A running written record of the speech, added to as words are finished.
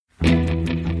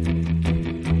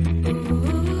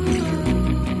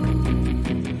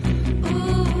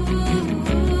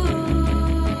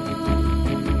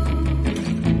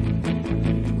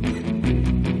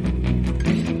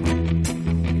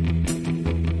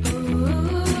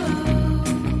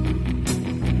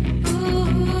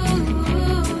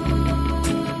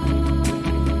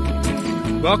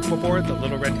Welcome aboard the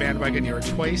Little Red Bandwagon, your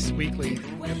twice weekly,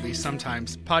 at least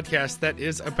sometimes, podcast that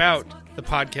is about the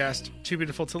podcast Too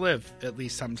Beautiful to Live, at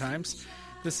least sometimes.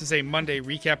 This is a Monday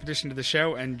recap edition to the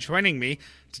show, and joining me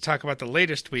to talk about the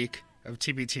latest week of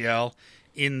TBTL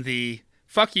in the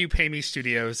Fuck You Pay Me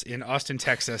Studios in Austin,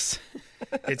 Texas,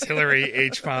 it's Hillary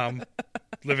H. Baum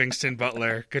Livingston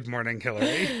Butler. Good morning,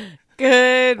 Hillary.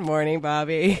 Good morning,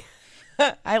 Bobby.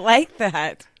 I like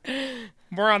that.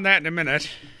 More on that in a minute.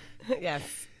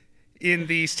 Yes. In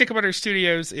the Stick of Butter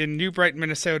Studios in New Brighton,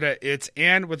 Minnesota, it's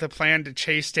Anne with a plan to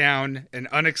chase down an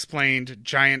unexplained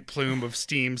giant plume of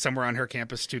steam somewhere on her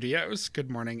campus studios. Good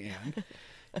morning, Anne.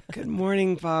 Good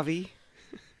morning, Bobby.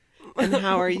 And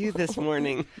how are you this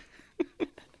morning?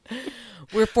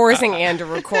 We're forcing Anne to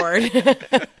record.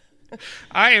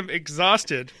 I am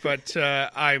exhausted, but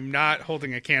I'm not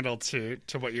holding a candle to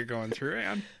what you're going through,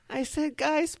 Anne. I said,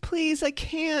 guys, please, I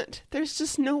can't. There's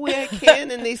just no way I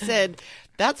can. And they said,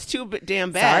 that's too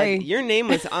damn bad. Sorry. Your name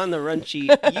was on the run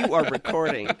sheet. You are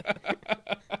recording.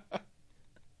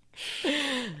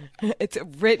 It's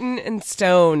written in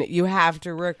stone. You have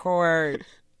to record.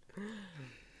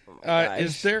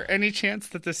 Is there any chance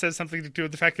that this has something to do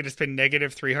with the fact that it's been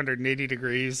negative 380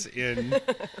 degrees in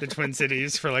the Twin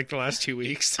Cities for like the last 2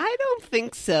 weeks? I don't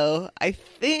think so. I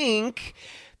think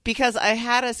because I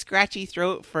had a scratchy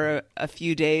throat for a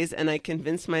few days and I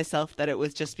convinced myself that it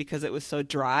was just because it was so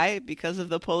dry because of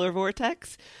the polar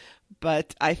vortex.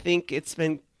 But I think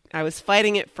I was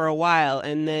fighting it for a while.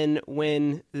 And then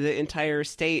when the entire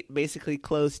state basically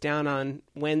closed down on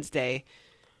Wednesday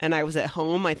and I was at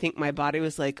home, I think my body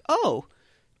was like, oh,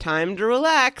 time to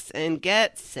relax and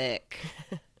get sick.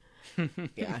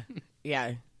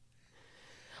 Yeah.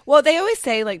 Well, they always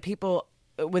say, like, people,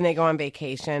 when they go on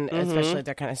vacation, especially if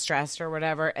they're kind of stressed or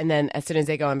whatever, and then as soon as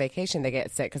they go on vacation, they get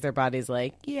sick because their body's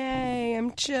like, yay,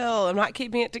 I'm chill. I'm not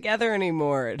keeping it together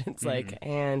anymore. And it's like,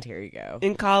 and here you go.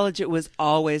 In college, it was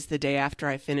always the day after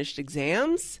I finished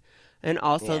exams and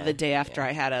also the day after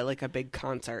I had a big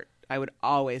concert. I would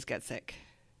always get sick.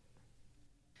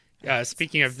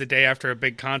 Speaking of the day after a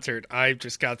big concert, I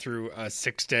just got through a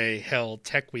 6-day Hell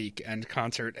Tech Week and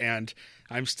concert, and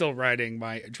I'm still riding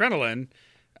my adrenaline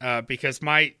because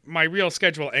my real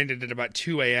schedule ended at about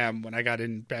 2 a.m. when I got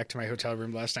back to my hotel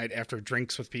room last night after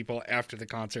drinks with people after the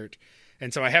concert.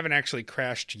 And so I haven't actually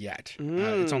crashed yet.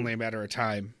 It's only a matter of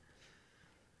time.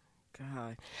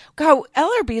 God,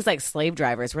 LRB is like slave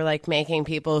drivers. We're like making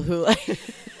people who like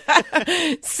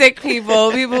sick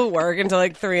people who work until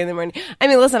like 3 a.m. I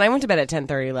mean, listen, I went to bed at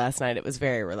 10:30 last night. It was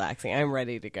very relaxing. I'm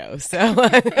ready to go. So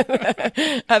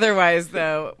otherwise,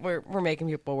 though, we're making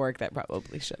people work that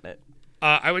probably shouldn't.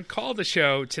 I would call the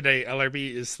show today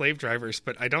LRB is slave drivers,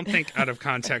 but I don't think out of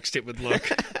context it would look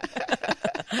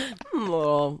A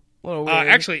little weird.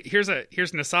 Actually, here's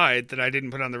an aside that I didn't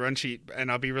put on the run sheet,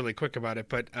 and I'll be really quick about it.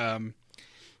 But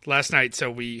last night, so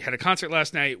we had a concert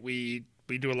last night. We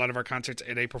do a lot of our concerts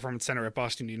at a performance center at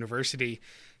Boston University,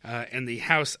 and the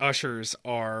house ushers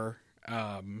are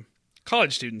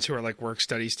college students who are like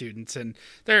work-study students, and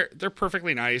they're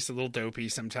perfectly nice, a little dopey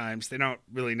sometimes. They don't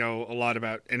really know a lot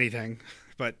about anything,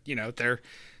 but you know they're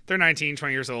 19,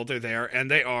 20 years old. They're there,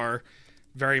 and they are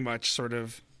very much sort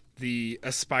of the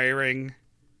aspiring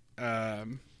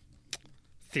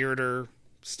theater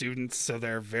students, so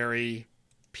they're very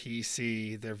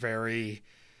PC. They're very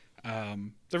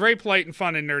polite and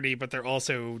fun and nerdy, but they're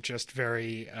also just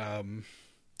very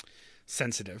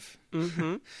sensitive.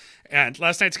 Mm-hmm. And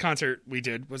last night's concert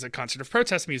was a concert of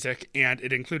protest music, and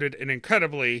it included an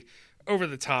incredibly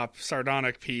over-the-top,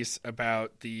 sardonic piece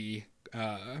about the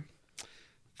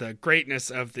greatness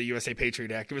of the USA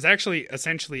Patriot Act. It was actually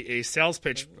essentially a sales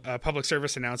pitch, public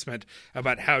service announcement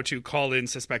about how to call in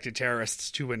suspected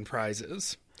terrorists to win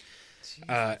prizes.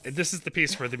 This is the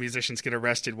piece where the musicians get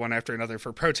arrested one after another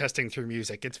for protesting through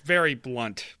music. It's very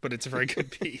blunt, but it's a very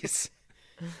good piece.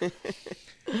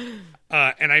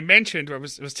 And I mentioned, I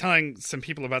was telling some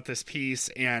people about this piece,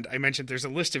 and I mentioned there's a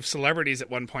list of celebrities at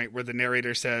one point where the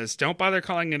narrator says, don't bother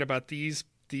calling in about these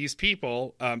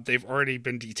people, they've already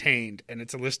been detained. And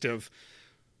it's a list of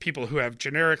people who have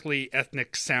generically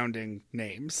ethnic sounding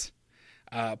names.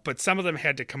 But some of them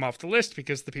had to come off the list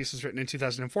because the piece was written in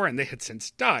 2004 and they had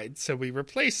since died. So we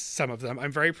replaced some of them.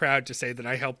 I'm very proud to say that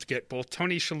I helped get both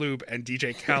Tony Shalhoub and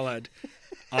DJ Khaled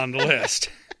on the list.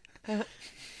 Who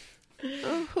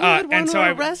would want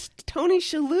to arrest Tony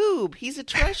Shalhoub? He's a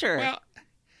treasure. Well,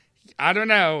 I don't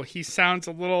know. He sounds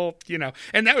a little,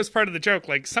 and that was part of the joke.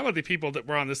 Like, some of the people that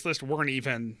were on this list weren't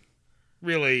even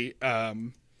really,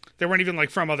 they weren't even like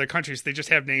from other countries. They just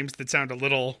have names that sound a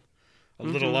little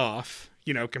off,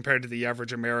 compared to the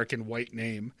average American white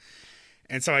name.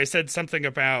 And so I said something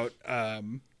about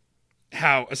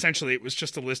how essentially it was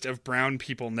just a list of brown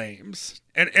people names.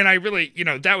 And I really,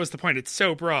 that was the point. It's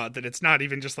so broad that it's not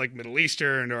even just like Middle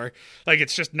Eastern or like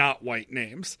it's just not white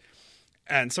names.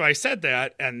 And so I said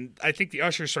that, and I think the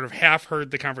ushers sort of half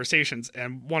heard the conversations,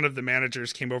 and one of the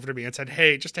managers came over to me and said,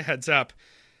 "Hey, just a heads up.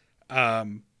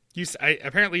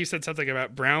 Apparently you said something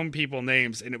about brown people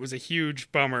names, and it was a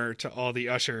huge bummer to all the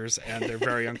ushers, and they're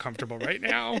very uncomfortable right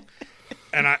now."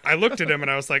 And I looked at him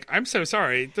and I was like, "I'm so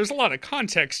sorry. There's a lot of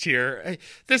context here.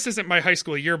 This isn't my high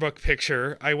school yearbook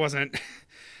picture.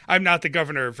 I'm not the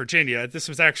governor of Virginia. This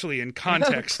was actually in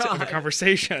context of a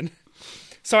conversation."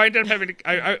 So I ended up having to,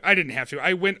 I didn't have to.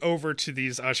 I went over to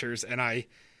these ushers and I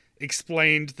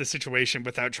explained the situation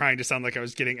without trying to sound like I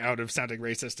was getting out of sounding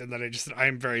racist. And then I just said,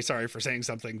 "I'm very sorry for saying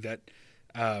something that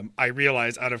I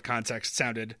realize out of context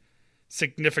sounded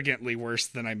significantly worse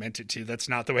than I meant it to. That's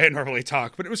not the way I normally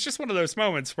talk." But it was just one of those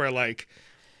moments where like,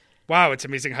 wow, it's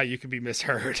amazing how you can be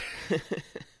misheard.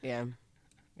 Yeah.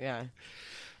 Yeah.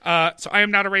 So I am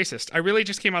not a racist. I really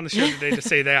just came on the show today to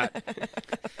say that.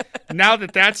 Now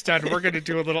that that's done, we're going to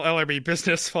do a little LRB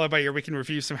business, followed by your weekend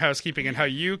review, some housekeeping, and how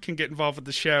you can get involved with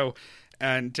the show.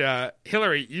 And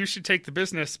Hillary, you should take the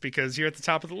business because you're at the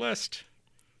top of the list.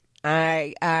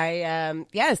 Yes,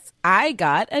 I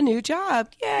got a new job.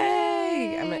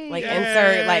 Yay! I'm gonna, like,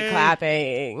 insert like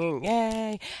clapping.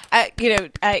 Yay! I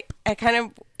kind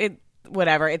of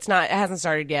whatever. It hasn't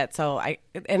started yet. So I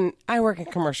work in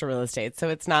commercial real estate, so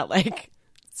it's not like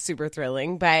super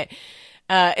thrilling, but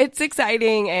it's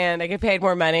exciting and I get paid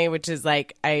more money, which is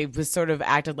like, I was sort of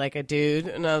acted like a dude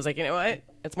and I was like, you know what?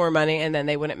 It's more money. And then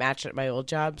they wouldn't match it at my old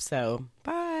job. So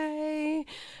bye.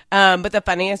 But the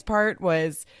funniest part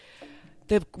was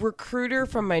the recruiter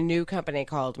from my new company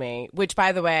called me, which,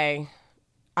 by the way,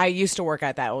 I used to work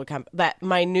at that old company. That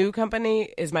my new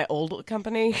company is my old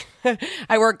company.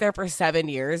 I worked there for 7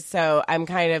 years. So I'm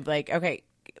kind of like, okay,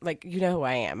 like, you know who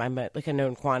I am. I'm like a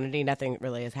known quantity. Nothing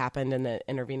really has happened in the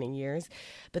intervening years.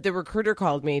 But the recruiter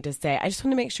called me to say, "I just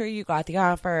want to make sure you got the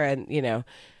offer." And, and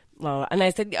I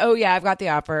said, "Oh, yeah, I've got the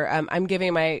offer. I'm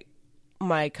giving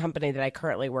my company that I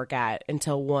currently work at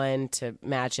until 1 to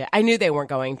match it." I knew they weren't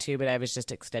going to, but I was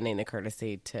just extending the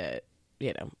courtesy to,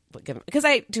 because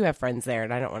I do have friends there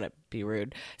and I don't want to be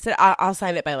rude. I said, I'll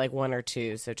sign it by like 1 or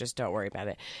 2, so just don't worry about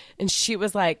it. And she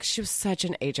was such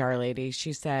an HR lady.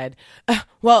 She said,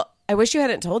 "Well, I wish you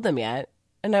hadn't told them yet."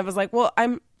 And I was like, "Well,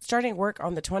 I'm starting work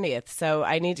on the 20th, so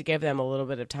I need to give them a little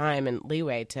bit of time and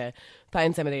leeway to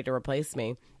find somebody to replace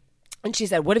me." And she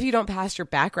said, "What if you don't pass your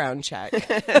background check?"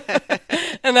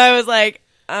 And I was like,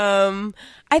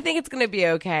 I think it's going to be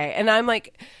okay. And I'm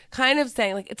like kind of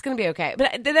saying like, it's going to be okay.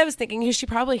 But then I was thinking, she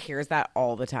probably hears that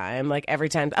all the time. Like every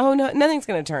time, "Oh no, nothing's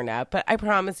going to turn up." But I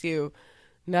promise you,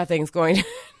 nothing's going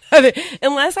to,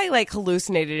 unless I like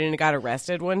hallucinated and got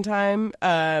arrested one time.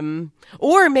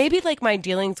 Or maybe like my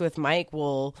dealings with Mike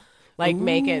will like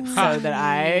make it so that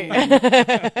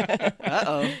I,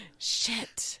 Uh-oh.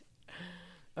 Shit.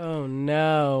 Oh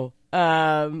no.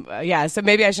 Yeah, so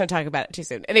maybe I shouldn't talk about it too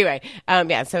soon. Anyway,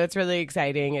 so it's really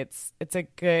exciting. It's a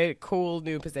good, cool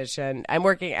new position. I'm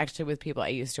working actually with people I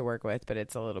used to work with, but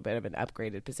it's a little bit of an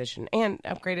upgraded position and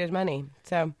upgraded money.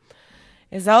 So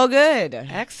it's all good.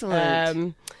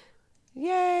 Excellent.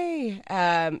 Yay.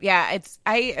 I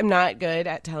am not good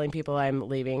at telling people I'm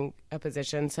leaving a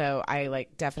position, so I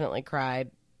like definitely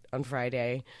cried on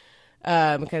Friday.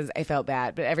 Because I felt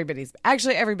bad, but everybody's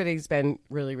been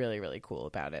really, really, really cool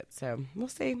about it. So we'll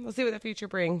see what the future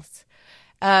brings.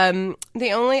 The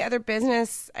only other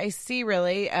business I see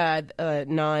really,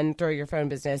 non throw your phone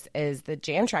business is the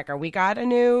Jam Tracker. We got a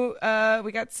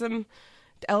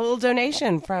little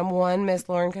donation from one Miss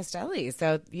Lauren Costelli.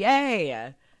 So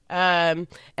yay. And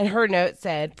her note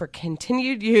said, "For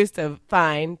continued use of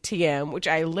fine TM, which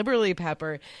I liberally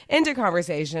pepper into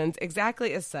conversations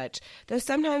exactly as such, though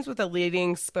sometimes with a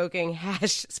leading spoken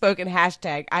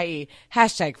hashtag, i.e.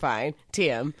 hashtag fine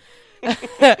TM.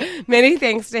 Many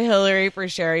thanks to Hillary for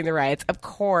sharing the rights." Of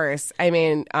course. I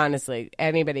mean, honestly,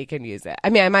 anybody can use it.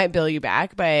 I mean, I might bill you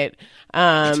back, but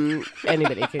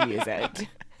anybody can use it.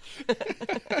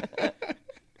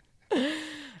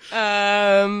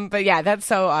 But yeah, that's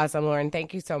so awesome, Lauren.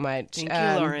 Thank you so much. Thank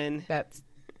you, Lauren. That's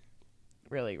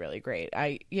really, really great.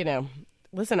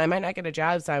 Listen, I might not get a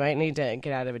job, so I might need to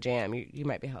get out of a jam. You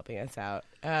might be helping us out.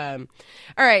 All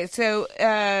right. So,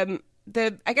 I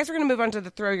guess we're going to move on to the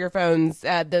throw your phones,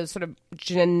 the sort of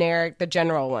the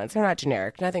general ones. They're not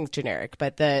generic. Nothing's generic,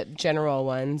 but the general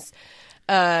ones.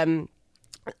 The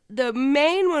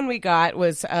main one we got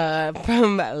was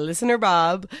from listener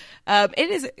Bob. It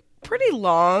is pretty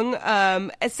long.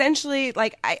 Essentially,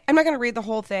 like I'm not going to read the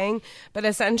whole thing, but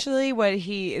essentially what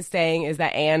he is saying is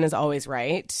that Anne is always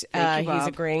right. Thank you, He's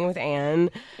Bob. agreeing with Anne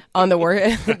on the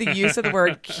word, the use of the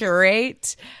word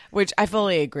curate, which I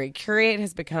fully agree. Curate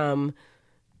has become,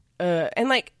 and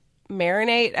like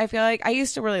marinate. I feel like I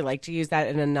used to really like to use that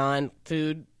in a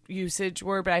non-food usage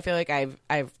word, but I feel like I've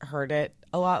heard it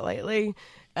a lot lately.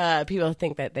 People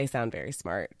think that they sound very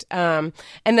smart. And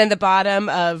then the bottom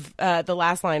of the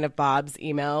last line of Bob's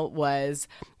email was,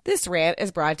 "This rant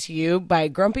is brought to you by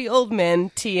Grumpy Old Men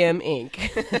TM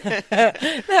Inc."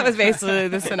 That was basically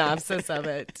the synopsis of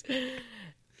it.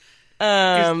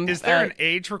 Is there an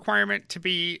age requirement to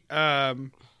be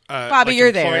Bobby, like you're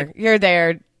employed?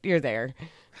 there. You're there.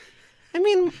 I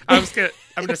mean, I'm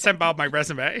gonna send Bob my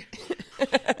resume.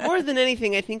 more than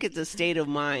anything, I think it's a state of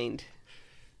mind.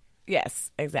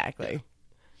 Yes, exactly.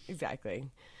 Exactly.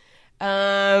 Look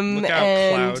out,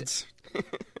 and clouds.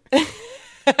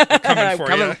 They're coming for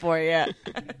coming you. for you.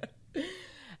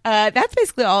 That's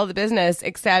basically all the business,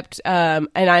 except, and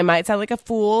I might sound like a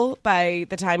fool by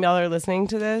the time y'all are listening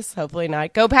to this. Hopefully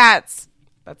not. Go Pats!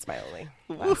 That's my only.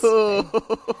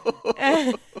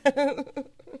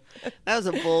 That was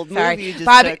a bold Sorry. move you just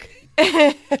Bobby- took.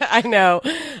 I know.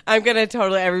 I'm going to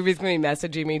everybody's going to be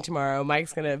messaging me tomorrow.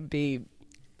 Mike's going to be,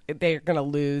 they're going to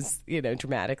lose,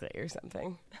 dramatically or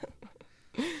something.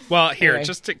 Well, here, Anyway.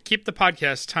 just to keep the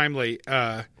podcast timely,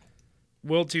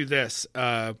 we'll do this.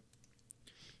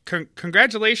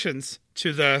 Congratulations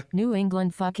to the New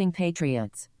England fucking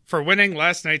Patriots. for winning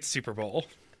last night's Super Bowl.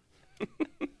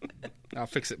 I'll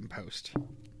fix it in post.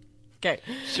 Okay.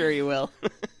 Sure you will.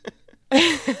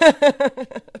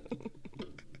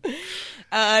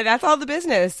 That's all the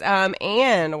business.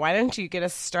 Anne, why don't you get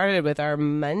us started with our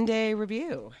Monday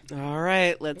review? All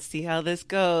right, let's see how this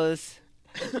goes.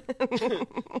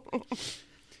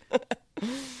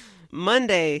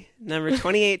 Monday, number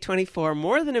 2824,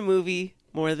 More Than a Movie,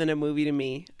 More Than a Movie to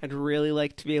Me. I'd really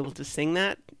like to be able to sing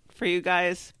that for you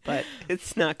guys, but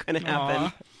it's not going to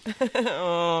happen.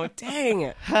 Oh, dang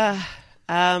it.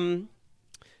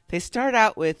 They start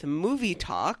out with movie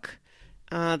talk.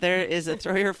 There is a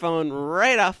throw your phone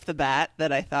right off the bat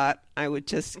that I thought I would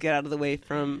just get out of the way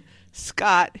from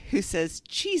Scott, who says,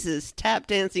 Jesus, tap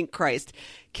dancing Christ.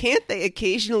 Can't they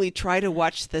occasionally try to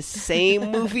watch the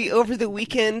same movie over the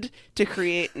weekend to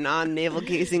create non-navel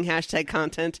gazing hashtag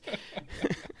content?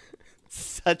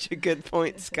 Such a good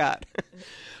point, Scott.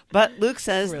 But Luke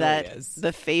says Really that is.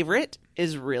 The Favorite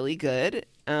is really good.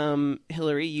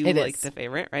 Hillary, you It like is. The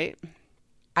Favorite, right?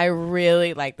 I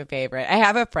really like The Favorite. I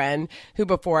have a friend who,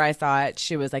 before I saw it,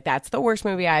 she was like, "That's the worst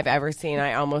movie I've ever seen.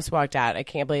 I almost walked out. I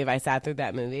can't believe I sat through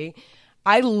that movie."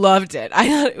 I loved it. I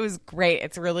thought it was great.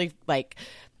 It's really like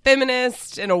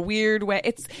feminist in a weird way.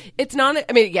 It's not.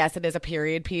 I mean, yes, it is a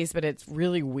period piece, but it's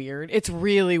really weird. It's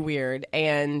really weird.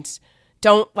 And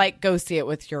don't like go see it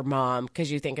with your mom because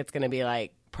you think it's going to be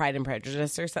like Pride and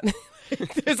Prejudice or something.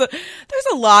 there's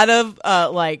a lot of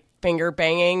like finger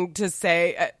banging to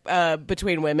say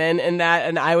between women and that,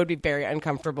 and I would be very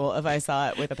uncomfortable if I saw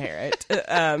it with a parrot.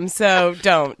 So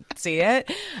don't see it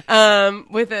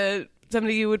with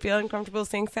somebody you would feel uncomfortable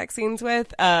seeing sex scenes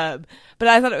with. But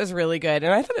I thought it was really good,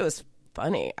 and I thought it was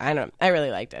funny. I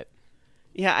really liked it.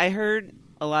 Yeah, I heard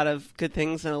a lot of good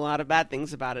things and a lot of bad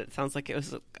things about it. It sounds like it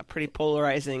was a pretty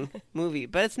polarizing movie,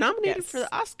 but it's nominated Yes. for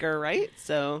the Oscar, right?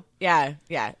 So Yeah.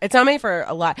 It's nominated for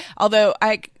a lot. Although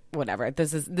whatever.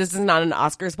 This is not an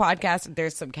Oscars podcast.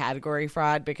 There's some category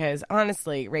fraud because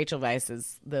honestly, Rachel Weisz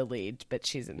is the lead, but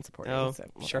she's in supporting. so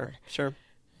whatever. sure.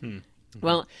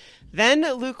 Well, then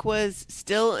Luke was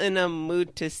still in a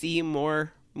mood to see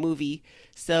more movie,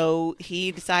 so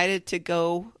he decided to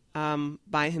go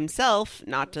by himself,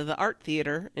 not to the art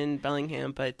theater in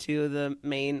Bellingham, but to the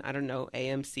main, I don't know,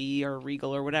 AMC or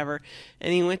Regal or whatever.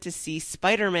 And he went to see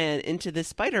Spider-Man Into the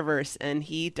Spider-Verse, and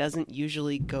he doesn't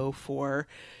usually go for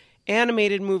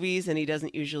animated movies, and he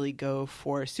doesn't usually go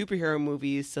for superhero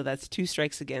movies, so that's two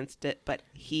strikes against it, but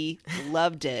he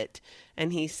loved it.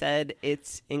 And he said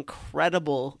it's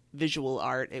incredible visual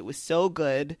art. It was so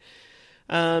good.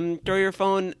 Throw your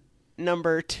phone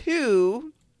number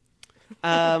 2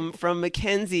 from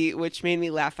Mackenzie, which made me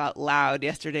laugh out loud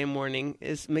yesterday morning,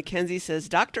 is Mackenzie says,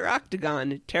 Dr.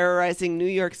 Octagon terrorizing New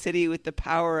York City with the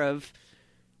power of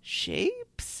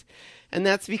shapes? And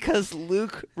that's because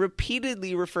Luke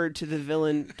repeatedly referred to the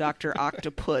villain Dr.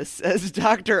 Octopus as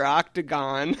Dr.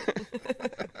 Octagon.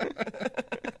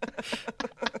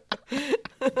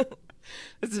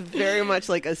 It's very much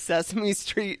like a Sesame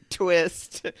Street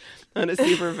twist on a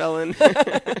supervillain.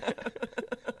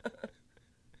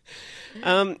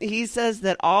 He says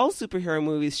that all superhero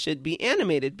movies should be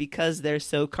animated because they're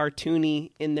so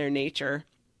cartoony in their nature.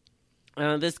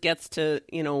 This gets to,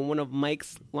 one of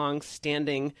Mike's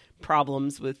long-standing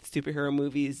problems with superhero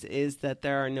movies is that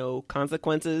there are no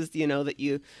consequences, that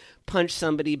you punch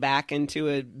somebody back into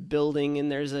a building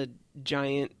and there's a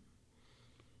giant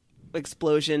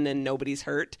explosion and nobody's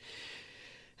hurt.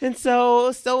 And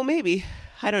so maybe,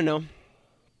 I don't know.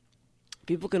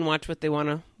 People can watch what they want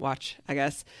to watch, I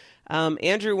guess.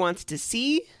 Andrew wants to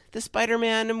see the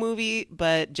Spider-Man movie,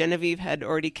 but Genevieve had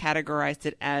already categorized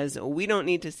it as we don't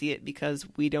need to see it because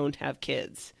we don't have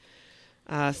kids.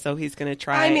 So he's going to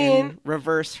try and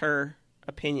reverse her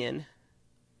opinion.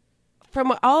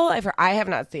 From all I've heard, I have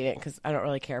not seen it because I don't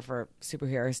really care for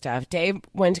superhero stuff. Dave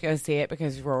went to go see it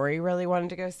because Rory really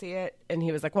wanted to go see it. And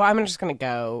he was like, well, I'm just going to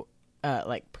go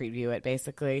preview it,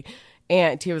 basically.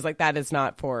 And he was like, that is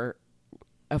not for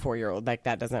a 4-year-old. Like,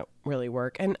 that doesn't really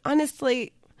work. And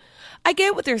honestly, I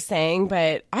get what they're saying,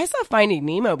 but I saw Finding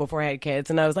Nemo before I had kids,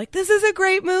 and I was like, this is a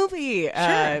great movie.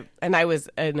 Sure. And I was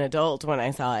an adult when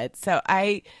I saw it. So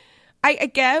I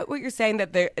get what you're saying,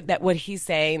 that what he's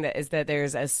saying is that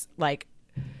there's a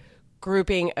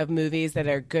grouping of movies that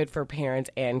are good for parents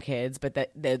and kids, but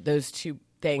that those two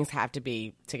things have to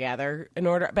be together in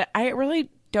order. But I really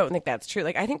don't think that's true.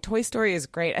 Like, I think Toy Story is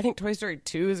great. I think Toy Story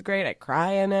 2 is great. I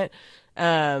cry in it.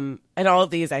 And all of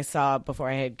these I saw before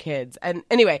I had kids. And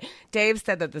anyway, Dave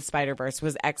said that the Spider-Verse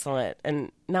was excellent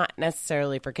and not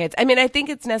necessarily for kids. I mean, I think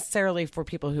it's necessarily for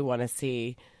people who want to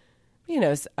see,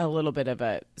 a little bit of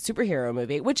a superhero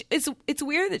movie, which it's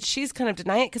weird that she's kind of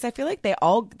denying it because I feel like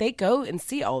they go and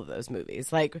see all of those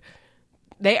movies. Like,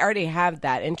 they already have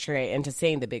that entry into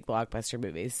seeing the big blockbuster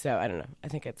movies. So I don't know. I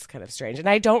think it's kind of strange. And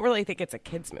I don't really think it's a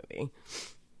kids movie.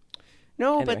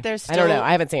 No, anyway, but there's still... I don't know.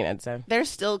 I haven't seen it, so... There's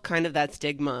still kind of that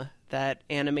stigma that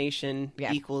animation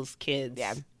equals kids.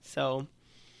 Yeah. So...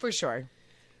 For sure.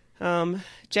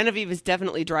 Genevieve is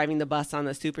definitely driving the bus on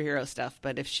the superhero stuff,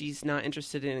 but if she's not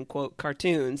interested in, quote,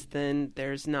 cartoons, then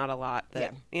there's not a lot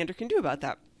that Andrew can do about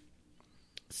that.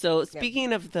 So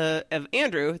speaking of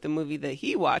Andrew, the movie that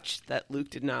he watched that Luke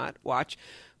did not watch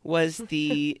was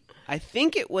I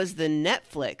think it was the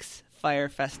Netflix Fire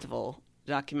Festival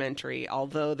documentary,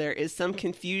 although there is some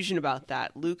confusion about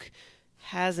that. Luke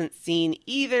hasn't seen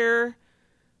either,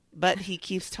 but he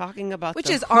keeps talking about which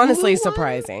the is honestly Hulu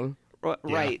surprising.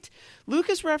 Right. Luke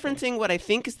is referencing what I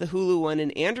think is the Hulu one,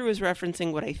 and Andrew is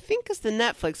referencing what I think is the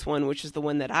Netflix one, which is the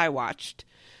one that I watched.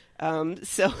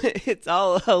 So it's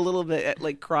all a little bit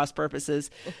like cross purposes.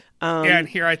 And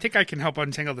here, I think I can help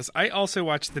untangle this. I also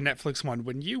watched the Netflix one.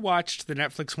 When you watched the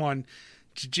Netflix one,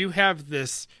 did you have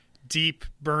this deep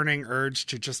burning urge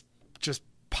to just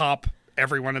pop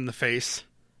everyone in the face?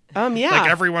 Yeah. Like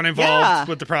everyone involved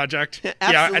with the project.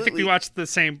 Absolutely. Yeah, I think we watched the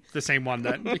same one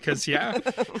then because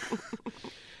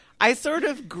I sort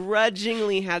of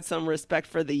grudgingly had some respect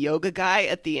for the yoga guy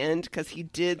at the end because he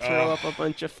did throw up a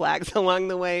bunch of flags along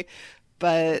the way.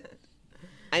 But,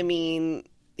 I mean,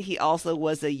 he also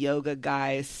was a yoga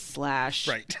guy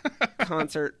 /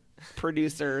 concert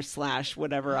producer /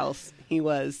 whatever else he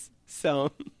was.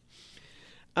 So,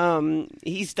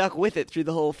 he stuck with it through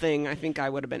the whole thing. I think I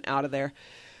would have been out of there.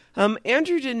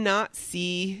 Andrew did not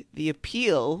see the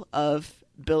appeal of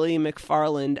Billy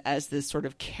McFarland as this sort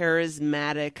of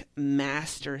charismatic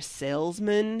master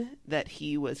salesman that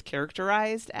he was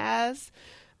characterized as,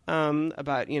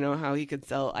 about, how he could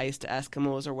sell ice to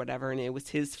Eskimos or whatever. And it was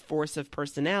his force of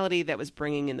personality that was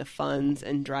bringing in the funds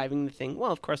and driving the thing.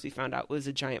 Well, of course, we found out it was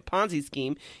a giant Ponzi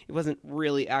scheme. It wasn't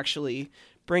really actually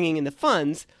bringing in the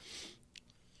funds.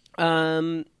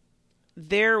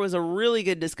 There was a really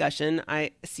good discussion.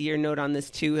 I see your note on this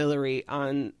too, Hillary,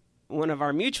 on one of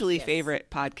our mutually favorite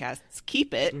podcasts,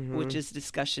 Keep It, which is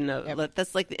discussion of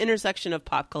that's like the intersection of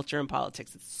pop culture and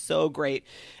politics. It's so great.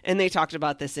 And they talked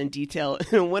about this in detail.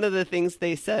 And one of the things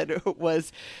they said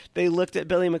was they looked at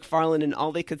Billy McFarland and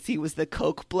all they could see was the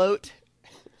Coke bloat.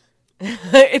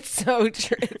 It's so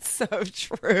true. It's so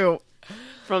true.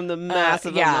 From the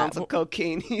massive amounts of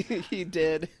cocaine he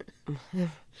did.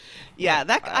 Yeah,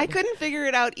 I couldn't figure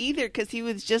it out either because he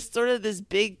was just sort of this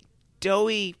big,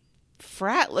 doughy,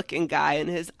 frat-looking guy, and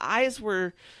his eyes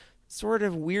were sort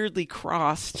of weirdly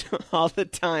crossed all the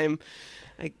time.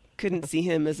 I couldn't see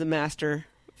him as a master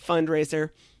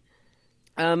fundraiser.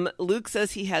 Luke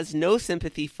says he has no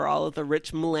sympathy for all of the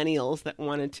rich millennials that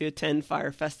wanted to attend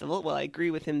Fire Festival. Well, I agree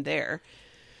with him there.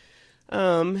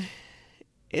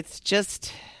 It's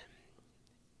just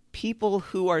people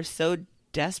who are so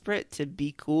desperate to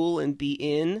be cool and be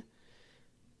in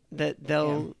that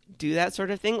they'll do that sort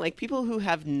of thing. Like people who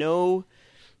have no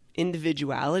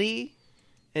individuality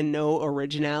and no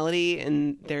originality,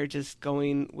 and they're just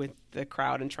going with the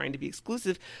crowd and trying to be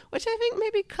exclusive, which I think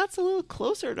maybe cuts a little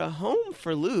closer to home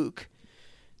for Luke,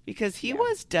 because he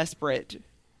was desperate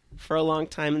for a long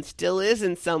time and still is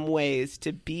in some ways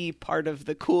to be part of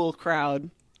the cool crowd.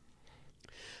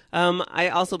 I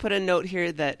also put a note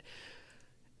here that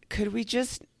could we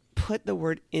just put the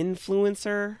word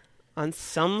influencer on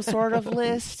some sort of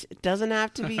list? It doesn't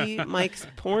have to be Mike's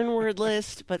porn word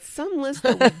list, but some list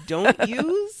that we don't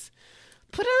use.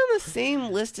 Put it on the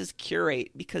same list as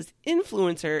curate, because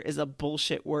influencer is a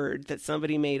bullshit word that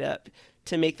somebody made up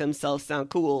to make themselves sound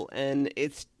cool, and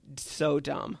it's so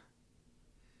dumb.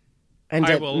 And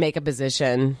I to will- make a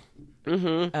position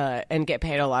and get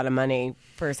paid a lot of money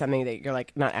for something that you're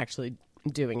like not actually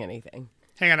doing anything.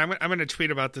 Hang on, I'm going to tweet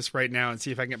about this right now and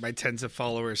see if I can get my tens of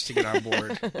followers to get on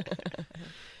board.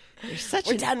 You're such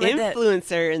We're an done with it.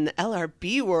 influencer in the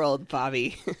LRB world,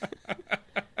 Bobby.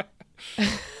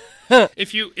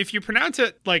 If you pronounce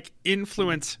it like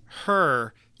influence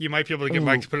her, you might be able to get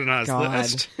Mike to put it on his God.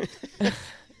 list.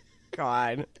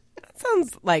 God, that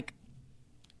sounds like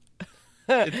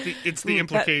It's the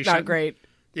implication. not great.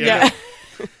 Yeah.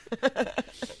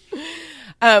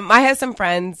 I have some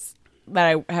friends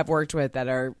that I have worked with that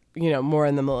are, more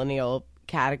in the millennial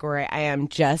category. I am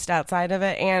just outside of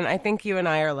it. And I think you and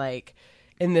I are like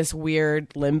in this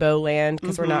weird limbo land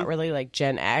because we're not really like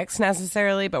Gen X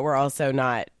necessarily, but we're also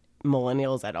not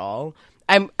millennials at all.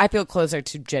 I feel closer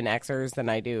to Gen Xers than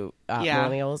I do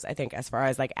millennials, I think, as far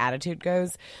as like attitude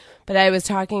goes. But I was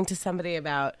talking to somebody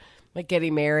about like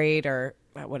getting married or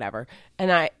whatever.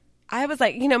 And I was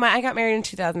like, I got married in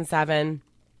 2007.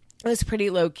 It was pretty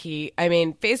low key. I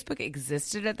mean, Facebook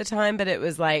existed at the time, but it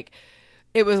was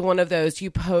one of those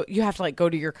you have to like go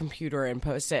to your computer and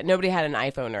post it. Nobody had an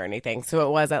iPhone or anything, so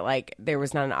it wasn't like there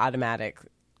was not an automatic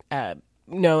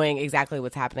knowing exactly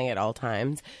what's happening at all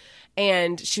times.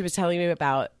 And she was telling me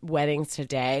about weddings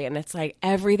today, and it's like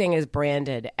everything is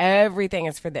branded, everything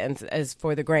is for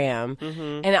the gram,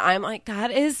 and I'm like,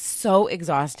 that is so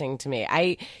exhausting to me.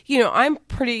 I'm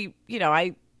pretty,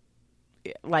 I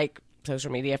like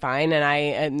social media fine, and I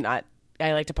am not.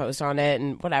 I like to post on it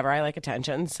and whatever. I like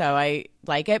attention, so I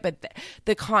like it. But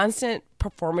the constant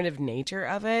performative nature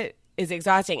of it is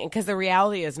exhausting, and because the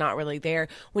reality is not really there.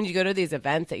 When you go to these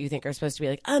events that you think are supposed to be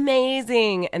like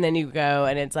amazing, and then you go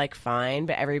and it's like fine,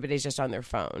 but everybody's just on their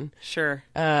phone. Sure.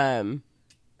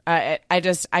 I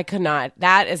could not.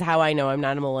 That is how I know I'm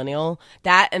not a millennial.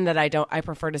 That and that I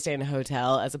prefer to stay in a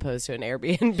hotel as opposed to an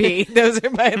Airbnb. Those are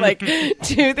my like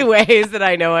two the ways that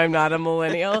I know I'm not a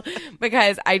millennial,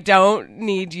 because I don't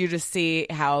need you to see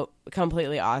how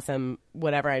completely awesome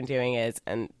whatever I'm doing is,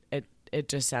 and it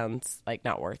just sounds like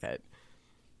not worth it.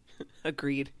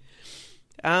 Agreed.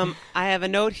 I have a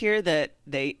note here that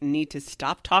they need to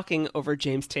stop talking over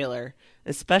James Taylor,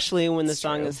 especially when the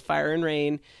song is Fire and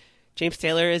Rain. James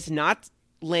Taylor is not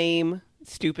lame,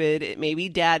 stupid. It may be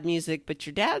dad music, but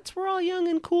your dads were all young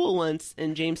and cool once,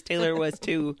 and James Taylor was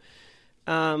too.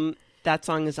 That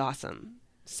song is awesome.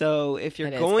 So if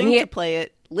you're going to play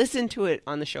it, listen to it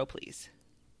on the show, please.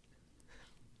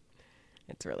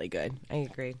 It's really good. I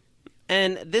agree.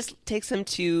 And this takes him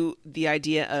to the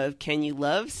idea of, can you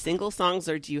love single songs,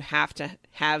 or do you have to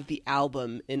have the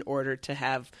album in order to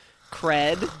have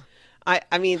cred?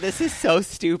 I mean, this is so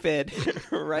stupid,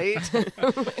 right?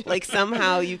 Like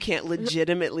somehow you can't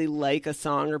legitimately like a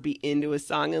song or be into a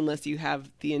song unless you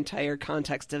have the entire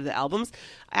context of the albums.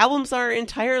 Albums are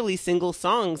entirely single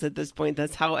songs at this point.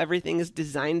 That's how everything is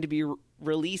designed to be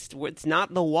released. It's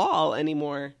not the wall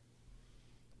anymore.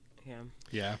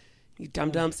 Yeah. You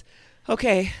dum-dums.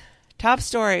 Okay, top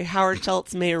story. Howard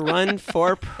Schultz may run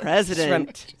for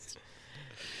president.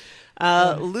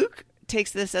 Luke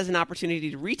takes this as an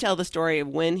opportunity to retell the story of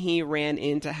when he ran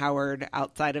into Howard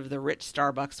outside of the rich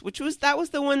Starbucks, that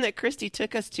was the one that Christy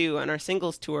took us to on our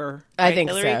singles tour. I right, think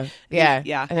Hillary? so. Yeah.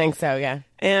 Yeah. I think so, yeah.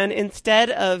 And instead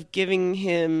of giving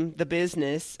him the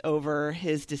business over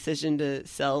his decision to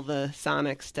sell the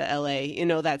Sonics to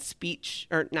LA, that speech,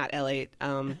 or not LA,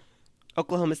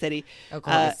 Oklahoma City.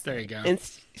 There you go. And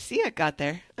see, I got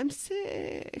there. I'm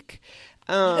sick.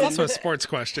 It's also a sports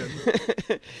question.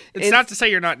 It's not to say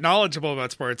you're not knowledgeable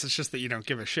about sports. It's just that you don't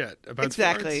give a shit about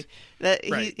exactly. sports. That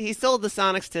he sold the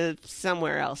Sonics to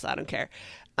somewhere else. I don't care.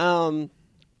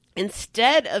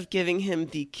 Instead of giving him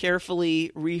the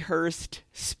carefully rehearsed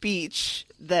speech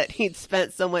that he'd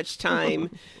spent so much time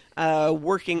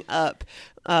working up,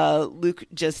 Luke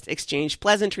just exchanged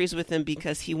pleasantries with him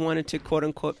because he wanted to quote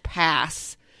unquote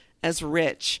pass as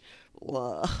rich.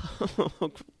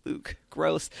 Luke,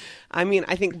 gross. I mean,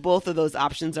 I think both of those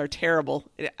options are terrible.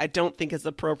 I don't think it's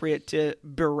appropriate to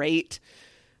berate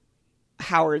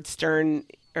Howard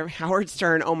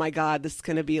Stern, oh my God, this is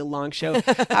going to be a long show.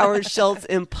 Howard Schultz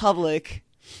in public.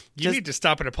 You need to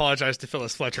stop and apologize to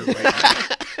Phyllis Fletcher right now.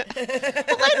 Well,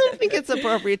 I don't think it's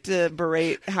appropriate to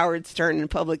berate Howard Stern in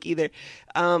public either.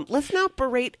 Let's not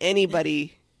berate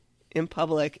anybody in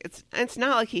public. It's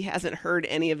not like he hasn't heard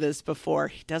any of this before.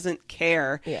 He doesn't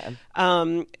care. Yeah.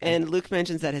 And Luke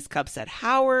mentions that his cup said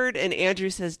Howard, and Andrew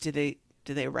says, do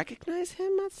they recognize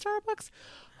him at Starbucks?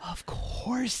 Of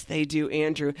course they do,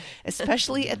 Andrew.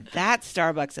 Especially at that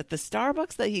Starbucks. At the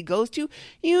Starbucks that he goes to,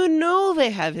 they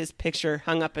have his picture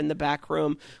hung up in the back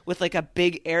room with like a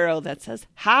big arrow that says,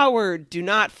 Howard, do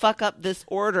not fuck up this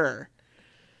order.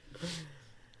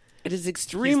 It is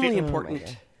extremely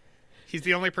important. He's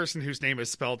the only person whose name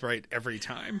is spelled right every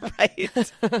time. Right.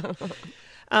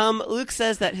 Luke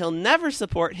says that he'll never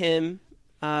support him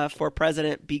for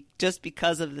president just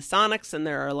because of the Sonics, and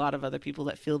there are a lot of other people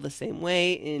that feel the same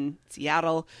way in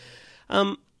Seattle.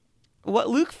 What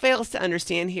Luke fails to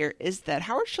understand here is that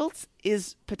Howard Schultz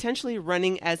is potentially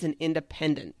running as an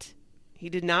independent. He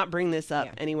did not bring this up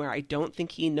anywhere. I don't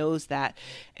think he knows that.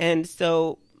 And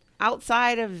so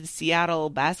outside of the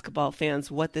Seattle basketball fans,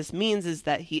 what this means is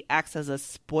that he acts as a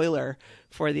spoiler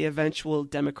for the eventual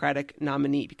Democratic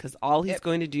nominee, because all he's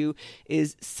going to do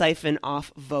is siphon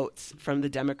off votes from the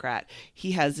Democrat.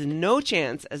 He has no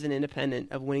chance as an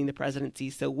independent of winning the presidency.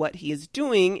 So what he is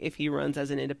doing, if he runs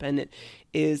as an independent,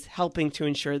 is helping to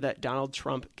ensure that Donald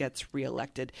Trump gets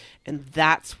reelected. And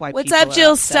that's why What's people up, are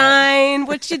Jill upset. Stein?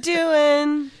 What you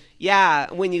doing?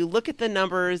 Yeah, when you look at the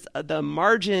numbers, the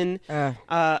margin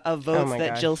of votes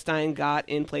that God. Jill Stein got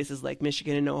in places like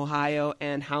Michigan and Ohio,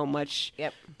 and how much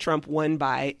Trump won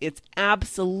by, it's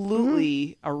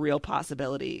absolutely a real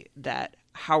possibility that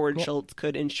Howard Schultz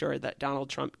could ensure that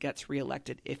Donald Trump gets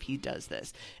reelected if he does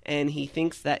this. And he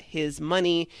thinks that his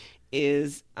money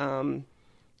is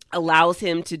allows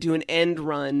him to do an end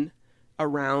run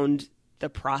around the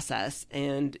process,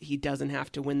 and he doesn't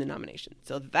have to win the nomination.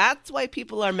 So that's why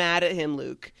people are mad at him,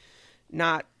 Luke.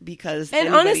 Not because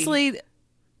honestly,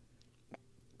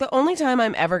 the only time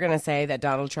I'm ever going to say that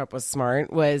Donald Trump was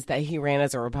smart was that he ran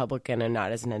as a Republican and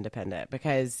not as an independent,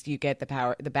 because you get the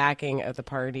power, the backing of the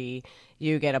party,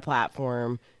 you get a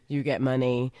platform, you get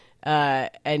money,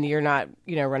 and you're not,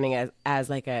 running as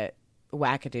like a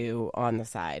wackadoo on the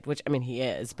side, which, I mean, he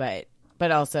is, but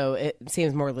also it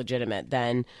seems more legitimate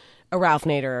than a Ralph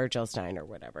Nader or Jill Stein or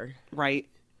whatever. Right.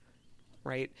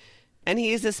 And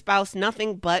he has espoused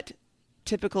nothing but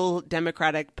typical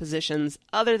Democratic positions,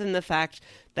 other than the fact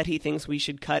that he thinks we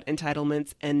should cut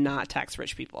entitlements and not tax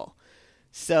rich people.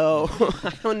 So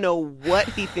I don't know what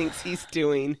he thinks he's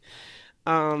doing,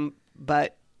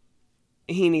 but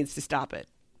he needs to stop it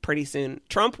pretty soon.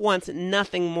 Trump wants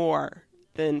nothing more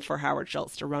than for Howard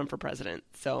Schultz to run for president.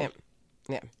 So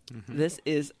this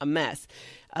is a mess.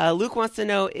 Luke wants to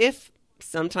know if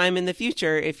sometime in the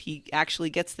future, if he actually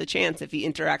gets the chance, if he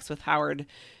interacts with Howard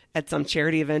at some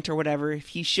charity event or whatever, if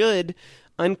he should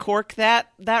uncork that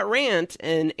rant.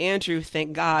 And Andrew,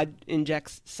 thank God,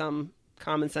 injects some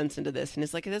common sense into this. And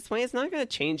it's like, at this point, it's not going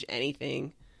to change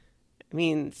anything. I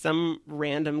mean, some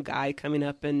random guy coming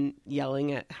up and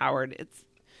yelling at Howard,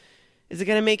 is it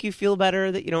going to make you feel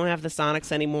better that you don't have the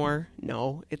Sonics anymore?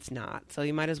 No, it's not. So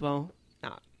you might as well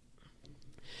not.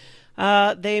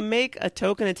 They make a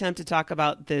token attempt to talk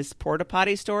about this porta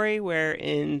potty story, where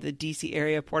in the DC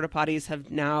area, porta potties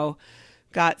have now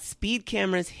got speed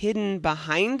cameras hidden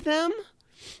behind them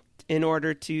in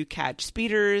order to catch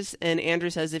speeders. And Andrew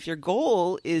says, if your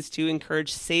goal is to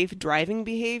encourage safe driving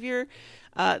behavior,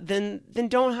 then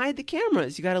don't hide the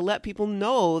cameras. You got to let people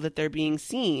know that they're being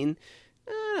seen.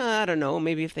 I don't know.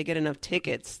 Maybe if they get enough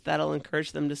tickets, that'll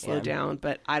encourage them to slow down.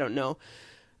 But I don't know.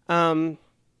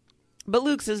 But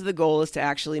Luke says the goal is to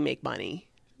actually make money,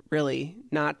 really,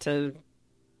 not to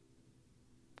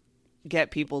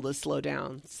get people to slow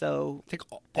down. So I think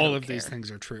all of these things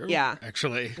are true. Yeah.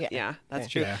 Actually. Yeah, that's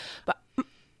true. Yeah. But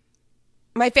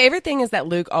my favorite thing is that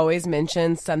Luke always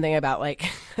mentions something about like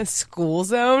a school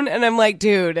zone. And I'm like,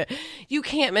 dude, you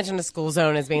can't mention a school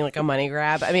zone as being like a money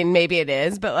grab. I mean, maybe it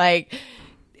is, but like,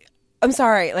 I'm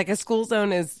sorry, like a school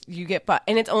zone is, you get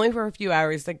and it's only for a few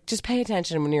hours. Like, just pay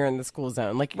attention when you're in the school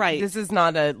zone. Like, this is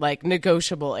not a like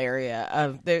negotiable area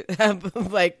of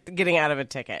like getting out of a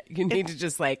ticket. You need to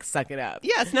just like suck it up.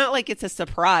 Yeah, it's not like it's a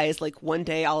surprise. Like one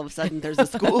day, all of a sudden, there's a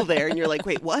school there, and you're like,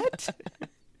 wait, what?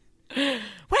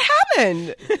 What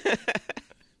happened?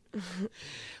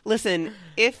 Listen,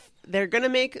 if they're gonna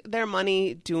make their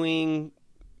money doing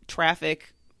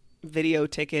traffic video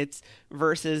tickets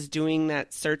versus doing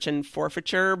that search and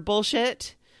forfeiture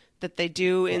bullshit that they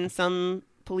do in some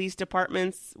police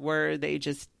departments, where they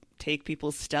just take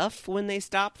people's stuff when they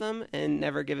stop them and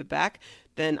never give it back,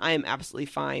 then I am absolutely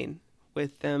fine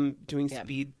with them doing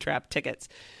speed trap tickets.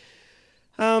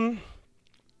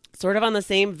 Sort of on the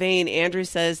same vein, Andrew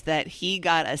says that he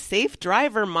got a safe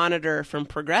driver monitor from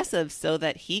Progressive so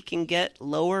that he can get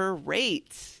lower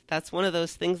rates. That's one of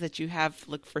those things that you have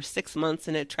look for 6 months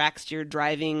and it tracks your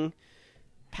driving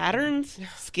patterns,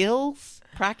 skills,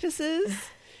 practices,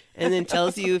 and then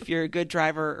tells you if you're a good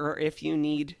driver or if you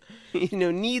need,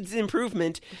 needs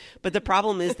improvement. But the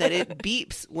problem is that it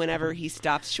beeps whenever he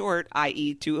stops short,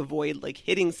 i.e. to avoid like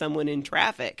hitting someone in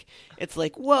traffic. It's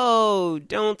like, whoa,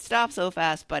 don't stop so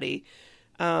fast, buddy.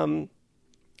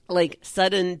 Like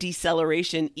sudden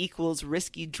deceleration equals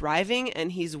risky driving,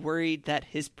 and he's worried that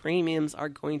his premiums are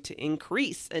going to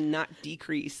increase and not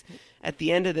decrease at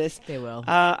the end of this. They will.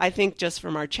 I think just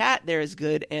from our chat, there is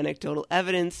good anecdotal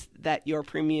evidence that your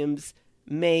premiums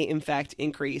may in fact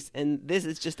increase. And this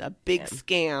is just a big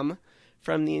scam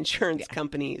from the insurance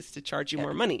companies to charge you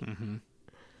more money. Mm-hmm.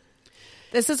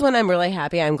 This is when I'm really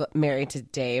happy I'm married to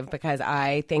Dave, because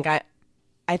I think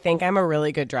I'm a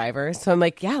really good driver. So I'm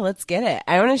like, yeah, let's get it.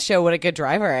 I want to show what a good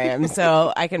driver I am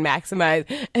so I can maximize.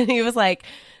 And he was like,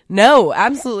 no,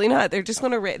 absolutely not. They're just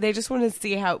going to, they just want to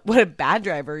see what a bad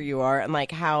driver you are and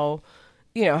like how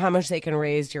much they can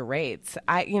raise your rates.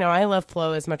 I love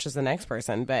Flo as much as the next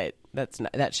person, but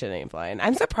that shit ain't flying.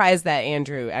 I'm surprised that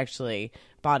Andrew actually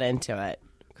bought into it,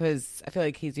 because I feel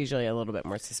like he's usually a little bit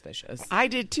more suspicious. I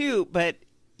did too, but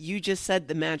you just said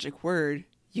the magic word.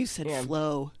 You said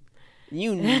Flo.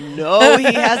 You know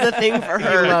he has a thing for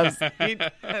her.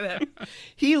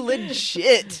 He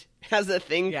legit has a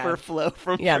thing for Flo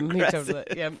from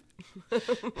Progressive.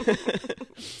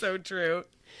 So true.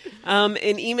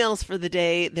 In emails for the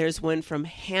day, there's one from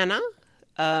Hannah,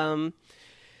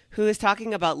 who is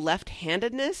talking about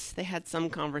left-handedness. They had some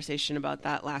conversation about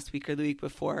that last week or the week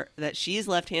before, that she's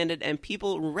left-handed and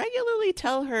people regularly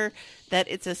tell her that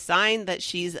it's a sign that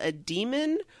she's a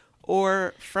demon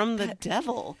or from the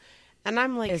devil. And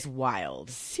I'm like, it's wild.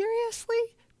 Seriously?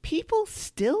 People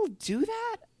still do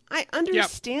that? I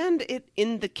understand it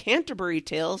in the Canterbury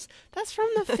Tales. That's from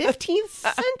the 15th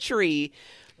century.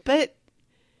 But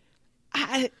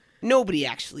nobody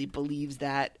actually believes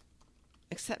that,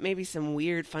 except maybe some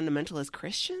weird fundamentalist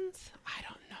Christians. I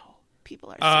don't know. People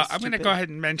are so I'm going to go ahead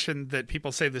and mention that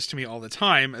people say this to me all the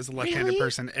time as a left-handed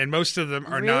person, and most of them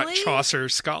are not Chaucer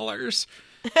scholars.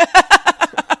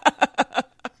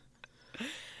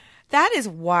 That is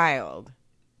wild.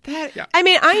 That I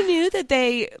mean, I knew that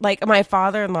they, like, my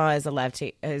father-in-law is a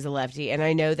lefty, and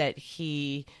I know that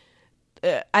he,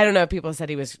 I don't know if people said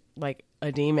he was like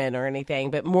a demon or anything,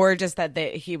 but more just that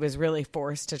he was really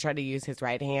forced to try to use his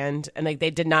right hand, and like they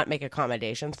did not make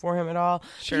accommodations for him at all.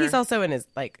 Sure. But he's also in his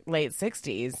like late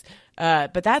 60s.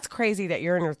 But that's crazy that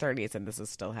you're in your 30s and this is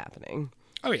still happening.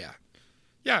 Oh yeah.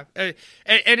 Yeah, and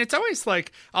it's always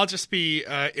like I'll just be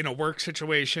in a work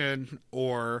situation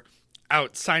or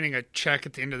out signing a check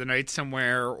at the end of the night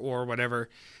somewhere or whatever,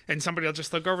 and somebody will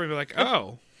just look over and be like,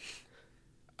 oh,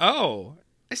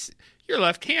 you're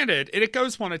left-handed. And it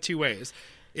goes one of two ways.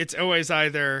 It's always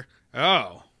either,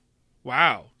 oh,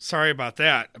 wow, sorry about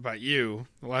that, about you,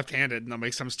 left-handed, and they'll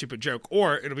make some stupid joke,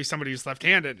 or it'll be somebody who's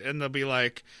left-handed, and they'll be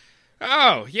like,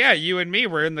 oh, yeah, you and me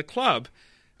were in the club.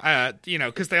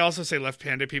 Because they also say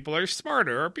left-handed people are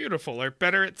smarter or beautiful or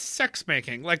better at sex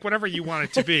making, like whatever you want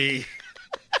it to be.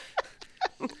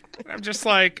 I'm just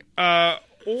like,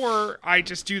 or I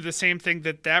just do the same thing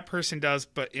that person does,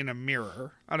 but in a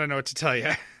mirror. I don't know what to tell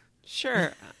you.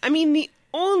 Sure. I mean, the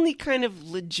only kind of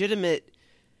legitimate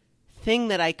thing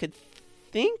that I could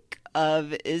think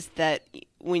of is that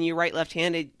when you write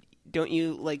left-handed, don't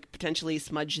you like potentially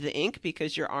smudge the ink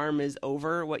because your arm is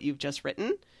over what you've just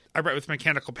written? I write with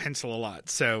mechanical pencil a lot,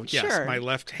 so yes, Sure. My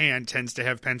left hand tends to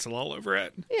have pencil all over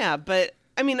it. Yeah, but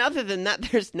I mean, other than that,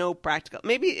 there's no practical.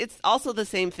 Maybe it's also the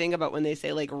same thing about when they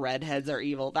say like redheads are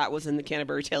evil. That was in the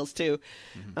Canterbury Tales too.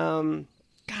 Mm-hmm.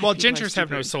 Well, gingers have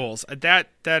no souls. That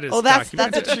is. Oh, that's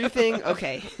documented. a true thing.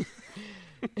 Okay,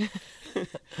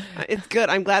 it's good.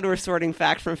 I'm glad we're sorting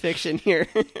fact from fiction here.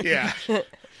 Yeah,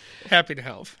 happy to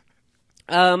help.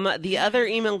 The other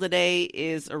email today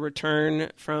is a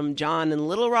return from John in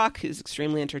Little Rock, who's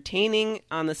extremely entertaining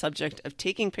on the subject of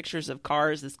taking pictures of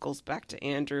cars. This goes back to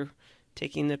Andrew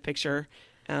taking the picture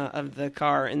of the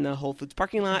car in the Whole Foods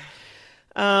parking lot,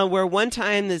 where one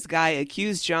time this guy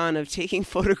accused John of taking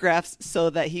photographs so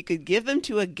that he could give them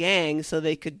to a gang so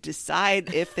they could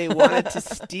decide if they wanted to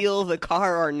steal the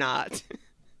car or not.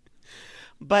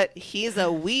 But he's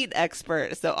a weed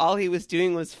expert, so all he was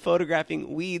doing was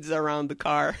photographing weeds around the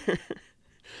car.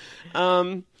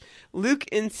 Luke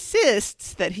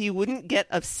insists that he wouldn't get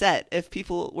upset if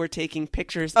people were taking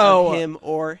pictures Oh. of him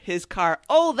or his car.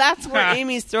 Oh, that's where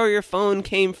Amy's throw your phone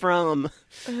came from.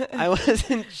 I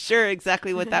wasn't sure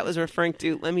exactly what that was referring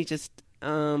to. Let me just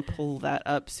pull that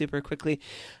up super quickly.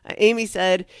 Amy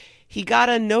said he got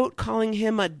a note calling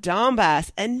him a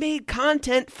dombass and made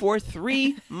content for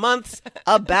 3 months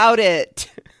about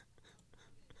it.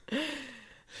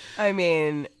 I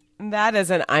mean, that is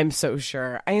an I'm so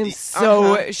sure. I am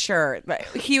so sure.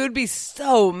 He would be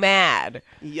so mad.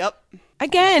 Yep.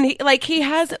 Again, he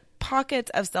has pockets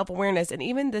of self-awareness, and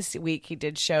even this week he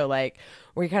did show like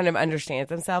where he kind of understands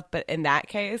himself, but in that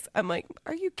case I'm like,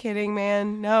 are you kidding,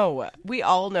 man? No, we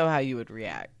all know how you would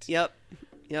react. Yep.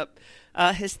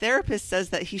 His therapist says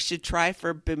that he should try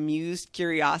for bemused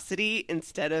curiosity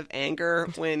instead of anger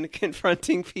when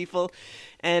confronting people.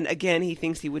 And again, he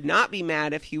thinks he would not be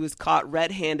mad if he was caught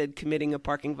red-handed committing a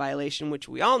parking violation, which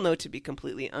we all know to be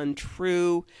completely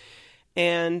untrue.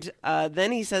 And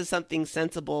then he says something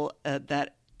sensible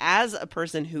that as a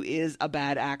person who is a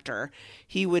bad actor,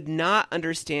 he would not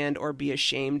understand or be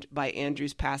ashamed by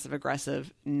Andrew's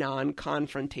passive-aggressive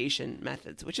non-confrontation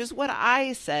methods, which is what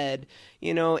I said.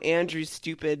 You know, Andrew's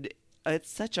stupid,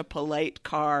 it's such a polite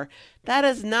car. That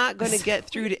is not going to get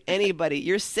through to anybody.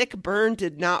 Your sick burn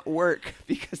did not work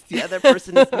because the other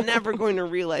person is never going to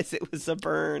realize it was a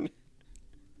burn.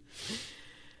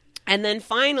 And then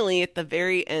finally, at the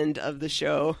very end of the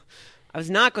show, I was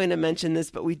not going to mention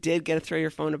this, but we did get a throw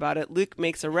your phone about it. Luke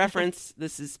makes a reference,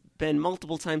 this has been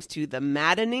multiple times, to The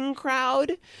Maddening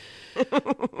Crowd,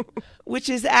 which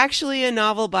is actually a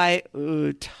novel by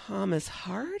Thomas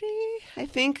Hardy, I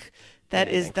think. That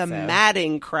is The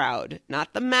Madding Crowd,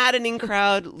 not The Maddening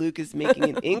Crowd. Luke is making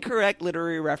an incorrect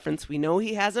literary reference. We know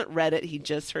he hasn't read it. He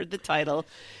just heard the title.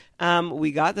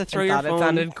 We got the throw your phone. It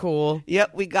sounded cool.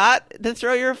 Yep, we got the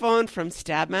throw your phone from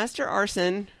Stabmaster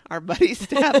Arson, our buddy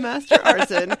Stabmaster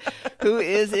Arson, who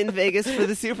is in Vegas for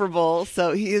the Super Bowl.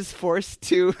 So he is forced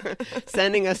to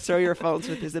sending us throw your phones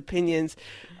with his opinions.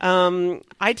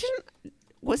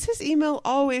 Was his email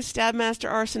always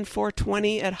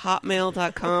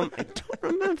stabmasterarson420@hotmail.com? I don't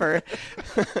remember.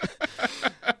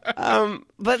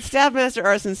 But Stabmaster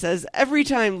Arson says, every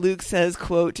time Luke says,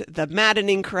 quote, "the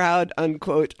maddening crowd,"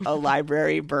 unquote, a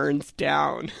library burns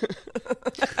down.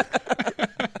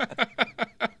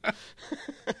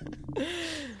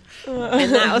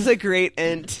 And that was a great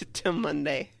end to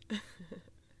Monday.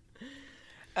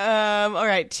 All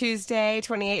right, Tuesday,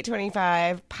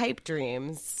 28-25, Pipe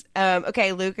Dreams.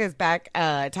 Okay, Luke is back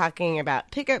talking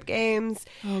about pickup games.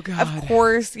 Oh, God. Of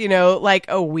course, you know, like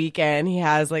a weekend, he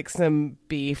has like some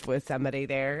beef with somebody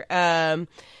there.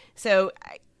 So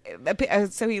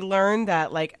he learned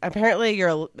that like apparently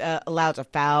you're allowed to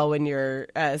foul when you're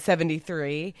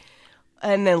 73.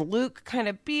 And then Luke kind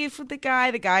of beefed with the guy.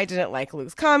 The guy didn't like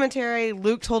Luke's commentary.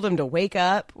 Luke told him to wake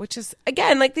up, which is,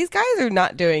 again, like these guys are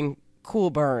not doing cool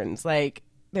burns. Like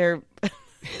they're,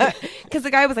 because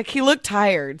the guy was like, he looked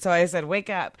tired. So I said,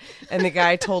 wake up. And the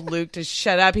guy told Luke to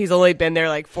shut up. He's only been there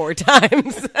like 4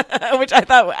 times, which I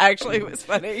thought actually was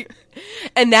funny.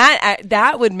 And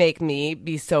that would make me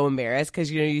be so embarrassed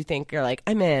because, you know, you think you're like,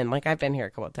 I'm in, like I've been here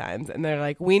a couple of times. And they're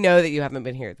like, we know that you haven't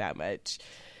been here that much.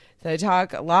 So they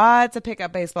talk lots of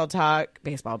pickup basketball talk.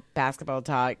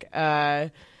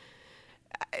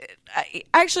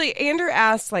 Actually, Andrew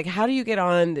asked, like, how do you get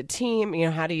on the team? You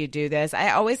know, how do you do this?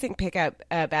 I always think pickup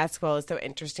basketball is so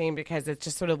interesting because it's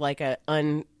just sort of like an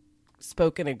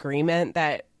unspoken agreement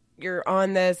that you're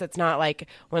on this. It's not like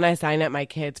when I sign up my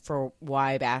kids for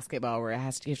Y basketball where you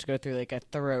have to go through like a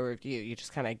thorough review. You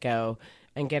just kind of go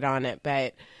and get on it.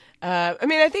 But I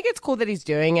mean, I think it's cool that he's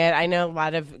doing it. I know a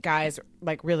lot of guys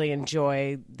like really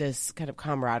enjoy this kind of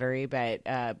camaraderie, but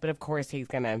of course he's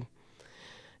gonna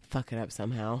fuck it up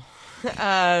somehow.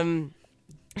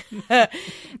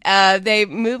 They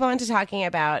move on to talking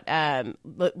about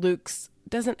Luke's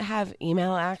doesn't have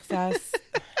email access.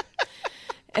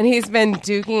 And he's been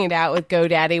duking it out with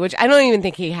GoDaddy, which I don't even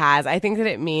think he has. I think that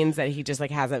it means that he just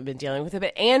like hasn't been dealing with it.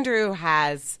 But Andrew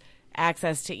has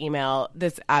access to email.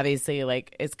 This obviously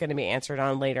like is going to be answered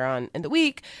on later on in the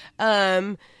week.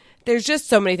 There's just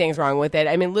so many things wrong with it.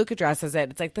 I mean, Luke addresses it.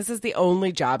 It's like this is the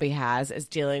only job he has is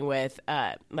dealing with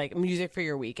like music for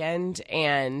your weekend,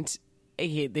 and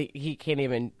he can't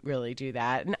even really do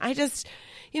that. And I just,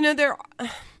 you know, they're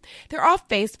off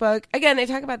Facebook. Again, they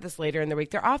talk about this later in the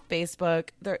week. They're off Facebook.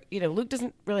 Luke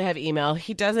doesn't really have email.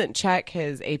 He doesn't check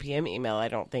his APM email, I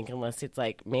don't think, unless it's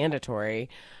like mandatory.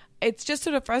 It's just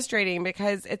sort of frustrating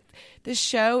because this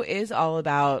show is all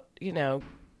about, you know,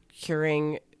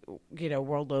 curing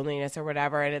world loneliness or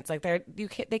whatever, and it's like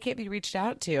they can't be reached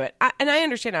out to. And I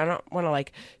understand. I don't want to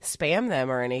like spam them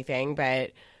or anything,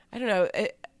 but I don't know.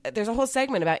 There's a whole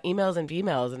segment about emails and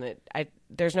Vmails, and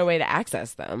there's no way to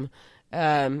access them.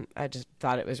 I just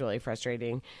thought it was really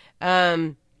frustrating.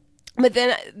 But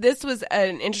then this was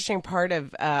an interesting part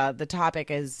of the topic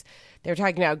is they were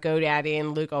talking about GoDaddy,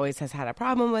 and Luke always has had a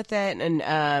problem with it. And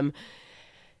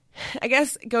I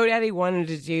guess GoDaddy wanted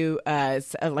to do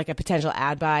like a potential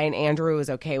ad buy, and Andrew was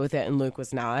okay with it, and Luke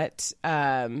was not.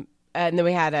 And then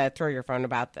we had a Throw Your Phone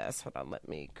about this. Hold on, let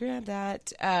me grab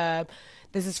that.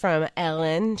 This is from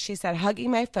Ellen. She said,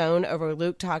 hugging my phone over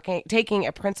Luke taking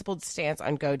a principled stance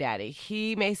on GoDaddy.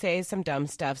 He may say some dumb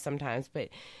stuff sometimes, but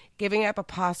giving up a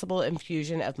possible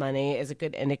infusion of money is a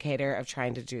good indicator of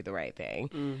trying to do the right thing.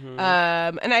 Mm-hmm.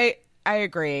 And I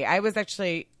agree. It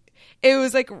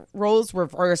was like roles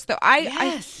reversed. Though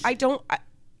I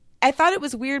thought it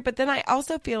was weird, but then I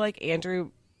also feel like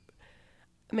Andrew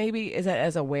maybe isn't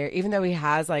as aware, even though he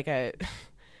has like a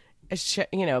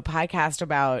podcast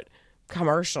about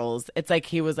commercials. It's like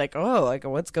he was like, oh, like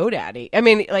what's GoDaddy? I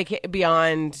mean, like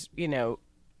beyond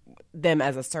them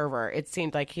as a server, it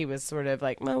seemed like he was sort of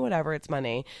like, well, whatever, it's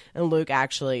money. And Luke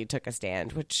actually took a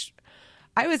stand, which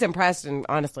I was impressed and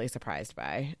honestly surprised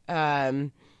by.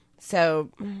 So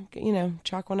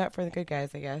chalk one up for the good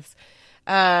guys, I guess.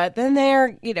 Then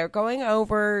they're going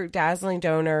over dazzling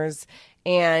donors,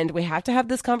 and we have to have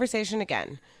this conversation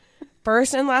again.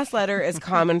 First and last letter is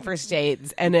common for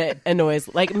states, and it annoys.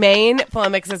 Like, Maine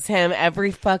flummoxes him every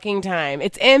fucking time.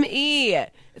 It's M-E.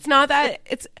 It's not that.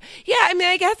 It's, yeah, I mean,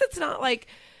 I guess it's not like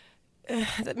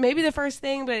maybe the first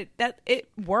thing, but that it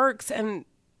works, and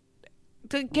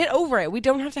to get over it. We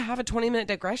don't have to have a 20-minute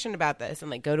digression about this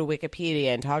and like go to Wikipedia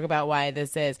and talk about why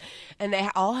this is. And they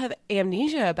all have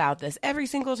amnesia about this every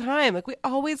single time. Like, we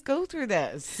always go through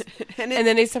this. and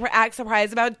then they act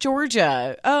surprised about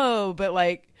Georgia. Oh, but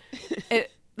like...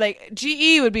 like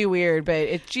GE would be weird, but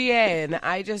it's GA, and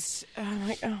I'm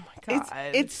like, oh my god,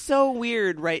 it's so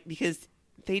weird, right? Because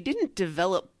they didn't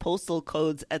develop postal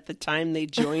codes at the time they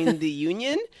joined the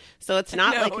union, so it's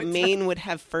not like Maine would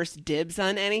have first dibs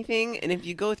on anything. And if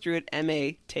you go through it,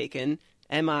 MA taken,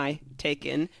 MI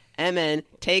taken, MN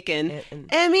taken,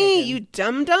 ME, you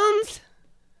dum dums.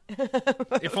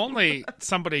 If only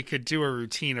somebody could do a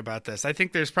routine about this. I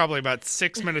think there's probably about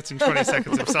 6 minutes and 20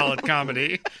 seconds of solid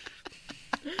comedy.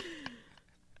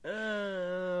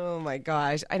 Oh my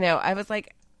gosh. I know. I was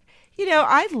like,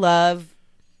 I love,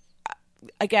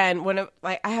 again,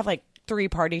 I have like 3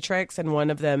 party tricks, and one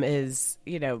of them is,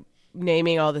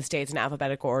 naming all the states in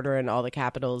alphabetical order and all the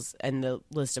capitals and the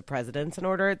list of presidents in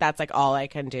order. That's like all I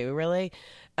can do, really.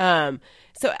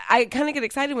 So I kind of get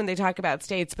excited when they talk about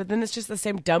states, but then it's just the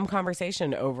same dumb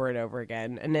conversation over and over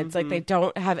again. And it's like they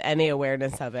don't have any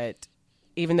awareness of it,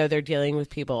 even though they're dealing with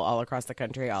people all across the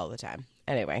country all the time.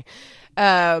 Anyway.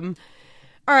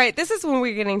 All right, this is when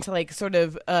we're getting to like sort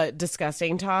of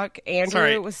disgusting talk.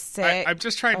 Andrew was sick. I'm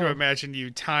just trying to imagine you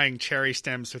tying cherry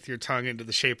stems with your tongue into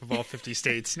the shape of all 50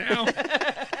 states now.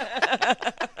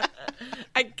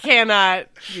 I cannot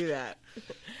do that.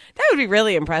 That would be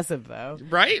really impressive, though.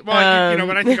 Right? Well,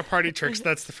 when I think of party tricks,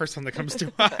 that's the first one that comes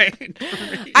to mind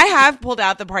for me. I have pulled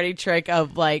out the party trick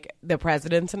of, like, the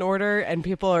presidents in order, and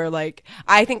people are like,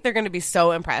 I think they're going to be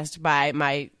so impressed by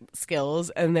my skills,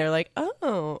 and they're like,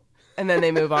 oh, and then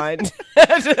they move on.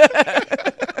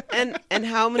 And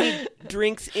how many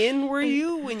drinks in were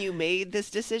you when you made this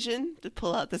decision to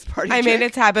pull out this party trick? I mean,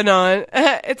 it's happened on,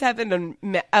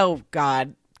 oh,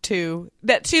 God. 2.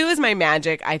 That 2 is my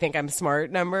magic. I think I'm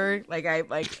smart number. Like,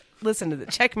 I listen to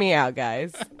check me out,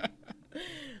 guys.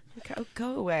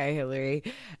 Go away, Hillary.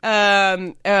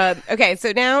 Okay,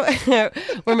 so now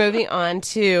we're moving on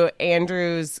to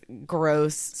Andrew's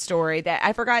gross story that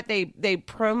I forgot they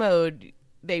promoted.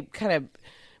 They kind of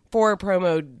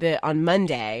promoted on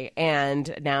Monday,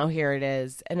 and now here it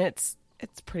is, and it's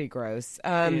pretty gross.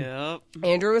 Yep.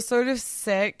 Andrew was sort of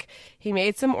sick. He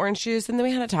made some orange juice, and then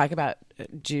we had to talk about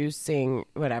juicing,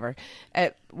 whatever.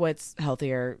 What's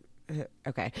healthier?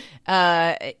 Okay.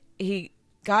 He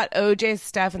got OJ's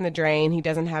stuff in the drain. He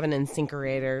doesn't have an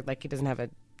incinerator. Like, he doesn't have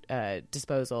a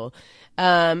disposal.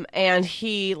 And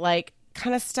he, like,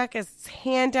 kind of stuck his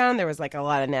hand down. There was, like, a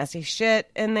lot of nasty shit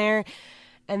in there.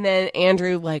 And then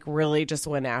Andrew, like, really just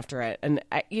went after it. And,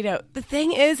 the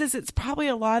thing is it's probably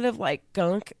a lot of, like,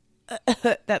 gunk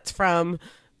that's from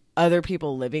other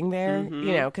people living there,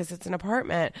 because it's an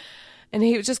apartment. And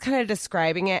he was just kind of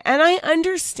describing it. And I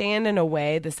understand, in a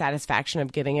way, the satisfaction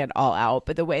of getting it all out.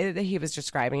 But the way that he was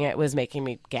describing it was making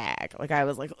me gag. Like, I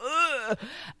was like, ugh.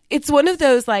 It's one of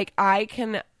those, like, I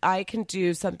can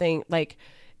do something, like,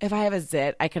 if I have a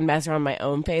zit, I can mess around my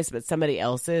own face, but somebody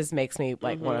else's makes me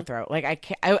like want to throw. Like I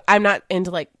can't. I'm not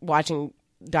into like watching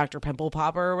Dr. Pimple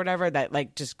Popper or whatever. That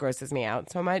like just grosses me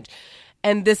out so much.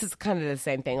 And this is kind of the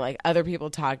same thing. Like other people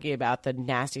talking about the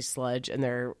nasty sludge in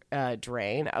their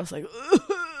drain. I was like,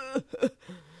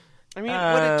 I mean,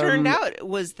 what it turned out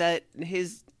was that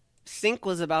his sink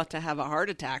was about to have a heart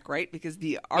attack, right? Because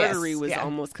the artery was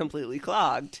almost completely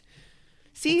clogged.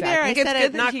 See there, I said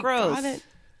it, not gross.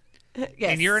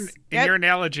 Yes. In your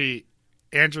analogy,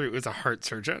 Andrew is a heart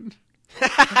surgeon.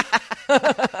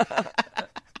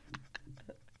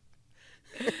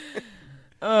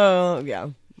 Oh yeah,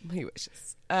 he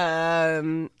wishes.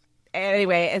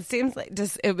 Anyway, it seems like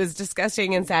it was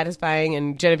disgusting and satisfying,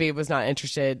 and Genevieve was not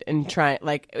interested in trying.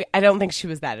 Like, I don't think she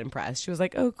was that impressed. She was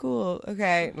like, "Oh, cool,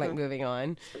 okay," like moving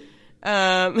on.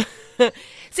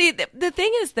 See, the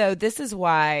thing is, though, this is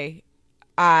why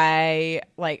I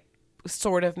like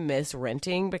sort of miss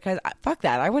renting, because fuck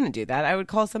that, I wouldn't do that. I would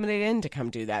call somebody in to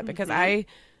come do that because I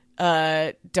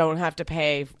don't have to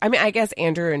pay. I mean, I guess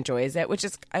Andrew enjoys it, which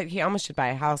is he almost should buy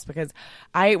a house because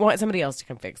I want somebody else to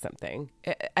come fix something.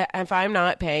 If I'm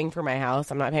not paying for my house,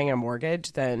 I'm not paying a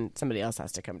mortgage, then somebody else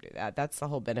has to come do that. That's the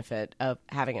whole benefit of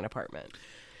having an apartment.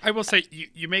 I will say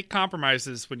you make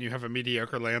compromises when you have a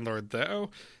mediocre landlord, though.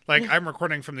 Like, I'm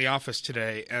recording from the office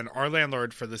today, and our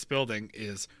landlord for this building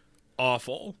is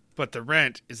awful, but the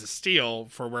rent is a steal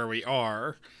for where we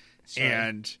are,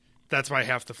 and that's why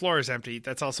half the floor is empty.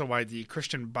 That's also why the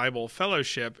Christian Bible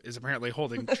Fellowship is apparently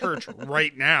holding church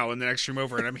right now in the next room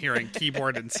over, and I'm hearing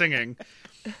keyboard and singing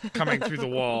coming through the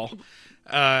wall.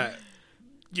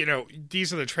 You know,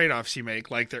 these are the trade-offs you make.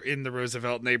 Like, they're in the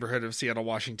Roosevelt neighborhood of Seattle,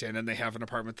 Washington, and they have an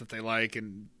apartment that they like,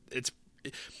 and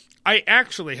I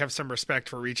actually have some respect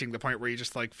for reaching the point where you're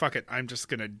just like, fuck it, I'm just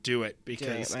going to do it,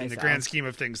 because in the grand scheme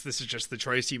of things, this is just the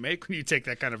choice you make when you take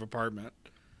that kind of apartment.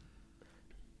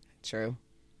 True.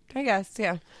 I guess,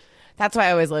 yeah. That's why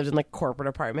I always lived in like corporate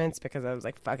apartments, because I was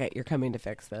like, fuck it, you're coming to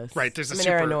fix this. Right, there's a they're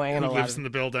super annoying who lives in the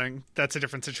building. That's a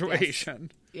different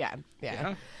situation. Yes.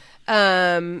 Yeah.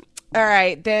 All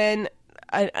right, then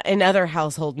in other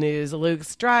household news,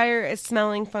 Luke's dryer is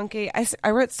smelling funky.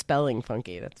 I wrote spelling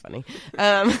funky. That's funny.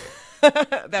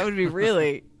 That would be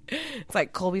really... It's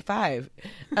like Colby 5.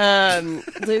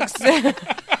 Luke's...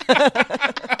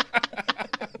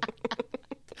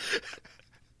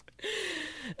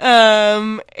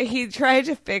 He tried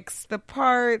to fix the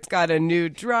parts, got a new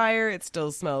dryer. It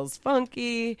still smells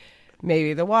funky.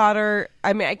 Maybe the water.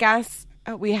 I mean, I guess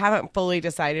we haven't fully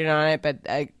decided on it, but,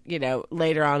 you know,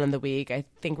 later on in the week, I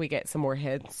think we get some more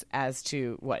hints as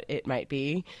to what it might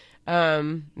be.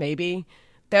 Maybe.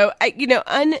 Though,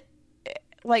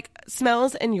 like,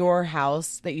 smells in your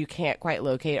house that you can't quite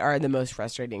locate are the most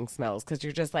frustrating smells, because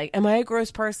you're just like, am I a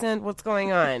gross person? What's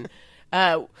going on?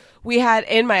 We had,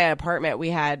 in my apartment,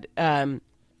 we had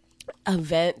a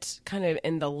vent kind of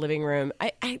in the living room.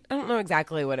 I don't know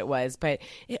exactly what it was, but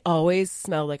it always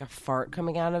smelled like a fart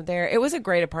coming out of there. It was a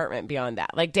great apartment beyond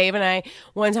that. Like, Dave and I,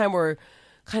 one time were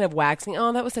kind of waxing,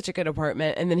 oh, that was such a good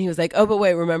apartment. And then he was like, oh, but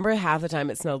wait, remember half the time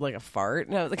it smelled like a fart?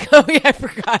 And I was like, oh, yeah, I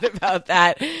forgot about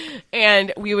that.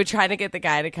 And we would try to get the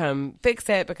guy to come fix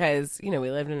it because, you know,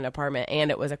 we lived in an apartment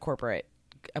and it was a corporate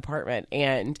apartment,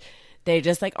 and they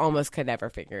just like almost could never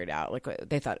figure it out. Like,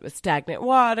 they thought it was stagnant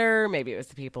water. Maybe it was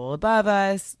the people above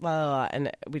us, blah, blah, blah,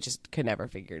 and we just could never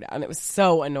figure it out. And it was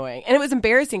so annoying. And it was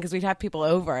embarrassing because we'd have people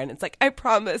over and it's like, I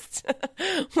promised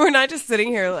we're not just sitting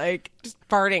here like just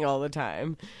farting all the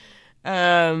time.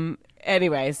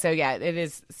 Anyway, so yeah, it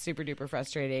is super duper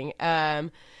frustrating.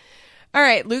 All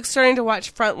right, Luke's starting to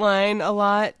watch Frontline a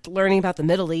lot, learning about the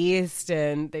Middle East,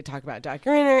 and they talk about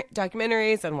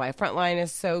documentaries and why Frontline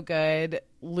is so good.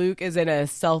 Luke is in a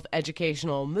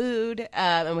self-educational mood,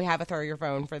 and we have a throw your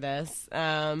phone for this.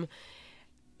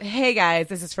 Hey guys,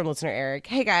 this is from listener Eric.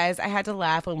 Hey guys, I had to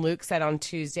laugh when Luke said on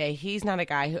Tuesday he's not a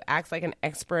guy who acts like an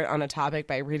expert on a topic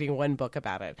by reading one book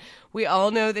about it. We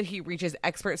all know that he reaches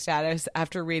expert status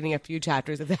after reading a few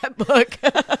chapters of that book.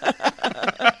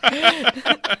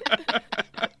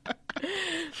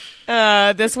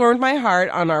 This warmed my heart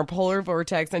on our polar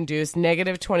vortex-induced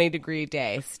negative 20-degree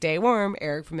day. Stay warm,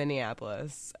 Eric from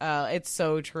Minneapolis. It's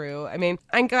so true. I mean,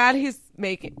 I'm glad he's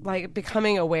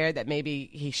becoming aware that maybe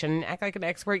he shouldn't act like an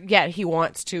expert, yet he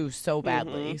wants to so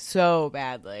badly, so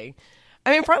badly.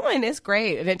 I mean, Frontline is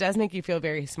great, and it does make you feel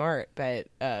very smart, but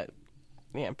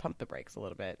pump the brakes a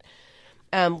little bit.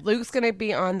 Luke's going to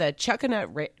be on the Chuck a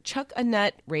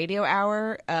Nut radio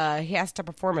hour. He has to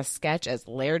perform a sketch as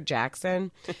Laird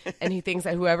Jackson, and he thinks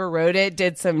that whoever wrote it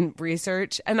did some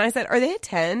research. And I said, are they a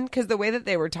 10? Because the way that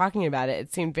they were talking about it,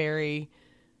 it seemed very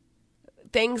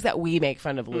things that we make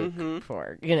fun of Luke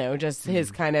for, just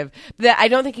his kind of that. I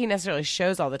don't think he necessarily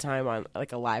shows all the time on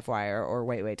like a Live Wire or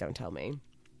Wait, Don't Tell Me.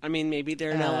 I mean, maybe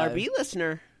they're an LRB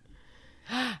listener.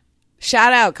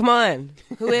 Shout out. Come on.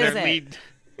 Who is it?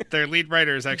 Their lead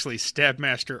writer is actually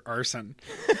Stabmaster Arson.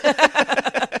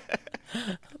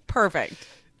 Perfect.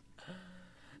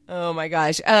 Oh my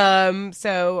gosh.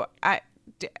 So I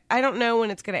don't know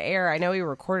when it's going to air. I know he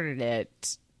recorded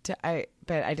it,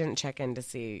 but I didn't check in to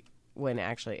see when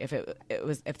actually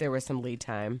if there was some lead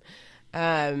time.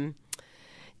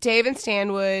 Dave and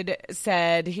Stanwood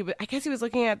said I guess he was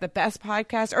looking at the best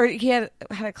podcast, or he had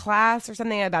a class or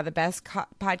something about the best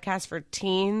podcast for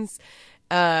teens,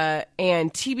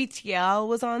 and TBTL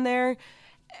was on there.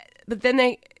 But then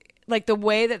they, like, the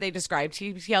way that they described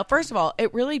TBTL, first of all,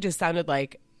 it really just sounded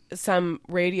like some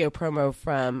radio promo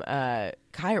from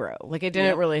Cairo. Like, it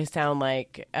didn't really sound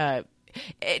like I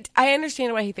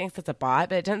understand why he thinks it's a bot,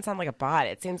 but it doesn't sound like a bot.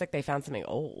 It seems like they found something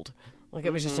old. Like,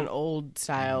 it was just an old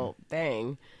style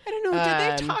thing. I don't know.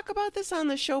 Did they talk about this on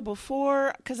the show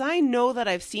before? Because I know that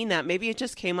I've seen that. Maybe it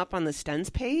just came up on the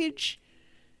Stens page.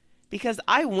 Because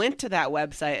I went to that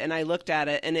website and I looked at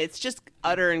it, and it's just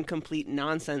utter and complete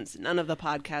nonsense. None of the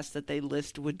podcasts that they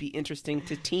list would be interesting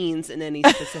to teens in any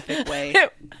specific way.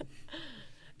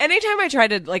 Anytime I try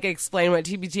to like explain what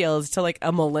TBTL is to like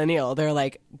a millennial, they're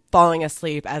like falling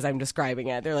asleep as I'm describing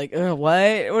it. They're like,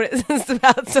 what is this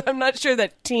about? So I'm not sure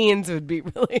that teens would be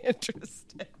really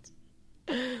interested.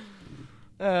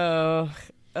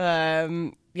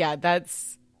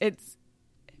 It's.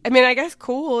 I mean, I guess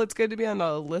cool. It's good to be on a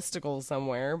listicle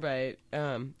somewhere, but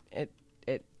it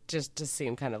just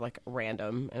seemed kind of like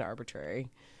random and arbitrary.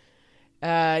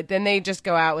 Then they just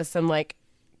go out with some like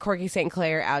Corky St.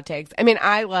 Clair outtakes. I mean,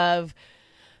 I love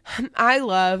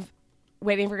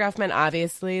Waiting for Guffman,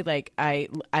 obviously. Like, I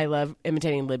love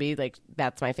imitating Libby. Like,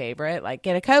 that's my favorite. Like,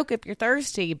 get a Coke if you're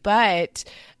thirsty. But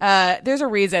there's a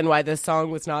reason why this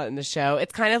song was not in the show.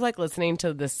 It's kind of like listening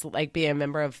to this, like, be a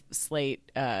member of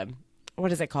Slate.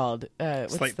 What is it called?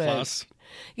 Slate Plus.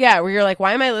 Yeah, where you're like,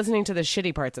 why am I listening to the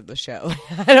shitty parts of the show?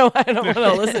 I don't want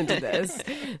to listen to this.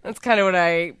 That's kind of what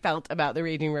I felt about the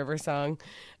Raging River song.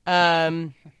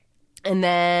 And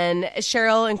then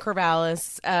Cheryl and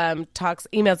Corvallis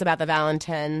emails about the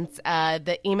Valentines.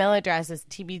 The email address is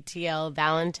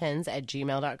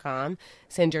tbtlvalentines@gmail.com.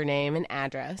 Send your name and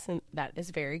address, and that is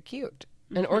very cute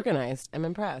and organized. I'm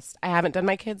impressed. I haven't done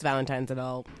my kids' Valentines at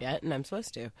all yet, and I'm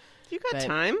supposed to. You got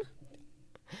time?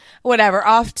 Whatever.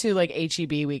 Off to like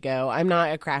HEB we go. I'm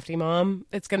not a crafty mom.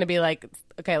 It's going to be like,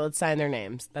 okay, let's sign their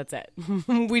names. That's it.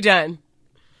 We done.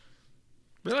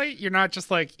 Really? You're not just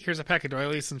like, here's a pack of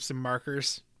doilies and some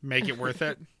markers. Make it worth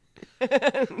it?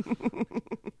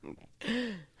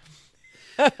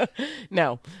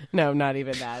 No, not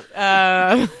even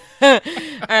that. All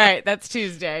right, that's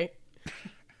Tuesday.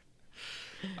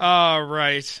 All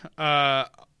right.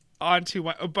 On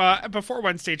to before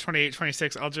Wednesday,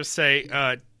 28-26, I'll just say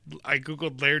I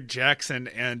Googled Laird Jackson,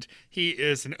 and he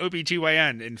is an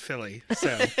OBGYN in Philly.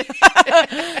 So,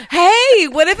 hey,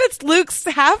 what if it's Luke's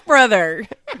half-brother?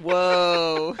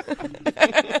 Whoa.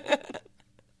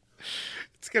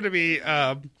 It's going to be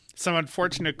some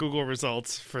unfortunate Google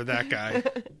results for that guy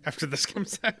after this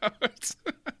comes out.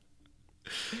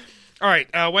 All right,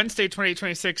 Wednesday,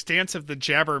 28-26, Dance of the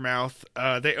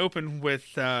Jabbermouth. They open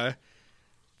with the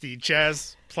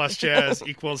jazz plus jazz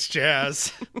equals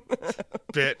jazz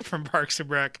bit from Parks and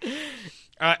Rec.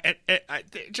 I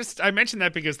mentioned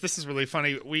that because this is really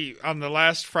funny. We, on the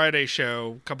last Friday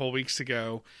show a couple of weeks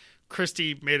ago,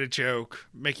 Christy made a joke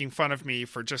making fun of me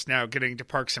for just now getting to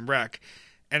Parks and Rec.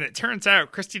 And it turns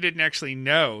out Christy didn't actually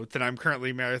know that I'm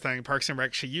currently marathoning Parks and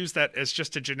Rec. She used that as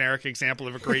just a generic example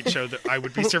of a great show that I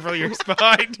would be several years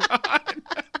behind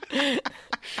on.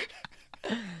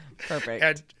 Perfect.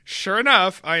 And sure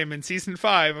enough, I am in season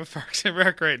 5 of Parks and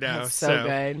Rec right now. That's so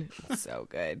good. It's so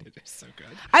good. It is so good.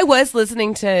 I was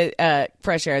listening to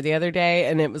Fresh Air the other day,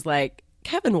 and it was like,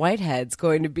 Kevin Whitehead's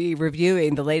going to be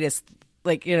reviewing the latest,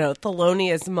 like,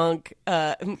 Thelonious Monk,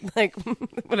 like,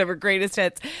 whatever, greatest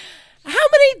hits. How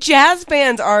many jazz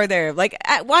bands are there? Like,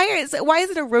 why is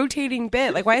it a rotating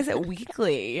bit? Like, why is it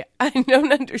weekly? I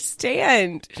don't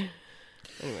understand.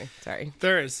 Anyway, sorry.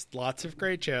 There is lots of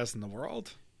great jazz in the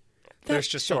world. There's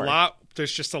just a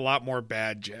lot more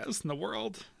bad jazz in the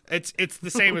world. It's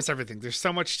the same as everything. There's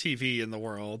so much TV in the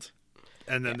world,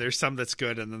 and then there's some that's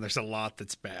good, and then there's a lot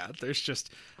that's bad. There's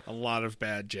just a lot of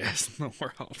bad jazz in the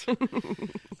world.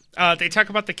 They talk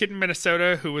about the kid in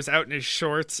Minnesota who was out in his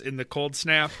shorts in the cold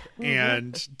snap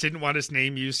and didn't want his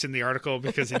name used in the article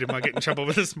because he didn't want to get in trouble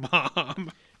with his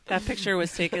mom. That picture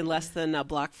was taken less than a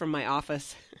block from my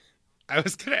office. I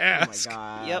was going to Oh my ask.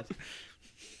 god. Yep.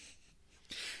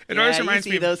 It always you reminds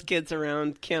see me of those kids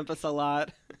around campus a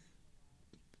lot.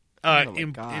 Oh my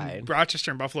in God.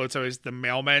 Rochester and Buffalo, it's always the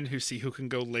mailmen who see who can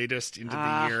go latest into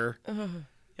the year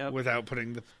Yep. without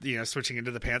putting switching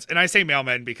into the pants. And I say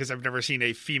mailmen because I've never seen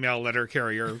a female letter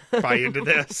carrier buy into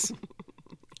this.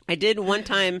 I did one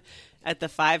time at the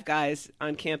Five Guys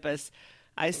on campus.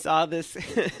 I saw this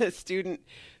student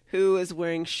who was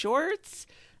wearing shorts,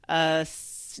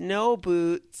 snow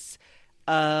boots,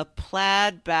 a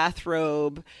plaid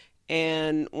bathrobe,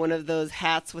 and one of those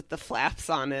hats with the flaps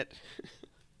on it.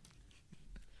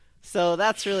 So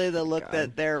that's really the look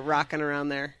that they're rocking around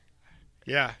there.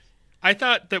 Yeah. I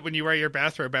thought that when you wear your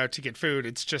bathrobe out to get food,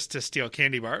 it's just to steal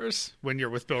candy bars when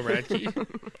you're with Bill Radke.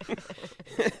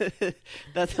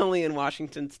 That's only in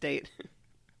Washington State.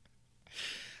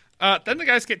 Then the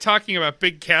guys get talking about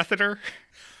Big Catheter,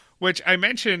 which I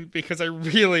mentioned because I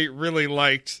really, really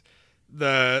liked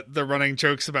the running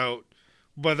jokes about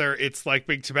whether it's like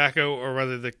Big Tobacco or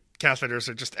whether the catheters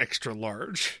are just extra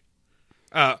large.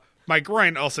 My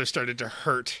groin also started to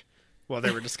hurt while they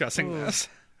were discussing this.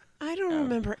 I don't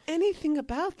remember anything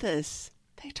about this.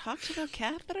 They talked about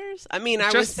catheters? I mean, I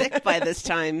was Just- sick by this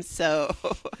time, so...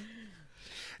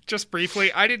 Just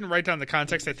briefly, I didn't write down the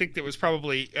context. I think that was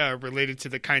probably related to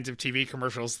the kinds of TV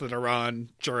commercials that are on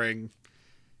during,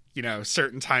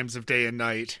 certain times of day and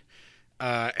night.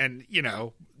 And,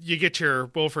 you get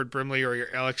your Wilford Brimley or your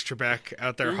Alex Trebek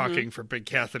out there hawking for Big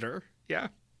Catheter. Yeah.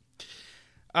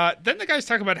 Then the guys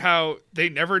talk about how they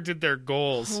never did their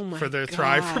goals Oh my for their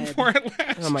Thrive God. report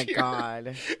last Oh my year.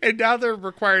 god. And now they're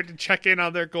required to check in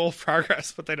on their goal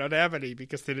progress, but they don't have any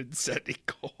because they didn't set any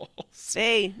goals.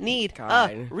 They need a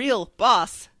God. real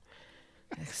boss.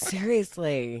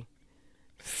 Seriously.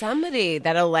 Somebody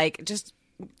that'll just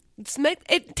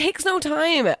it takes no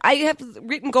time. I have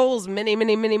written goals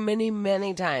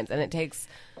many times, and it takes,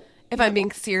 if I'm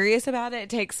being serious about it, it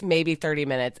takes maybe 30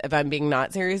 minutes. If I'm being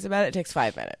not serious about it, it takes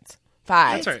 5 minutes.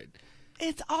 5. That's right.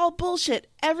 It's all bullshit.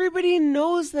 Everybody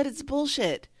knows that it's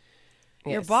bullshit.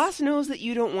 Your Yes. boss knows that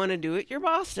you don't want to do it. Your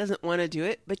boss doesn't want to do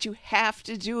it, but you have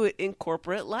to do it in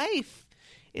corporate life.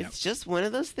 It's just one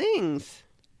of those things.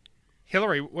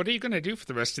 Hillary, what are you going to do for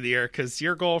the rest of the year? Because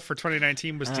your goal for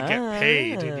 2019 was to get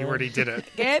paid, and you already did it.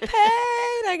 Get paid.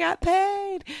 I got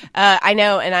paid. I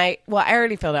know, and I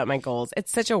already filled out my goals.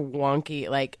 It's such a wonky,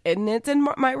 and it's in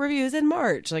my reviews in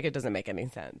March. It doesn't make any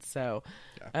sense. So,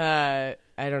 I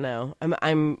don't know.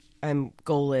 I'm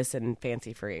goalless and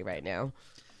fancy free right now.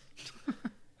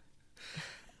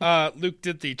 Luke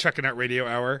did the Chucking Out Radio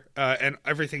Hour, and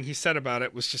everything he said about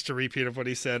it was just a repeat of what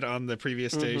he said on the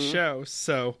previous day's show.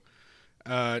 So,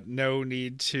 no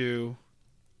need to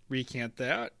recount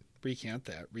that.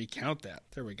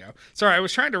 There we go. Sorry, I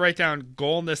was trying to write down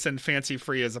goalness and fancy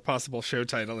free as a possible show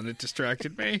title, and it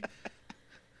distracted me.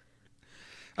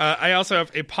 I also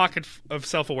have a pocket of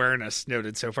self-awareness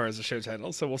noted so far as a show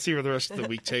title, so we'll see where the rest of the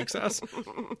week takes us.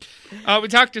 We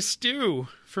talked to Stu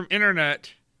from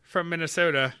Internet from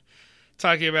Minnesota,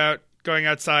 talking about going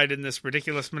outside in this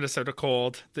ridiculous Minnesota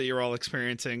cold that you're all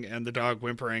experiencing, and the dog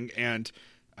whimpering, and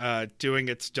doing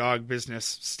its dog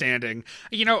business standing.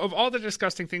 Of all the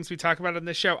disgusting things we talk about on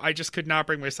this show, I just could not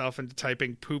bring myself into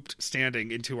typing pooped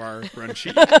standing into our run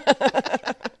sheet.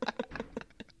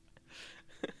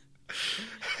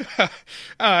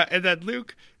 And then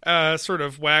Luke sort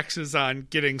of waxes on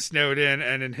getting snowed in,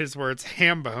 and in his words,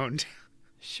 ham-boned.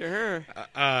 Sure.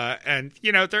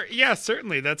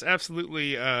 Certainly, that's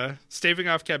absolutely staving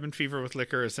off cabin fever with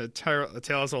liquor is a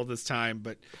tale as old as time.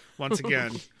 But once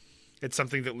again, it's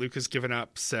something that Luke has given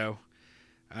up. So,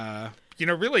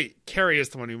 really, Carrie is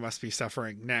the one who must be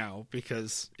suffering now,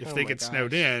 because if they my get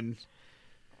snowed gosh. in,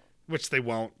 which they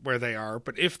won't where they are,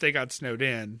 but if they got snowed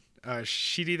in,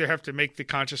 she'd either have to make the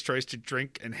conscious choice to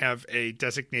drink and have a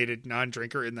designated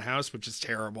non-drinker in the house, which is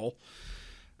terrible,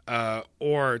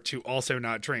 or to also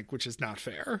not drink, which is not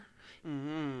fair.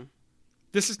 Mm-hmm.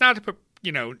 This is not to put,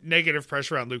 negative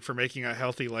pressure on Luke for making a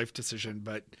healthy life decision,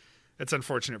 but it's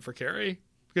unfortunate for Carrie.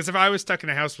 Because if I was stuck in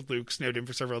a house with Luke, snowed in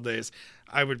for several days,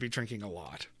 I would be drinking a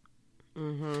lot.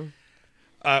 Mm-hmm.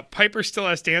 Piper still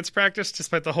has dance practice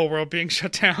despite the whole world being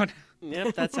shut down.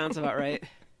 Yep, that sounds about right.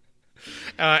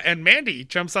 And Mandy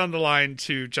jumps on the line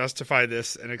to justify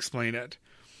this and explain it.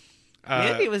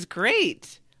 Mandy was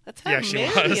great. Let's have she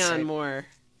Mandy was. on more.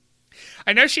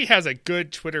 I know she has a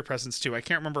good Twitter presence, too. I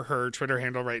can't remember her Twitter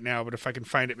handle right now, but if I can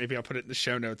find it, maybe I'll put it in the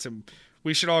show notes. And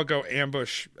we should all go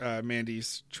ambush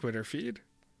Mandy's Twitter feed.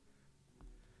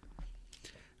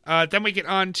 Then we get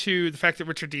on to the fact that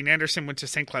Richard Dean Anderson went to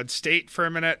St. Cloud State for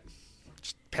a minute.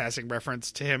 Just passing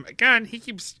reference to him. Again, he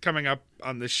keeps coming up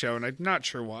on this show, and I'm not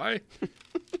sure why.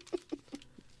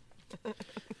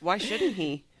 Why shouldn't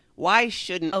he? Why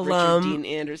shouldn't Alum. Richard Dean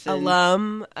Anderson?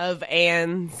 Alum of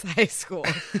Ann's high school.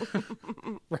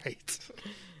 Right.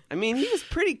 I mean, he was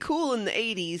pretty cool in the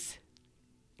 80s.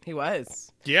 He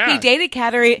was. Yeah. He dated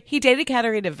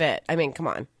Katerina Witt. I mean, come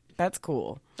on. That's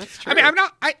cool. That's true. I mean,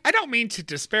 I don't mean to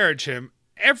disparage him.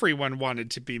 Everyone wanted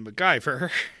to be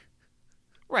MacGyver.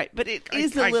 Right, but it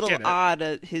is a I little get it.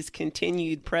 odd, his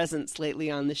continued presence lately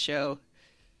on the show.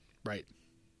 Right.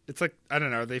 It's like, I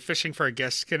don't know, are they fishing for a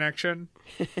guest connection?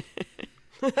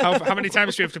 How many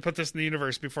times do you have to put this in the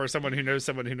universe before someone who knows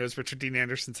Richard Dean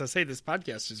Anderson says, hey, this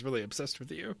podcast is really obsessed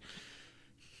with you?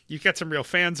 You've got some real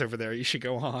fans over there. You should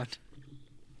go on.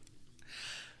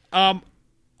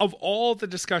 Of all the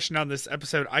discussion on this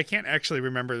episode, I can't actually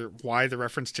remember why the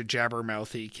reference to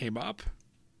Jabbermouthy came up.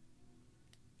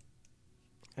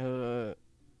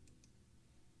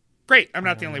 Great, I'm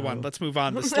not the only one. Let's move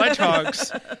on. The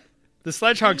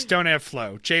Sledgehogs don't have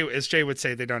flow. As Jay would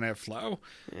say, they don't have flow.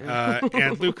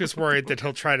 And Luke is worried that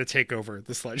he'll try to take over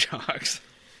the Sledgehogs.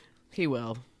 He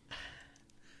will.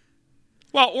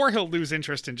 Well, or he'll lose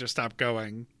interest and just stop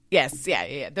going. Yes,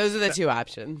 yeah. Those are the two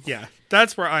options. Yeah,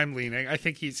 that's where I'm leaning. I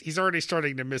think he's already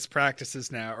starting to miss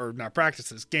practices now, or not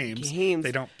practices, games.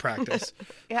 They don't practice.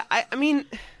 Yeah, I mean,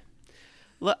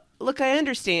 look, I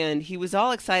understand. He was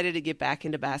all excited to get back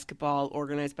into basketball,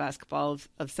 organized basketball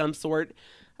of some sort.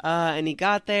 And he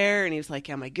got there and he was like,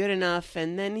 am I good enough?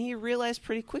 And then he realized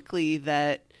pretty quickly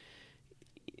that,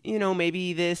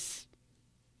 maybe this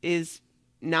is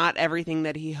not everything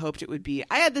that he hoped it would be.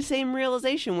 I had the same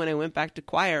realization when I went back to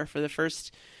choir for the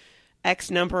first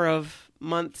X number of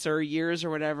months or years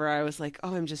or whatever. I was like,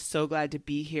 oh, I'm just so glad to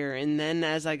be here. And then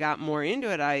as I got more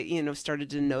into it, I, started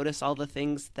to notice all the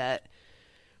things that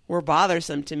were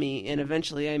bothersome to me. And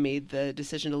eventually I made the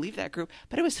decision to leave that group.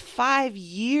 But it was 5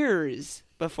 years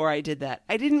before I did that.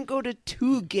 I didn't go to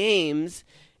 2 games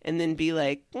and then be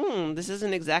like, this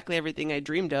isn't exactly everything I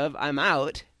dreamed of. I'm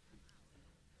out.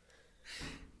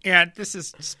 And this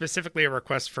is specifically a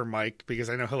request for Mike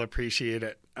because I know he'll appreciate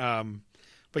it.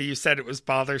 But you said it was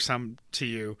bothersome to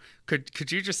you.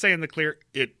 Could you just say in the clear,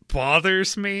 it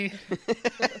bothers me?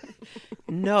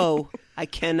 No, I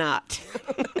cannot.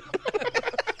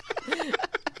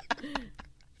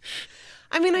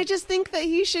 I mean, I just think that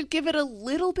he should give it a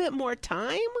little bit more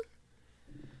time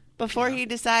before he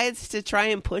decides to try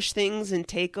and push things and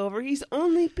take over. He's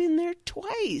only been there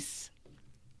twice.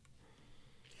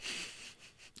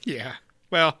 Yeah.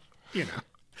 Well,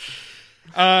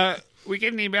 we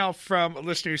get an email from a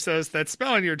listener who says that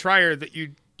smell in your dryer that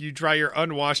you dry your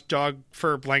unwashed dog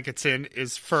fur blankets in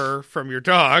is fur from your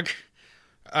dog.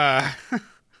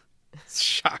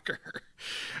 Shocker.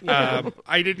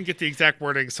 I didn't get the exact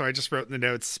wording, so I just wrote in the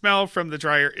notes, smell from the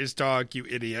dryer is dog, you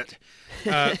idiot.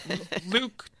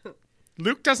 Luke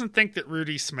doesn't think that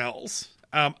Rudy smells.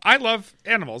 I love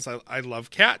animals. I love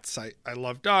cats. I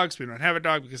love dogs. We don't have a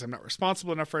dog because I'm not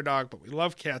responsible enough for a dog, but we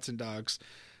love cats and dogs.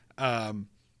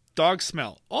 Dogs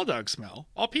smell. All dogs smell.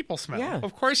 All people smell. Yeah.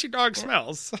 Of course your dog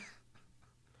smells.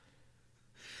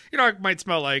 Your dog might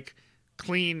smell like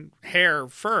clean hair,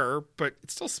 fur, but it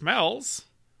still smells.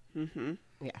 Mm-hmm.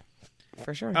 Yeah,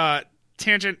 for sure.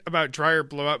 Tangent about dryer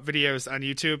blowout videos on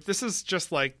YouTube. This is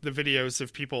just like the videos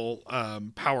of people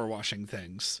power washing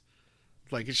things.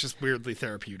 Like, it's just weirdly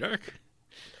therapeutic.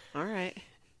 All right.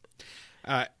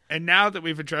 And now that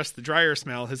we've addressed the dryer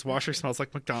smell, his washer smells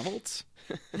like McDonald's.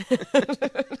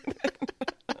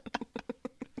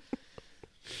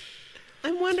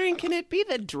 I'm wondering, can it be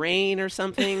the drain or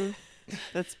something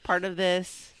that's part of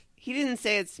this? He didn't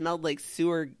say it smelled like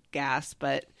sewer gas,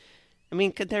 but, I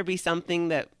mean, could there be something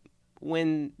that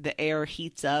when the air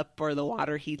heats up or the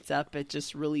water heats up, it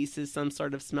just releases some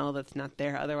sort of smell that's not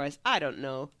there? Otherwise, I don't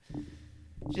know.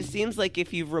 Just seems like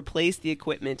if you've replaced the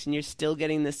equipment and you're still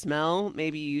getting the smell,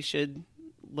 maybe you should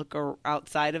look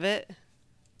outside of it.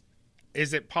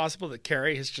 Is it possible that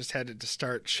Carrie has just had to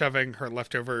start shoving her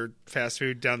leftover fast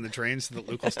food down the drain so that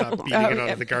Luke will stop beating it out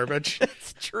of the garbage?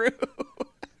 That's true.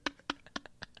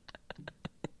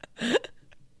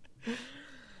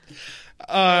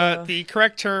 The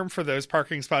correct term for those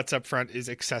parking spots up front is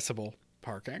accessible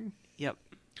parking. Yep.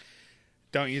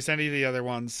 Don't use any of the other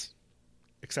ones.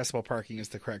 Accessible parking is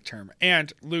the correct term.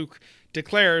 And Luke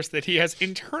declares that he has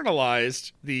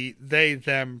internalized the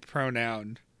they-them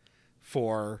pronoun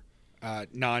for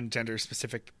non-gender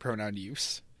specific pronoun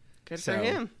use. Good for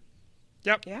him.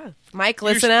 Yep. Yeah. Mike,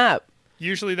 listen up.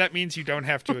 Usually that means you don't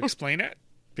have to explain it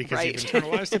because you've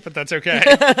internalized it, but that's okay.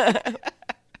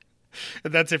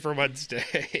 And that's it for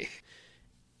Wednesday.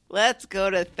 Let's go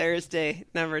to Thursday,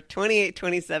 number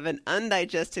 2827,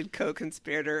 Undigested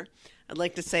Co-Conspirator. I'd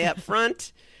like to say up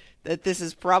front that this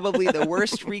is probably the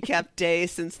worst recap day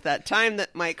since that time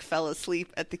that Mike fell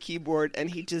asleep at the keyboard and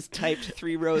he just typed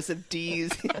 3 rows of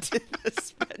D's into the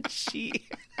spreadsheet.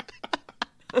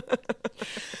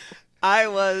 I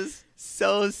was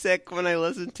so sick when I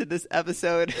listened to this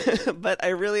episode, but I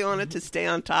really wanted to stay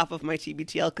on top of my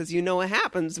TBTL because you know what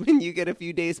happens when you get a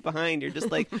few days behind. You're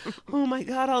just like, oh my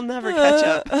God, I'll never catch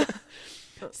up.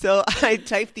 So I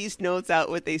typed these notes out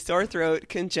with a sore throat,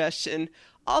 congestion,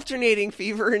 alternating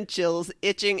fever and chills,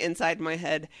 itching inside my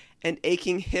head, and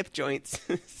aching hip joints.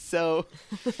 So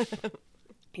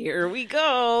here we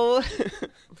go.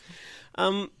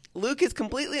 Luke is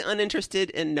completely uninterested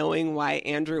in knowing why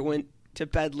Andrew went to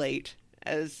bed late.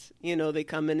 As, you know, they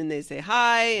come in and they say,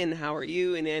 hi, and how are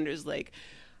you? And Andrew's like,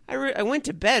 I went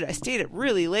to bed. I stayed up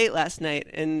really late last night.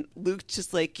 And Luke's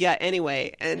just like, yeah,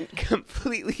 anyway, and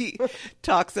completely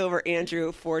talks over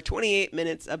Andrew for 28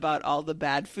 minutes about all the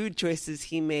bad food choices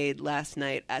he made last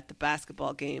night at the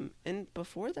basketball game. And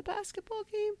before the basketball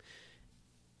game?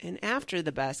 And after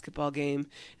the basketball game.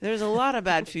 There's a lot of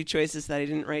bad food choices that I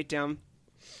didn't write down.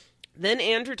 Then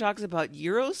Andrew talks about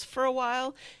gyros for a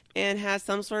while and has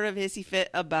some sort of hissy fit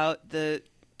about the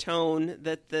tone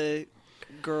that the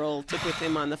girl took with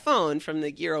him on the phone from the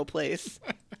gyro place.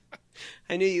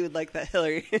 I knew you would like that,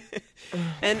 Hillary.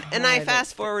 and I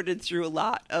fast forwarded through a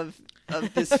lot of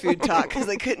this food talk because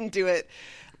I couldn't do it.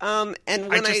 And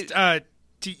when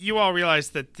do you all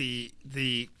realize that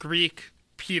the Greek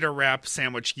pita wrap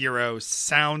sandwich gyro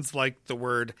sounds like the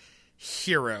word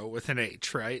hero with an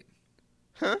H, right?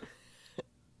 Huh?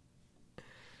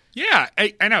 Yeah,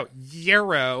 I know.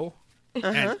 Gyro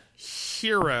and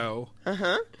hero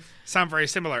sound very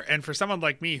similar. And for someone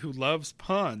like me who loves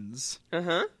puns,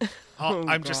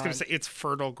 I'm just going to say it's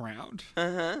fertile ground.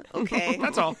 Okay.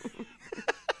 That's all.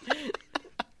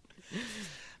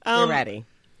 You're ready.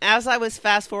 As I was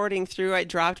fast forwarding through, I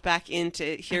dropped back in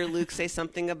to hear Luke say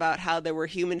something about how there were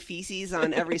human feces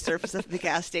on every surface of the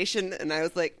gas station. And I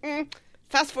was like,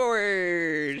 fast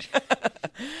forward.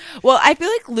 Well, I feel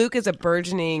like Luke is a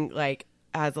burgeoning, like,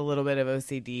 has a little bit of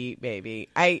OCD, maybe.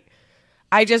 I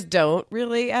just don't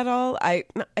really at all. I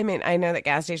mean, I know that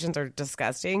gas stations are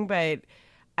disgusting, but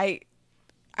I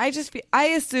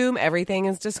assume everything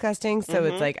is disgusting. So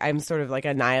it's like I'm sort of like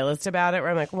a nihilist about it where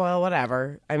I'm like, well,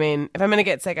 whatever. I mean, if I'm going to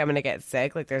get sick, I'm going to get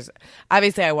sick. Like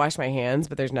obviously I wash my hands,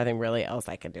 but there's nothing really else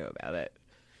I can do about it.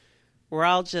 We're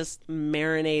all just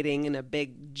marinating in a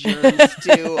big germ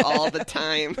stew all the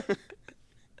time.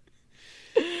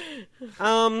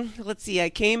 Let's see. I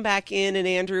came back in and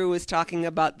Andrew was talking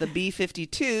about the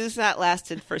B-52s. That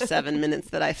lasted for 7 minutes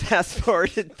that I fast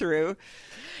forwarded through.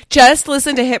 Just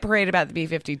listen to Hit Parade about the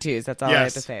B-52s. That's all I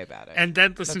have to say about it. And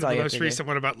then listen to the most recent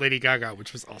one about Lady Gaga,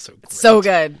 which was also great. So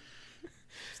good.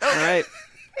 All right.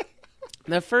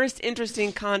 The first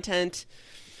interesting content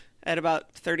at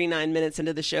about 39 minutes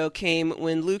into the show came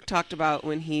when Luke talked about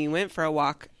when he went for a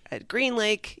walk at Green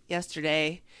Lake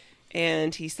yesterday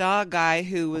and he saw a guy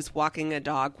who was walking a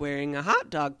dog wearing a hot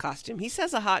dog costume. He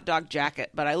says a hot dog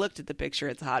jacket, but I looked at the picture.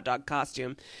 It's a hot dog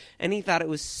costume. And he thought it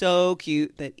was so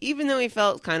cute that even though he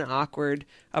felt kind of awkward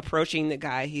approaching the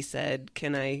guy, he said,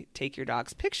 "Can I take your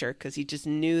dog's picture?" Because he just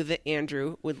knew that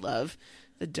Andrew would love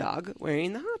the dog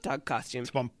wearing the hot dog costume.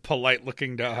 It's one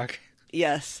polite-looking dog.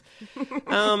 Yes.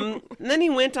 Then he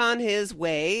went on his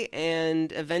way and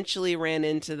eventually ran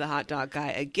into the hot dog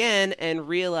guy again and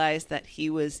realized that he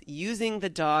was using the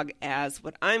dog as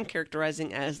what I'm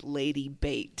characterizing as lady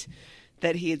bait.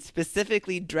 That he had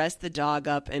specifically dressed the dog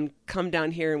up and come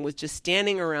down here and was just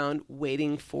standing around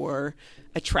waiting for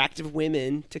attractive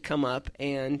women to come up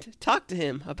and talk to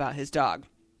him about his dog.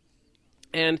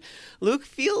 And Luke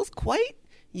feels quite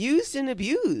used and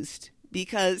abused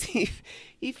because he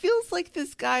feels like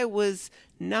this guy was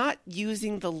not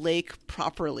using the lake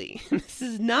properly. This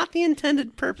is not the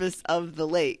intended purpose of the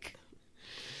lake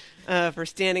for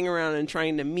standing around and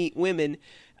trying to meet women.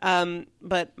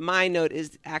 But my note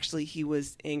is actually he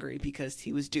was angry because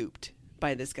he was duped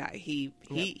by this guy.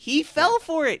 He fell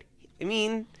for it. I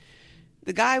mean,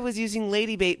 the guy was using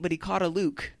lady bait, but he caught a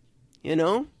Luke, you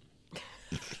know?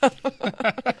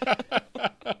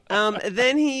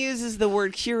 Then he uses the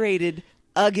word curated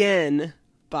again,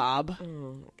 Bob.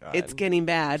 Oh, God. It's getting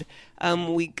bad.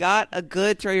 We got a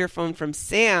good throw your phone from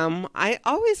Sam. I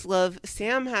always love,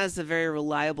 Sam has a very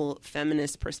reliable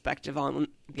feminist perspective on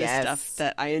this stuff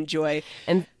that I enjoy.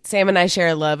 And Sam and I share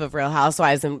a love of Real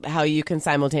Housewives and how you can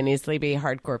simultaneously be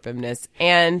hardcore feminist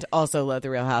and also love the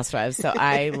Real Housewives. So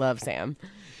I love Sam.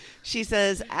 She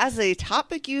says, as a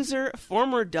topic user,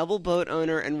 former double boat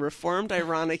owner, and reformed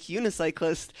ironic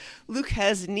unicyclist, Luke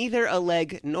has neither a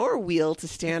leg nor wheel to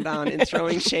stand on in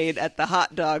throwing shade at the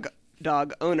hot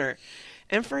dog owner.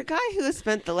 And for a guy who has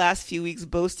spent the last few weeks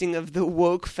boasting of the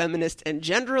woke, feminist, and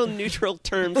gender-neutral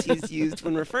terms he's used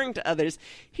when referring to others,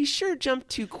 he sure jumped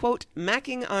to, quote,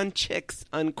 macking on chicks,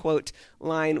 unquote,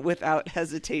 line without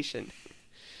hesitation.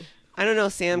 I don't know,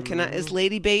 Sam, is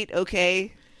lady bait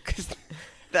okay? Because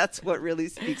that's what really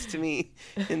speaks to me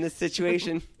in this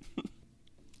situation.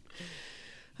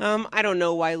 I don't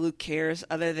know why Luke cares,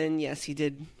 other than, yes, he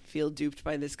did feel duped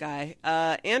by this guy.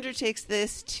 Andrew takes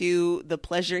this to the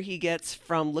pleasure he gets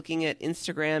from looking at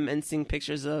Instagram and seeing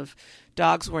pictures of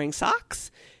dogs wearing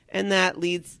socks, and that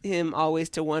leads him always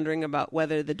to wondering about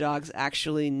whether the dogs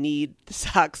actually need the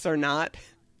socks or not.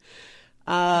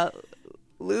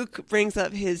 Luke brings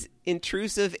up his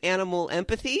intrusive animal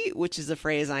empathy, which is a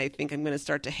phrase I think I'm going to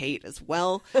start to hate as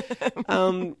well,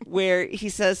 where he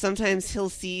says sometimes he'll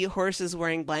see horses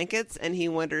wearing blankets and he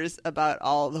wonders about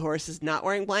all the horses not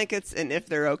wearing blankets and if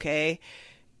they're okay.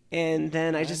 And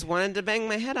then I just wanted to bang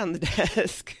my head on the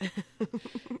desk.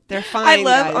 They're fine, I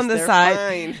love guys. on the They're side.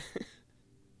 fine.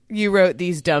 You wrote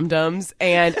these dum-dums,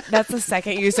 and that's the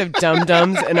second use of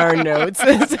dum-dums in our notes.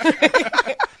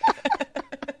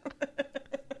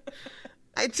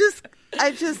 I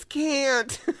just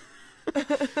can't.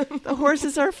 The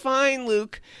horses are fine,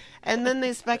 Luke. And then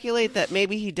they speculate that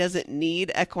maybe he doesn't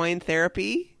need equine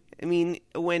therapy. I mean,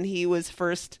 when he was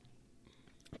first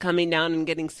coming down and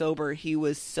getting sober, he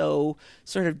was so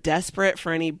sort of desperate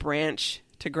for any branch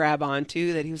to grab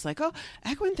onto that he was like, oh,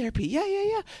 equine therapy.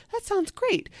 Yeah. That sounds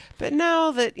great. But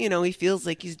now that, he feels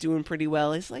like he's doing pretty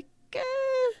well, he's like,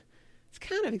 it's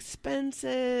kind of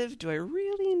expensive. Do I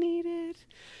really need it?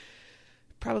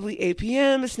 Probably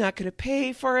APM is not going to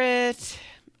pay for it.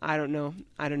 I don't know.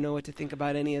 I don't know what to think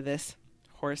about any of this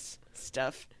horse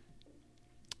stuff.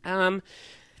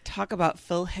 Talk about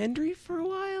Phil Hendry for a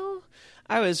while.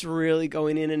 I was really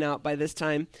going in and out by this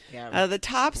time. Yeah. The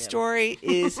top story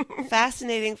is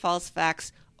fascinating false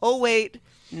facts. Oh, wait.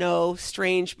 No,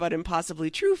 strange but impossibly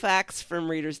true facts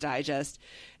from Reader's Digest.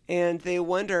 And they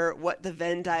wonder what the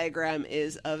Venn diagram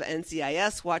is of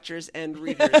NCIS watchers and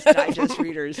Reader's Digest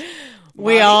readers.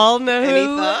 We Mommy, all know any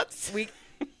thoughts?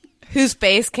 whose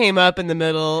face came up in the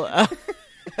middle.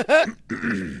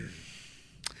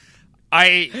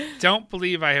 I don't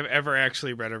believe I have ever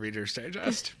actually read a Reader's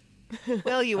Digest.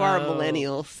 Well, you are a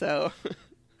millennial, so.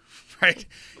 Right.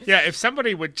 Yeah, if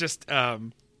somebody would just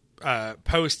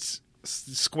post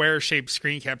square-shaped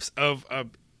screen caps of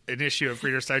an issue of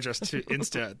Reader's Digest to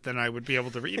Insta, then I would be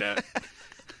able to read it.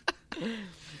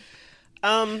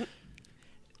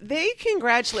 They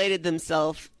congratulated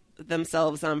themselves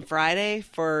on Friday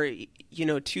for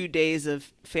 2 days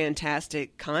of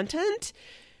fantastic content,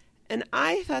 and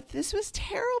I thought this was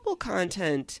terrible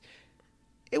content.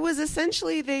 It was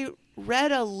essentially they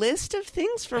read a list of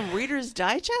things from Reader's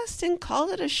Digest and called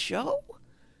it a show.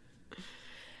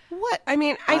 What? I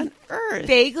mean, on earth?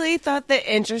 Vaguely thought the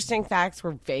interesting facts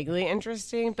were vaguely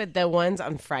interesting, but the ones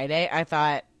on Friday, I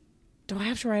thought, do I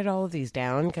have to write all of these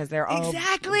down? Because they're all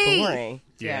Exactly. boring.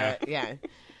 Yeah. Yeah.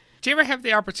 Do you ever have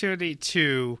the opportunity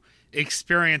to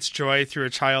experience joy through a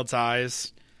child's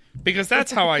eyes? Because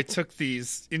that's how I took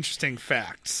these interesting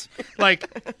facts. Like,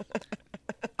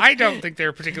 I don't think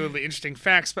they're particularly interesting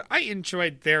facts, but I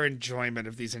enjoyed their enjoyment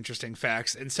of these interesting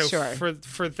facts. And so Sure.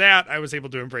 for that, I was able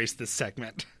to embrace this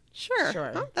segment. Sure.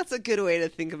 Sure. Well, that's a good way to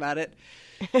think about it.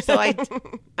 So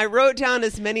I wrote down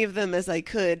as many of them as I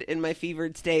could in my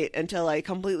fevered state until I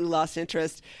completely lost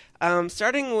interest.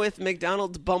 Starting with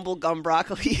McDonald's bubblegum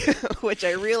broccoli, which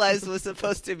I realized was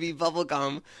supposed to be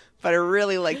bubblegum, but I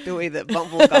really liked the way that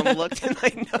bubblegum looked in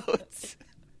my notes.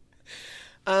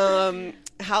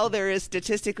 How there is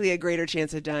statistically a greater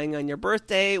chance of dying on your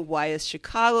birthday. Why is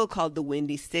Chicago called the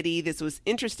Windy City? This was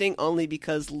interesting only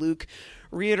because Luke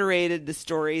reiterated the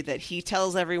story that he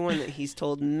tells everyone that he's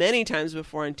told many times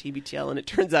before on TBTL, and it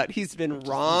turns out he's been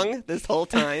wrong this whole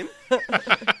time.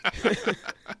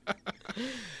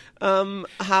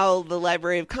 How the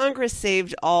Library of Congress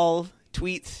saved all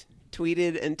tweets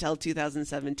tweeted until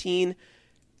 2017.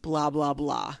 Blah, blah,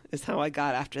 blah is how I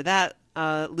got after that.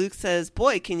 Luke says,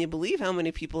 boy, can you believe how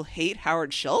many people hate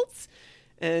Howard Schultz?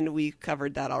 And we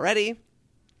covered that already.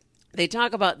 They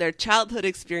talk about their childhood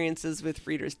experiences with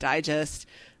Reader's Digest.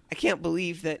 I can't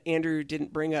believe that Andrew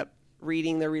didn't bring up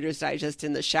reading the Reader's Digest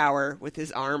in the shower with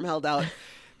his arm held out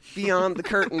beyond the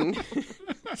curtain,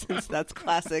 since that's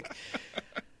classic.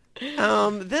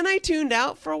 Then I tuned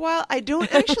out for a while. I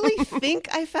don't actually think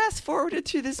I fast-forwarded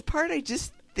to this part. I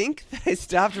just think that I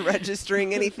stopped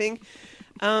registering anything.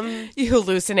 You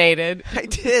hallucinated. I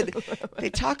did. They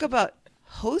talk about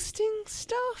hosting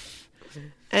stuff,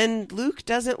 and Luke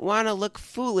doesn't want to look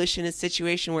foolish in a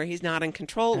situation where he's not in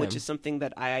control, which is something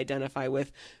that I identify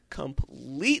with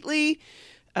completely.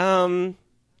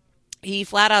 He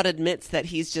flat out admits that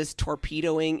he's just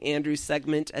torpedoing Andrew's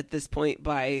segment at this point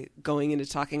by going into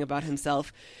talking about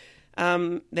himself.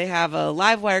 They have a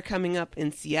Livewire coming up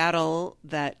in Seattle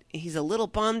that he's a little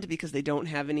bummed because they don't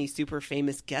have any super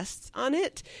famous guests on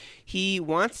it. He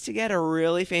wants to get a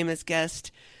really famous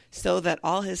guest so that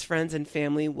all his friends and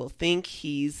family will think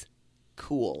he's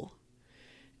cool.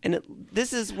 And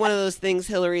this is one of those things,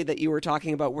 Hillary, that you were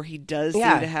talking about where he does seem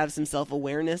to have some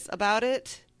self-awareness about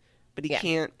it. But he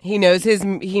can't. He knows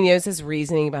his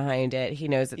reasoning behind it. He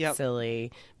knows it's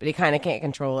silly, but he kind of can't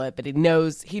control it. But he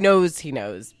knows.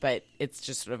 But it's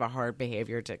just sort of a hard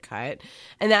behavior to cut,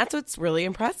 and that's what's really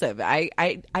impressive. I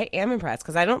am impressed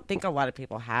because I don't think a lot of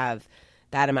people have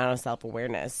that amount of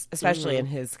self-awareness, especially in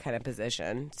his kind of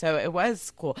position. So it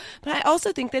was cool. But I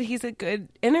also think that he's a good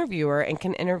interviewer and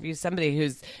can interview somebody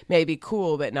who's maybe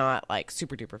cool but not like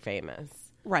super duper famous.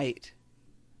 Right.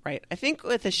 Right. I think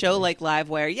with a show like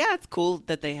Livewire, it's cool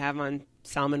that they have on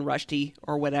Salman Rushdie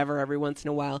or whatever every once in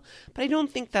a while. But I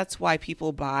don't think that's why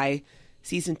people buy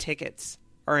season tickets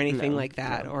or anything like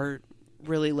that or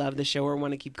really love the show or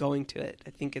want to keep going to it. I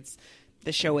think it's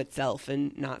the show itself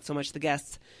and not so much the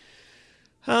guests.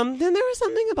 Then there was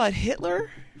something about Hitler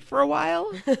for a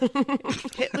while.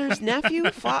 Hitler's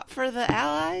nephew fought for the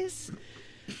Allies.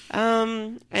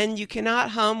 And you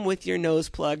cannot hum with your nose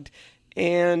plugged.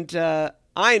 And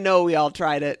I know we all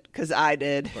tried it because I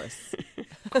did. Of course.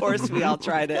 Of course we all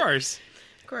tried it. Of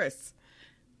course.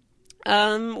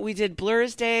 We did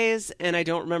Blur's Days, and I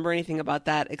don't remember anything about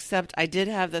that, except I did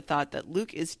have the thought that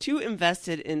Luke is too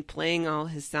invested in playing all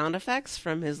his sound effects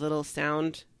from his little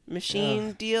sound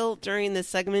machine deal during this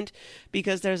segment,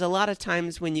 because there's a lot of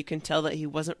times when you can tell that he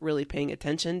wasn't really paying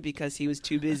attention because he was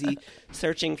too busy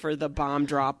searching for the bomb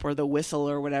drop or the whistle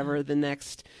or whatever the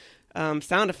next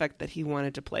sound effect that he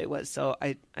wanted to play was. So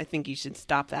I think you should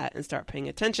stop that and start paying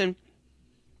attention.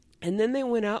 And then they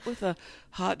went out with a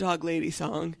Hot Dog Lady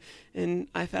song, and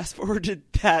I fast forwarded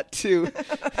that too.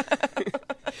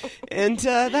 And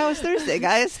that was Thursday,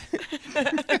 guys. All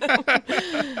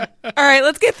right,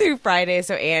 let's get through Friday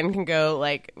so Anne can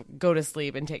go to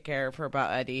sleep and take care of her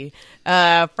body.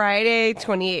 Friday,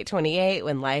 28/28,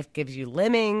 when life gives you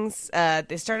lemmings.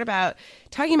 They start about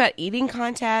talking about eating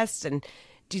contests and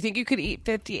do you think you could eat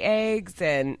 50 eggs?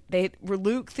 And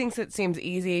Luke thinks it seems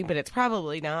easy, but it's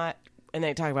probably not. And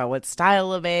they talk about what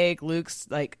style of egg. Luke's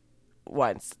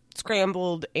wants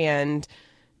scrambled, and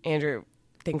Andrew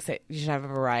thinks that you should have a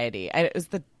variety. It was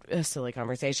a silly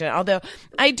conversation. Although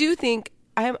I do think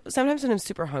sometimes when I'm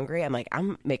super hungry,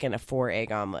 I'm making a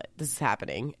 4-egg omelet. This is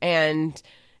happening, and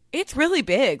it's really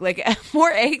big.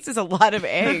 4 eggs is a lot of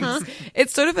eggs.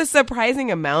 It's sort of a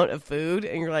surprising amount of food.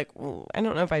 And you're like, I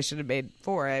don't know if I should have made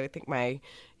 4. I think my,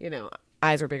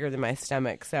 eyes were bigger than my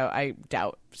stomach. So I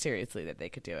doubt seriously that they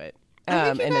could do it.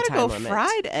 I think you in a gotta time go limit.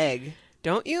 fried egg,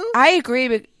 don't you? I agree,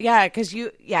 but because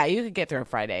you could get through a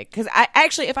fried egg. Because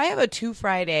if I have a 2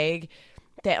 fried egg,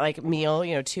 that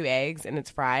meal, 2 eggs and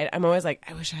it's fried, I'm always like,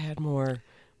 I wish I had more.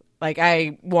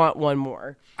 I want one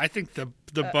more. I think the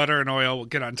butter and oil will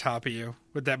get on top of you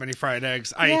with that many fried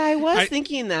eggs. I was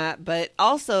thinking that, but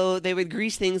also they would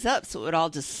grease things up so it would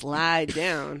all just slide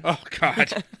down. Oh,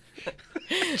 God.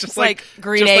 Just like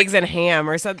green eggs and ham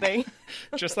or something.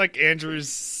 Just like Andrew's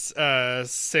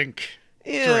sink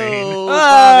Ew, drain.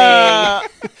 Bobby.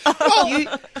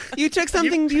 You took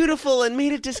something beautiful and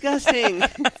made it disgusting.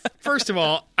 First of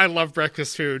all, I love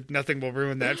breakfast food. Nothing will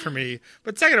ruin that for me.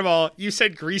 But second of all, you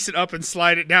said grease it up and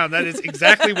slide it down. That is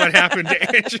exactly what happened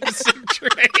to Andrew's sink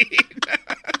drain.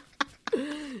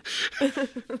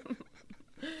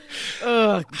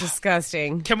 Ugh,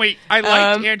 disgusting. I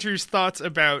liked Andrew's thoughts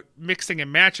about mixing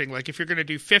and matching. If you're going to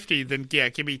do 50, then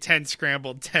give me 10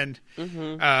 scrambled, 10.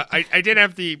 Mm-hmm. I did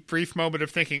have the brief moment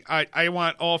of thinking, I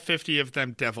want all 50 of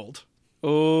them deviled.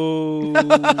 Oh.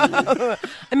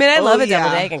 I love a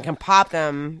deviled egg and can pop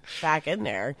them back in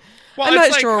there. Well, I'm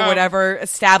not sure whatever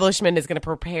establishment is going to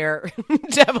prepare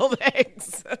deviled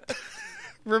eggs.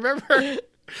 Remember,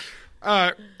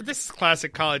 this is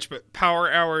classic college, but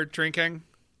power hour drinking.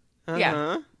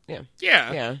 Uh-huh.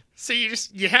 Yeah. So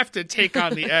you have to take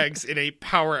on the eggs in a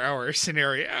power hour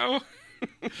scenario.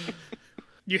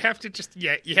 You have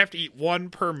to eat 1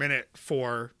 per minute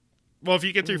for. Well, if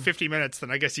you get through 50 minutes, then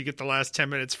I guess you get the last 10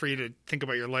 minutes free to think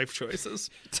about your life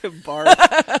choices. To barf.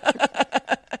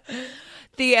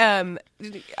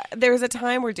 There was a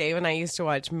time where Dave and I used to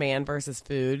watch Man versus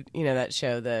Food, you know, that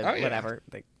show, whatever.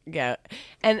 Yeah.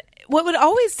 And what would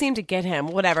always seem to get him,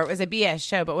 whatever, it was a BS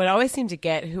show, but what always seemed to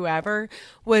get whoever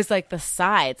was like the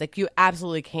sides. Like you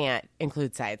absolutely can't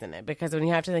include sides in it because when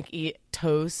you have to like eat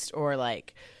toast or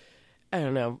like, I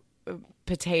don't know,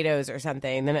 potatoes or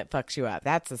something, then it fucks you up.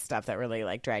 That's the stuff that really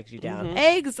like drags you down.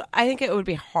 Eggs, I think it would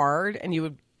be hard and you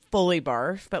would fully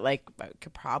barf, but like I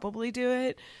could probably do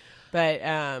it. But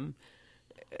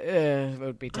it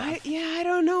would be tough. I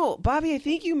don't know. Bobby, I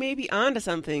think you may be onto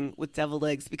something with deviled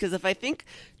eggs because if I think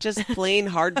just plain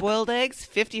hard-boiled eggs,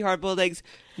 50 hard-boiled eggs,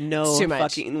 no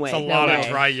fucking way. It's a lot of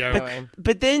dry yolk.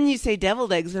 But then you say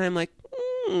deviled eggs and I'm like,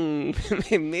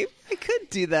 maybe I could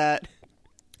do that.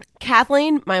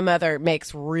 Kathleen, my mother,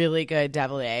 makes really good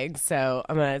deviled eggs, so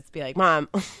I'm gonna be like, Mom,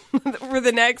 for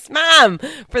the next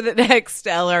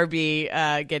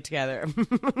LRB get together,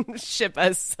 ship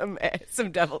us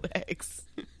some deviled eggs.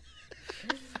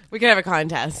 We can have a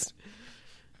contest.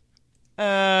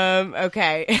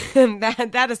 Okay.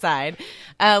 that aside,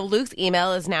 Luke's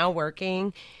email is now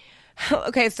working.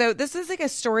 Okay, so this is like a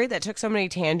story that took so many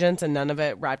tangents and none of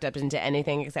it wrapped up into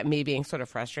anything except me being sort of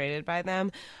frustrated by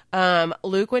them.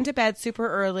 Luke went to bed super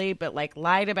early, but like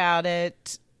lied about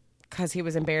it because he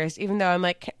was embarrassed, even though I'm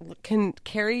like, can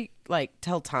Carrie like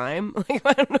tell time? Like,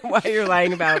 I don't know why you're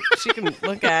lying about. She can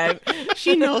look at it.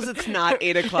 She knows it's not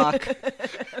 8 o'clock.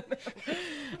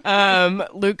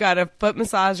 Luke got a foot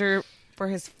massager for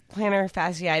his plantar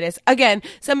fasciitis. Again,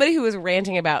 somebody who was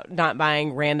ranting about not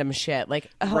buying random shit. Like,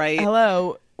 right.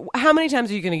 Hello, how many times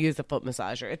are you going to use the foot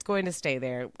massager? It's going to stay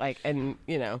there, like, and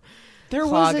you know, there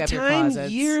was a time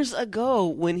years ago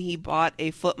when he bought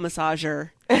a foot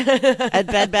massager at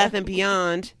Bed Bath &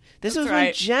 Beyond. This was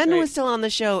when Jen was still on the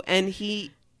show, and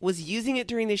he was using it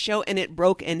during the show, and it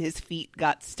broke, and his feet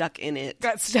got stuck in it.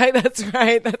 That's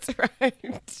right.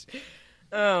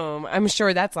 Oh, I'm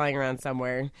sure that's lying around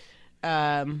somewhere.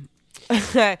 Then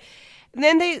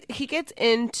he gets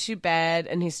into bed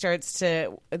and he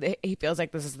feels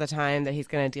like this is the time that he's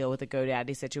going to deal with the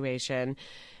GoDaddy situation.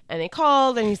 And he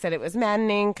called and he said it was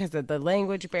maddening because of the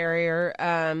language barrier.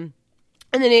 And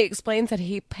then he explains that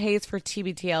he pays for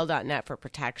tbtl.net for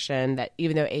protection, that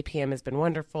even though APM has been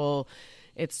wonderful,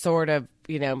 it's sort of,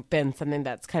 you know, been something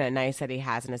that's kind of nice that he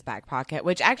has in his back pocket,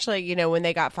 which actually, you know, when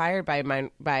they got fired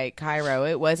by Cairo,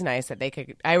 it was nice that they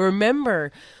could. I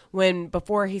remember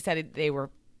before he said they were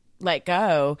let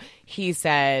go, he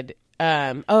said,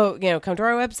 come to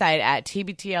our website at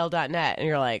tbtl.net. And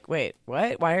you're like, wait,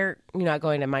 what? Why are you not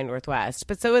going to My Northwest?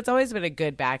 But so it's always been a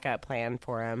good backup plan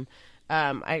for him.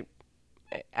 I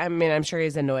mean, I'm sure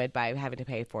he's annoyed by having to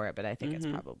pay for it, but I think it's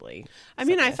probably. I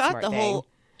mean, I thought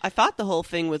the whole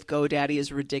thing with GoDaddy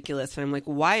is ridiculous. And I'm like,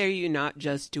 why are you not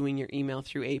just doing your email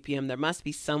through APM? There must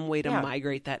be some way to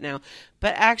migrate that now.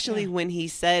 But actually, when he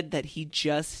said that he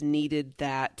just needed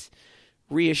that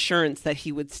reassurance that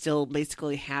he would still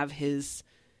basically have his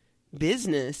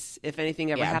business if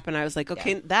anything ever happened, I was like,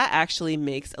 okay, that actually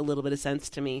makes a little bit of sense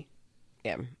to me.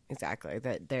 Yeah, exactly.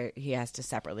 That he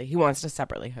wants to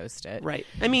separately host it. Right.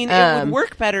 I mean, it would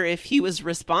work better if he was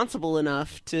responsible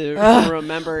enough to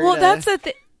remember. Well, that's the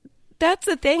thing. That's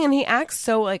the thing, and he acts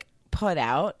so like put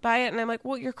out by it, and I'm like,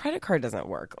 well, your credit card doesn't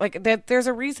work. Like, there's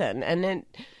a reason, and then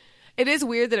it is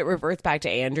weird that it reverts back to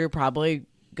Andrew. Probably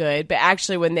good, but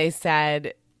actually, when they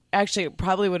said, it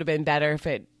probably would have been better if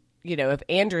it, you know, if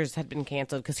Andrew's had been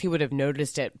canceled because he would have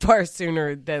noticed it far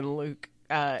sooner than Luke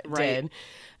did.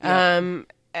 Yeah.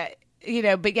 You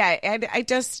know, but yeah,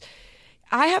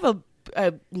 I have a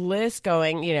list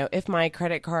going, you know, if my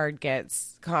credit card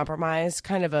gets compromised,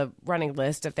 kind of a running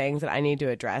list of things that I need to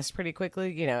address pretty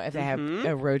quickly, you know, if they have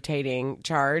a rotating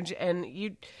charge. And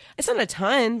it's not a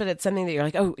ton, but it's something that you're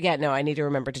like, oh, yeah, no, I need to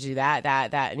remember to do that.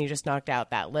 And you just knocked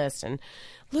out that list. And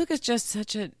Luke is just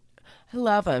I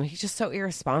love him. He's just so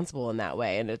irresponsible in that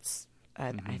way. And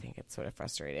I think it's sort of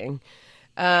frustrating.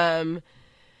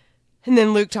 And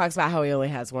then Luke talks about how he only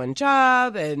has one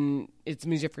job and it's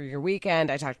music for your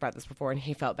weekend. I talked about this before, and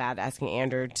he felt bad asking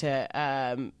Andrew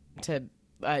to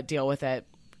deal with it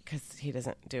because he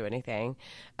doesn't do anything.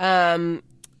 The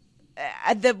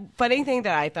funny thing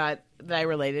that I thought that I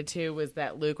related to was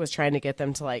that Luke was trying to get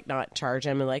them to like not charge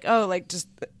him and like, oh, like just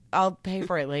I'll pay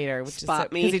for it later, which Spot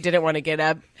is me. because he didn't want to get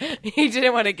up. He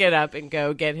didn't want to get up and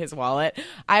go get his wallet.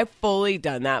 I've fully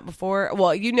done that before.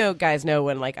 Well, you know, guys know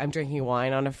when like I'm drinking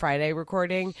wine on a Friday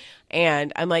recording,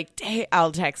 and I'm like,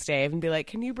 I'll text Dave and be like,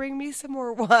 "Can you bring me some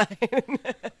more wine?"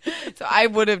 So I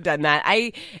would have done that.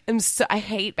 I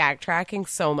hate backtracking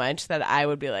so much that I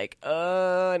would be like,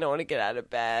 "Oh, I don't want to get out of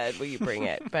bed. Will you bring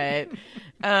it?" But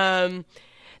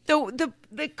the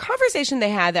conversation they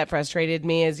had that frustrated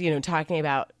me is, talking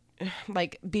about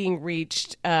like being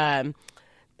reached. They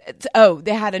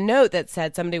had a note that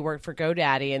said somebody worked for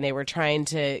GoDaddy and they were trying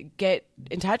to get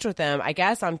in touch with them, I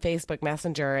guess, on Facebook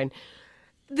Messenger. And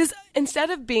this, instead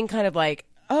of being kind of like,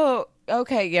 oh,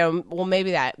 okay, well,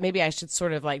 maybe I should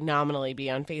sort of like nominally be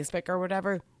on Facebook or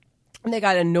whatever. And they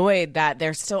got annoyed that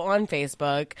they're still on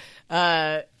Facebook.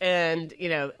 And,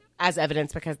 as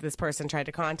evidence because this person tried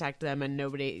to contact them and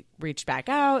nobody reached back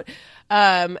out.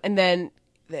 And then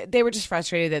they were just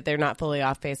frustrated that they're not fully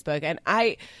off Facebook. And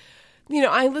I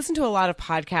listen to a lot of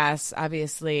podcasts,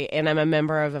 obviously, and I'm a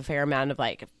member of a fair amount of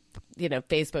like,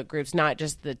 Facebook groups, not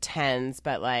just the 10s,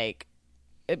 but like,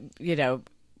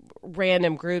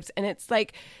 random groups. And it's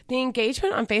like the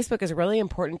engagement on Facebook is really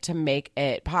important to make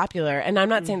it popular. And I'm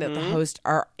not saying that the hosts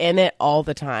are in it all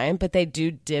the time, but they do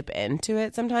dip into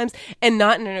it sometimes, and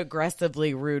not in an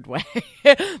aggressively rude way,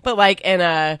 but like in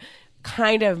a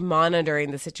kind of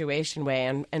monitoring the situation way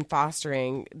and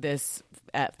fostering this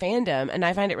fandom. And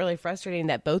I find it really frustrating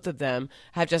that both of them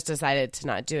have just decided to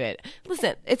not do it.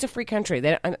 Listen, it's a free country.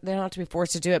 They don't have to be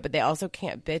forced to do it, but they also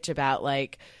can't bitch about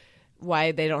like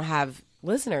why they don't have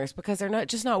listeners because they're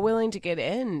not willing to get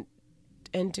in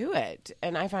and do it.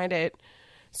 And I find it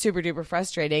super duper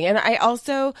frustrating. And I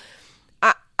also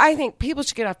I think people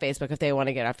should get off Facebook if they want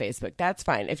to get off Facebook. That's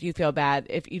fine. If you feel bad,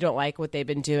 if you don't like what they've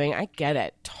been doing, I get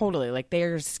it totally. Like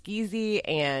they're skeezy,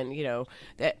 and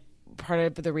that part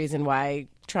of the reason why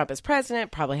Trump is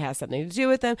president probably has something to do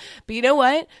with them. But you know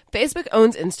what? Facebook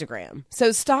owns Instagram.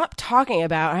 So stop talking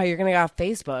about how you're going to get off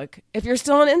Facebook if you're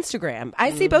still on Instagram.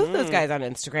 I see both those guys on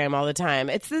Instagram all the time.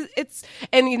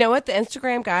 And you know what? The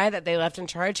Instagram guy that they left in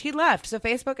charge, he left. So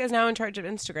Facebook is now in charge of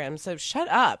Instagram. So shut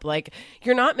up. Like,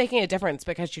 you're not making a difference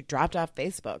because you dropped off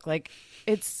Facebook. Like,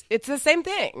 it's the same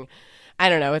thing. I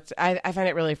don't know. I find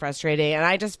it really frustrating, and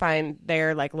I just find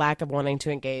their like lack of wanting to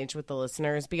engage with the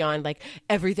listeners beyond like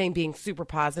everything being super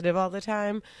positive all the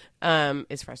time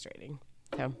is frustrating.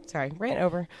 So sorry, rant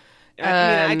over. I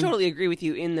mean, I totally agree with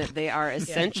you in that they are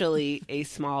essentially a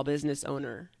small business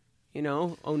owners.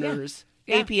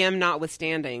 Yeah. APM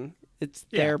notwithstanding, it's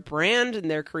their brand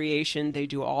and their creation. They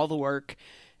do all the work,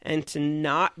 and to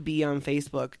not be on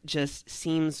Facebook just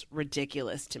seems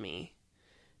ridiculous to me.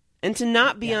 And to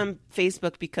not be on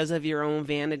Facebook because of your own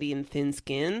vanity and thin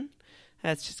skin,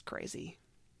 that's just crazy.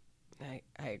 I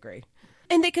agree.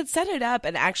 And they could set it up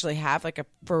and actually have like a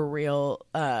for real,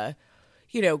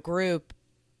 group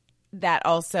that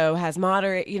also has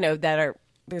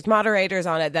there's moderators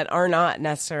on it that are not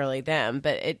necessarily them,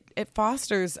 but it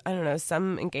fosters, I don't know,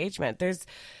 some engagement. There's,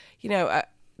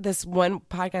 this one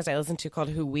podcast I listen to called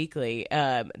Who Weekly,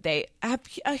 they have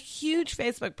a huge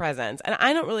Facebook presence. And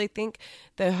I don't really think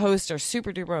the hosts are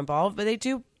super duper involved, but they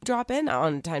do drop in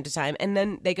on time to time. And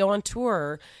then they go on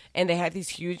tour, and they have these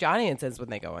huge audiences when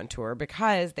they go on tour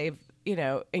because they've,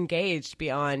 engaged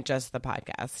beyond just the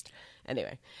podcast.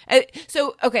 Anyway,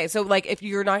 so like if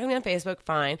you're not going to be on Facebook,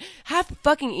 fine. Have a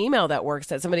fucking email that works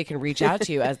that somebody can reach out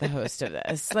to you as the host of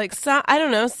this. Like, I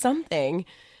don't know, something.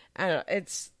 I don't know.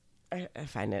 I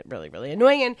find it really, really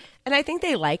annoying. And I think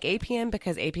they like APM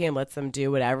because APM lets them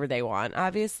do whatever they want,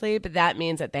 obviously. But that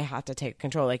means that they have to take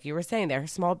control. Like you were saying, they're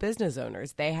small business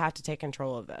owners. They have to take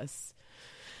control of this.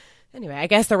 Anyway, I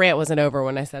guess the rant wasn't over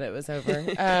when I said it was over.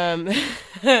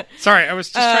 Sorry, I was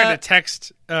just trying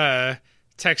to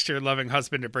text your loving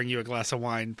husband to bring you a glass of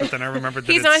wine, but then I remembered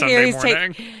that he's it's not Sunday here.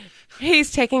 morning.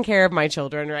 He's taking care of my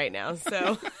children right now,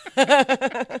 so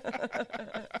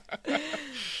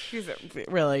he's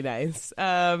really nice.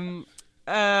 Okay.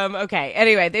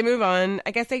 Anyway, they move on.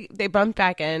 I guess they bumped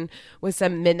back in with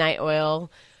some Midnight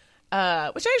Oil,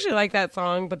 which I actually like that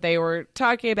song, but they were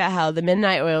talking about how the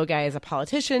Midnight Oil guy is a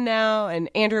politician now, and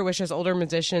Andrew wishes older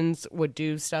musicians would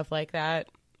do stuff like that.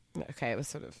 Okay, it was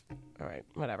sort of all right,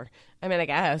 whatever. I mean, I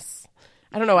guess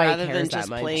I don't know why rather he cares than that just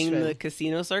much. playing the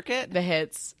casino circuit, the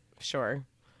hits, sure.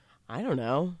 I don't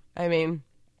know. I mean,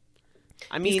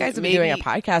 these guys have maybe, been doing a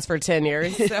podcast for 10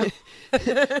 years. So.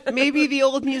 Maybe the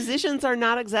old musicians are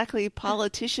not exactly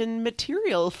politician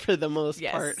material for the most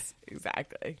part.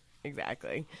 Exactly.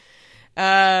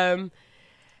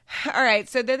 All right,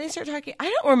 so then they start talking. I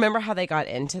don't remember how they got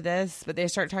into this, but they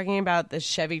start talking about the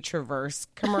Chevy Traverse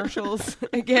commercials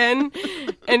again.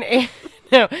 And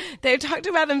they talked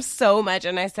about them so much,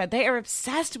 and I said, they are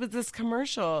obsessed with this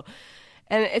commercial.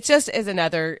 And it just is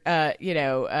another,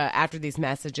 after these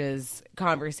messages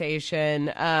conversation.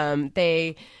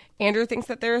 Andrew thinks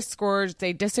that they're a scourge.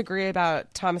 They disagree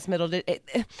about Thomas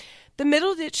Middleditch. The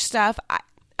Middleditch stuff,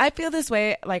 I feel this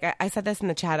way. Like I said this in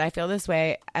the chat. I feel this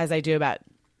way as I do about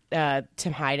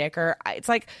Tim Heidecker. It's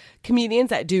like comedians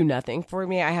that do nothing for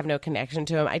me. I have no connection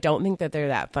to them. I don't think that they're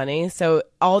that funny. So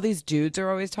all these dudes are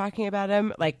always talking about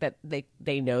him, like that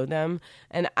they know them,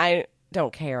 and I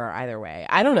don't care either way.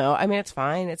 I don't know. I mean, it's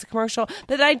fine. It's a commercial.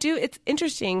 But it's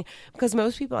interesting because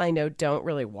most people I know don't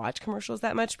really watch commercials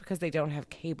that much because they don't have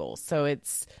cable. So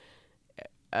it's,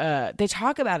 they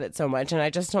talk about it so much, and I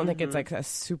just don't think it's like a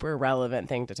super relevant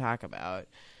thing to talk about.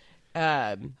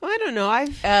 Well, I don't know.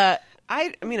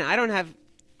 I mean, I don't have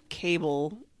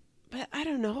cable, but I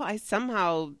don't know. I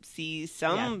somehow see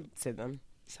some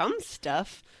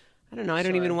stuff. I don't know. I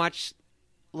don't even watch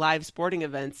live sporting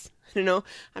events. I don't know.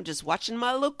 I'm just watching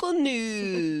my local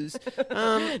news.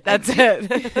 That's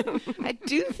it. I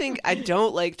do think I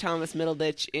don't like Thomas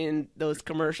Middleditch in those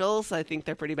commercials. I think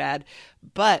they're pretty bad.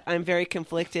 But I'm very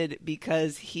conflicted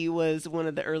because he was one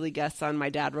of the early guests on My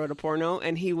Dad Wrote a Porno,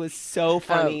 and he was so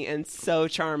funny and so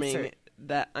charming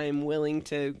that I'm willing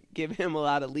to give him a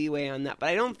lot of leeway on that. But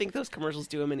I don't think those commercials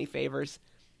do him any favors.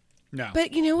 No.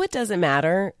 But you know what doesn't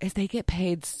matter is they get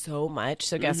paid so much.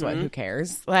 So guess what? Who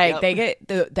cares? Like they get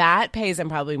that pays him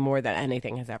probably more than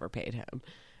anything has ever paid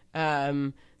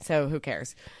him. So who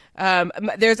cares?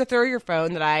 There's a throw your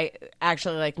phone that I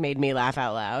actually like made me laugh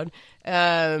out loud.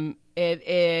 It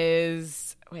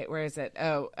is where is it?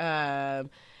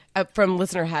 From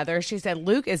listener Heather, she said,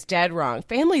 Luke is dead wrong.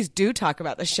 Families do talk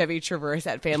about the Chevy Traverse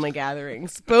at family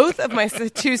gatherings. Both of my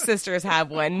two sisters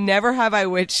have one. Never have I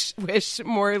wish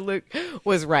more Luke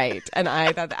was right. And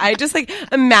I thought, I just like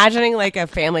imagining like a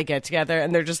family get together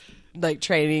and they're just like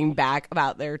trading back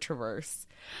about their Traverse.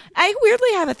 I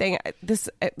weirdly have a thing. This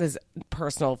was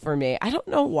personal for me. I don't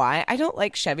know why. I don't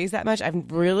like Chevys that much.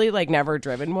 I've really like never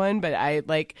driven one, but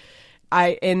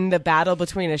in the battle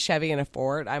between a Chevy and a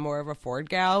Ford, I'm more of a Ford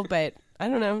gal, but I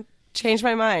don't know. Changed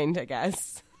my mind, I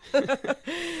guess.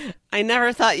 I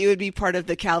never thought you would be part of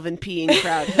the Calvin peeing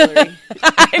crowd, Hillary.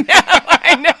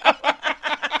 I know.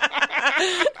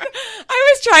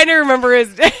 I was trying to remember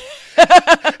his name.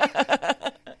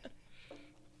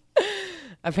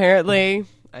 Apparently,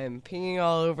 I'm peeing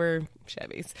all over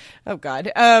Chevys. Oh, God.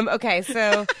 Okay,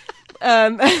 so...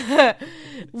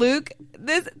 Luke,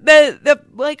 the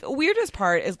like weirdest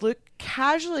part is Luke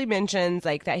casually mentions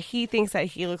like that he thinks that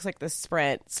he looks like the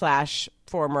Sprint /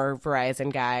 former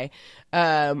Verizon guy,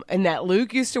 and that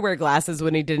Luke used to wear glasses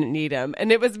when he didn't need them,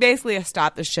 and it was basically a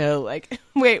stop the show. Like,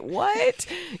 wait, what?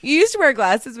 You used to wear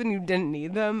glasses when you didn't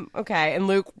need them? Okay, and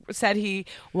Luke said he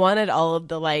wanted all of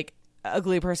the like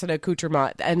ugly person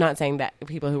accoutrement. I'm not saying that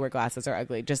people who wear glasses are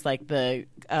ugly, just like the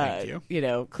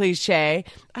cliche.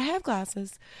 I have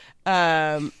glasses.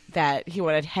 That he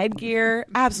wanted headgear.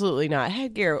 Absolutely not.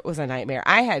 Headgear was a nightmare.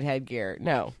 I had headgear.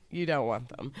 No, you don't want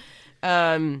them.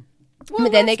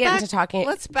 But then they get into talking.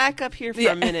 Let's back up here for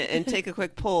a minute and take a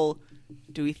quick poll.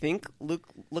 Do we think Luke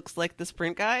looks like the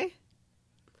Sprint guy?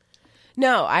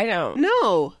 No, I don't.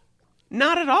 No,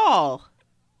 not at all.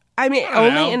 I mean,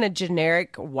 only in a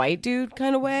generic white dude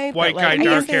kind of way. White guy,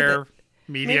 dark hair,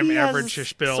 medium,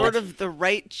 average-ish build. Sort of the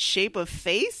right shape of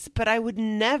face, but I would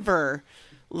never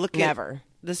look at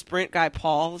the Sprint guy,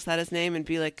 Paul, is that his name, and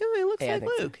be like, oh, he looks like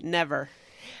Luke. So. Never.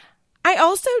 I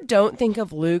also don't think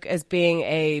of Luke as being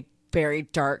a very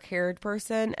dark-haired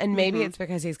person, and maybe it's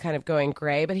because he's kind of going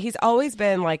gray, but he's always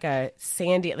been like a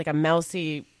sandy, like a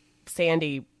mousy,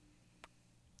 sandy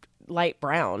light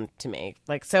brown to me.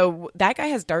 Like, so that guy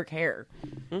has dark hair.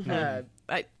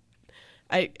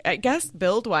 I guess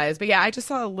build wise, but yeah, I just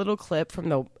saw a little clip from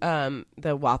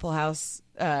the Waffle House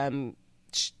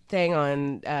thing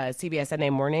on CBS Sunday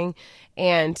Morning,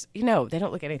 and they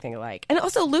don't look anything alike. And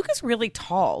also, Luke is really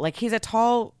tall. Like, he's a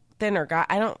tall, thinner guy.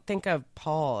 I don't think of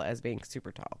Paul as being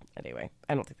super tall. Anyway,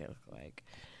 I don't think they look alike.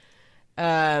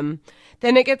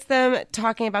 Then it gets them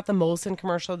talking about the Molson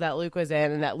commercial that Luke was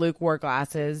in and that Luke wore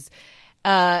glasses.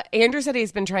 Andrew said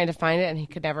he's been trying to find it and he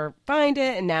could never find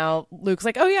it. And now Luke's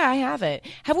like, oh yeah, I have it.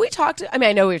 Have we talked? I mean,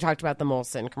 I know we've talked about the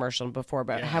Molson commercial before,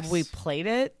 but have we played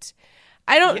it?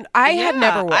 I have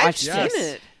never watched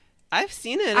it. I've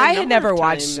seen it. I had never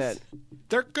watched it.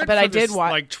 They're good, but for I did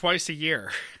watch like twice a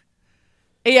year.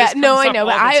 Yeah, no, I know,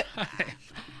 but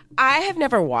I have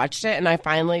never watched it, and I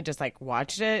finally just like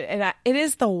watched it, and it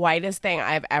is the whitest thing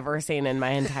I've ever seen in my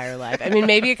entire life. I mean,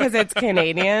 maybe because it's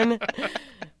Canadian,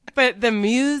 but the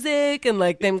music and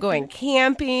like them going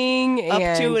camping up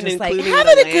and to and just like including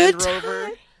having the a good Land Rover.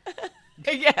 time.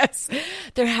 Yes,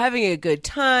 they're having a good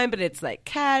time, but it's like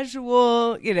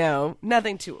casual,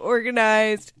 nothing too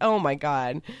organized. Oh my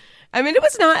God. I mean, it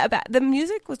was not about, the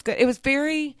music was good. It was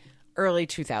very early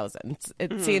 2000s.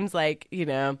 It seems like,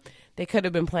 they could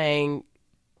have been playing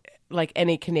like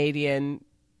any Canadian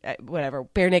whatever,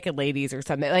 Bare Naked Ladies or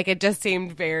something. Like, it just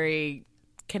seemed very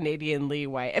Canadianly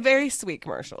white. A very sweet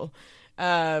commercial.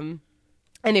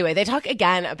 Anyway, they talk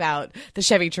again about the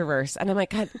Chevy Traverse, and I'm like,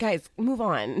 God, guys, move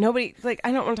on. Nobody, like,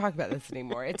 I don't want to talk about this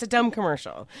anymore. It's a dumb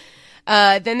commercial.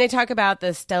 Then they talk about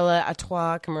the Stella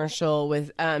Artois commercial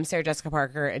with Sarah Jessica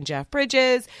Parker and Jeff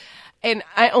Bridges. And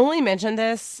I only mentioned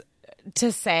this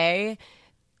to say,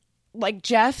 like,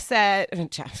 they said,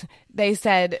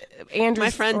 Andrew, My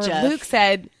friend or Jeff. Luke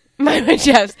said,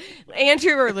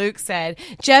 Andrew or Luke said,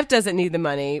 Jeff doesn't need the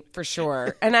money for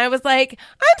sure. And I was like,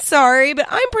 I'm sorry, but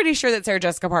I'm pretty sure that Sarah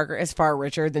Jessica Parker is far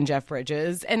richer than Jeff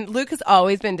Bridges. And Luke has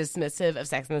always been dismissive of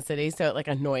Sex and the City, so it like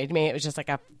annoyed me. It was just like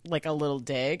a little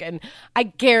dig. And I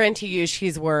guarantee you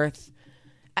she's worth,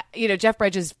 Jeff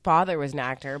Bridges' father was an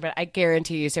actor, but I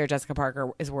guarantee you Sarah Jessica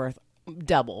Parker is worth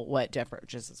double what Jeff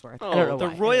Bridges is worth. I don't know the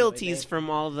why. royalties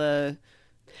from all the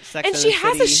Sex And and she the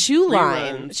has a City shoe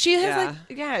line. reruns. She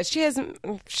has she has.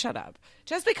 Shut up.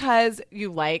 Just because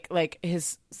you like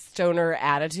his stoner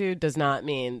attitude does not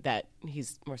mean that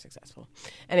he's more successful.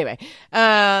 Anyway,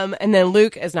 and then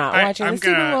Luke is not watching the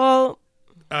Super Bowl.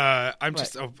 I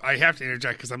have to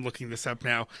interject because I'm looking this up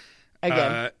now.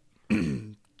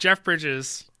 Again. Jeff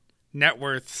Bridges' net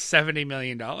worth $70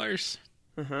 million. All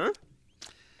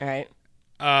right.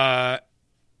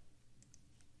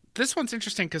 This one's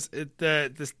interesting because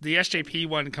the SJP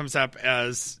one comes up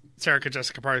as Sarah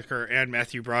Jessica Parker and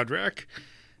Matthew Broderick.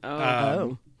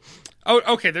 Oh,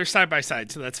 okay, they're side by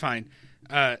side, so that's fine.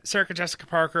 Sarah Jessica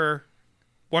Parker,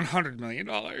 $100 million.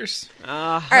 All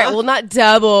right. Well, not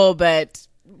double, but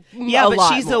Yeah, but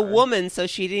lot she's more. a woman, so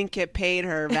she didn't get paid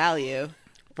her value.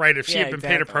 Right, if she had been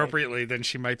paid exactly. appropriately, then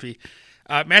she might be.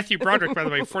 Matthew Broderick, by the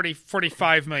way,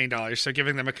 $45 million, so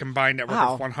giving them a combined net worth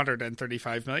of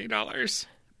 $135 million.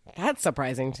 That's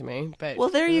surprising to me, but Well,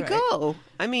 there you right. go.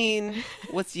 I mean,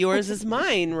 what's yours is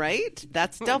mine, right?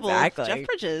 That's double. Exactly. Jeff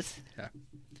Bridges.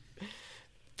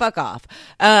 Fuck off.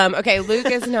 Okay, Luke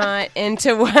is not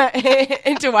into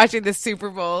watching the Super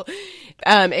Bowl,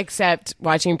 except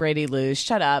watching Brady lose.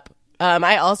 Shut up.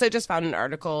 I also just found an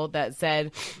article that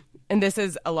said, and this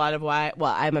is a lot of why.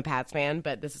 Well, I'm a Pats fan,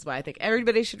 but this is why I think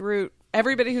everybody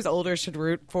who's older should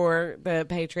root for the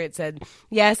Patriots. Said,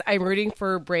 yes, I'm rooting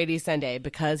for Brady Sunday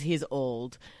because he's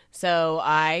old. So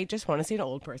I just want to see an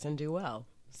old person do well.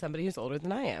 Somebody who's older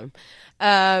than I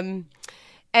am.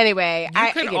 Anyway,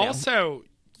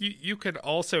 you could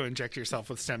also inject yourself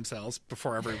with stem cells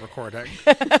before every recording.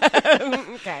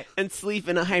 Okay. And sleep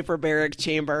in a hyperbaric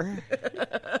chamber.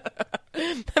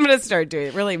 I'm going to start doing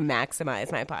it, really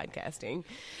maximize my podcasting.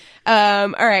 All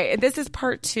right. This is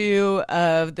part 2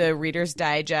 of the Reader's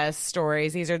Digest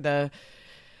stories. These are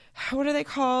what are they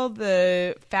called?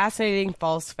 The fascinating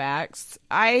false facts.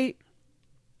 I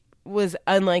was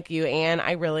unlike you, Anne.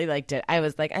 I really liked it. I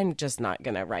was like, I'm just not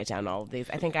going to write down all of these.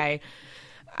 I think I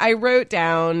wrote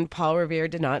down Paul Revere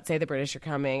did not say the British are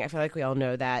coming. I feel like we all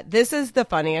know that. This is the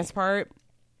funniest part,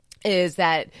 is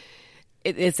that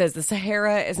it says the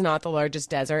Sahara is not the largest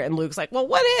desert. And Luke's like, well,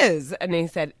 what is? And he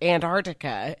said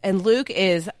Antarctica. And Luke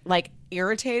is like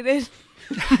irritated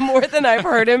more than I've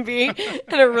heard him be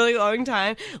in a really long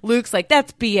time. Luke's like,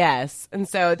 that's BS. And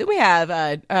so then we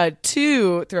have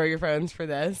 2 throw your phones for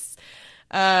this.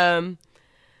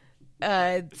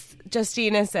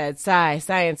 Justina said,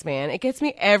 science man. It gets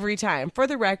me every time. For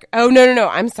the record, oh no,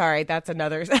 I'm sorry. That's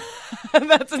another.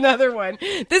 That's another one.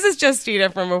 This is Justina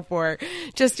from before.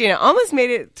 Justina almost made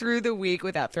it through the week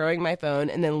without throwing my phone,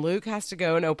 and then Luke has to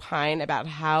go and opine about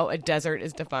how a desert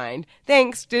is defined.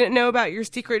 Thanks. Didn't know about your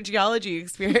secret geology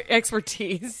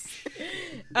expertise.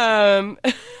 And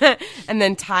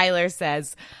then Tyler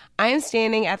says, I am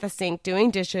standing at the sink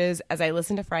doing dishes as I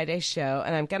listen to Friday's show,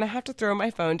 and I'm going to have to throw my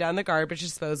phone down the garbage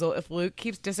disposal if Luke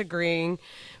keeps disagreeing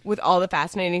with all the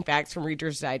fascinating facts from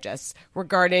Reader's Digest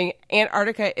regarding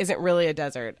Antarctica isn't really a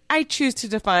desert. I choose to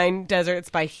define deserts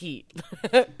by heat.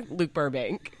 Luke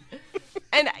Burbank.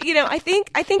 And, I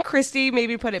think Christy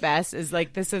maybe put it best is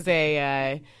like, this is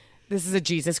a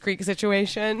Jesus Creek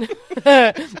situation.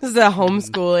 This is a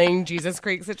homeschooling Jesus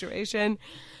Creek situation.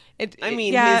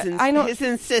 His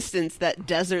insistence that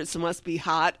deserts must be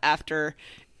hot after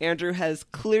Andrew has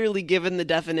clearly given the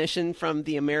definition from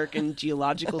the American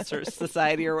Geological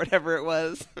Society or whatever it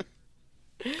was.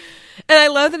 And I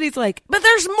love that he's like, but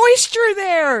there's moisture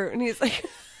there. And he's like,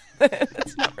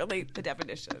 that's not really the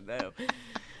definition, though.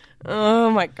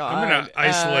 Oh, my God. I'm going to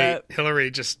isolate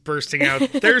Hillary just bursting out.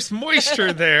 There's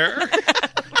moisture there.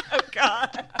 Oh,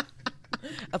 God.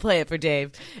 I'll play it for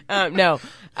Dave. No.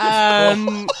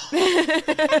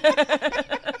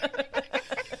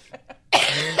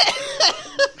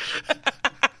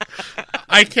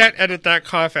 I can't edit that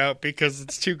cough out because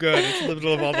it's too good. It's in the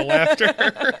middle of all the laughter.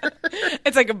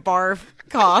 It's like a barf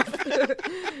cough.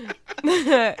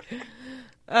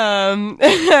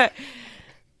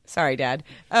 Sorry, Dad.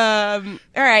 All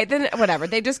right, then whatever.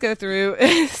 They just go through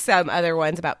some other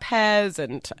ones about Pez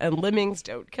and lemmings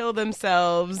don't kill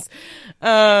themselves.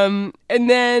 And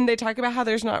then they talk about how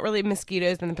there's not really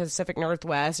mosquitoes in the Pacific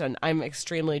Northwest, and I'm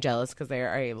extremely jealous because there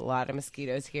are a lot of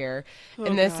mosquitoes here.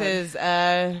 And this is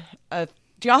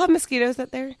do y'all have mosquitoes up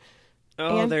there?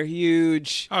 Oh, Ann? they're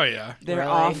huge. Oh, yeah. They're Really?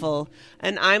 awful.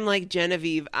 And I'm like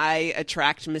Genevieve. I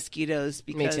attract mosquitoes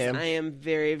because too. I am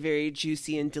very, very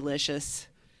juicy and delicious.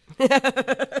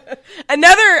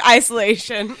 Another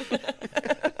isolation.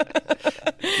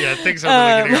 Yeah, things are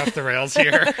really getting off the rails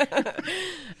here.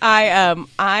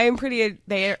 I'm pretty.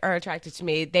 They are attracted to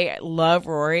me. They love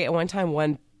Rory. At one time,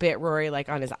 one bit Rory like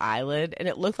on his eyelid, and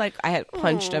it looked like I had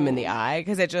punched him in the eye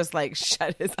because it just like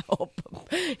shut his open.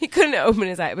 He couldn't open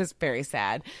his eye. It was very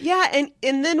sad. Yeah, and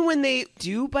then when they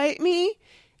do bite me,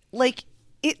 like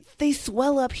they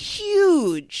swell up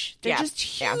huge. They're Yeah,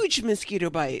 just yeah. huge mosquito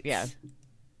bites. Yeah.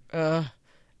 Oh,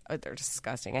 they're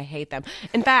disgusting. I hate them.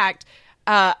 In fact,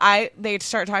 they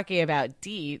start talking about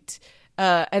DEET.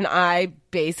 And I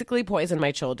basically poison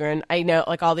my children. I know,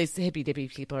 like, all these hippy dippy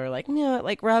people are like, no,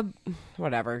 like, rub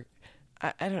whatever.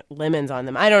 I don't lemons on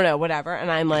them. I don't know, whatever.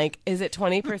 And I'm like, is it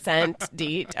 20%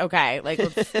 DEET? Okay, like,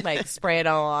 let's like spray it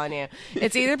all on you.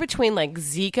 It's either between like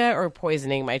Zika or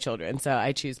poisoning my children, so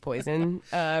I choose poison.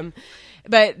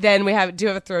 But then we do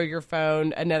have a throw your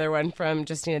phone, another one from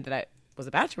Justina that I was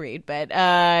about to read, but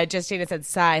Justina said,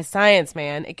 science,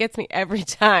 man. It gets me every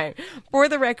time. For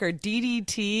the record,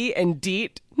 DDT and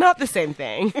DEET, not the same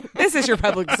thing. This is your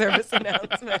public service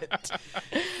announcement.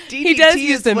 DDT He does is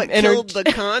use them what killed the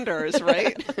condors,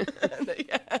 right?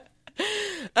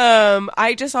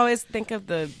 I just always think of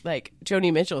the like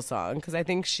Joni Mitchell song because I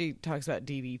think she talks about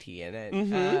DDT in it.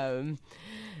 Mm-hmm.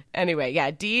 Anyway, yeah,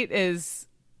 DEET is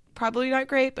probably not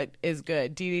great, but is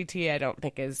good. DDT, I don't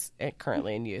think is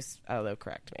currently in use, although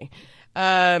correct me.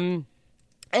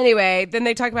 Anyway, then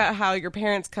they talk about how your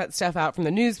parents cut stuff out from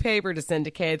the newspaper to send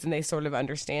to kids, and they sort of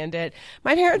understand it.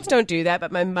 My parents don't do that,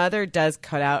 but my mother does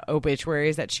cut out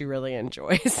obituaries that she really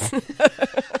enjoys.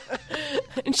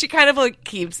 And she kind of like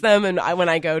keeps them, and when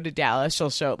I go to Dallas, she'll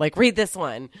show, like, read this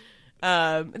one.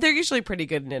 They're usually pretty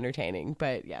good and entertaining,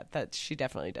 but yeah, she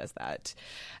definitely does that.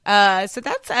 So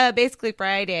that's basically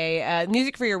Friday.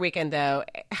 Music for your weekend, though.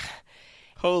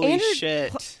 Holy Andrew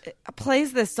shit.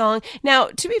 Plays this song. Now,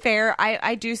 to be fair,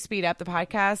 I do speed up the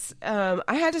podcast.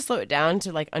 I had to slow it down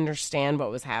to like understand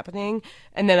what was happening,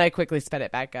 and then I quickly sped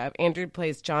it back up. Andrew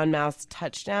plays John Mouth's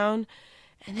Touchdown,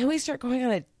 and then we start going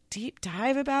on a deep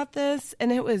dive about this,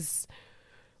 and it was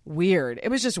weird. It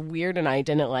was just weird, and I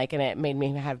didn't like it, and it made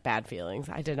me have bad feelings.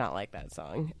 I did not like that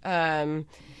song.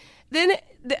 Then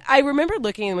I remember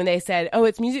looking when they said, "Oh,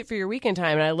 it's music for your weekend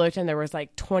time," and I looked, and there was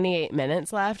like 28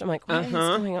 minutes left. I'm like, "What is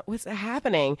going on? What's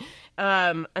happening?"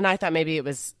 And I thought maybe it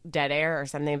was dead air or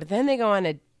something. But then they go on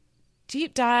a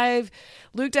deep dive.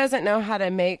 Luke doesn't know how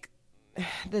to make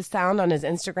the sound on his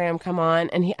Instagram come on,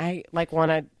 and I like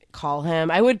want to call him.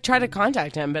 I would try to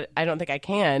contact him, but I don't think I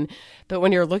can. But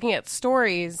when you're looking at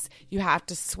stories, you have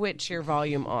to switch your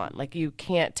volume on. Like, you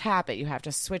can't tap it. You have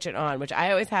to switch it on, which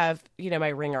I always have, my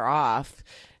ringer off.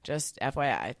 Just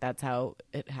FYI, that's how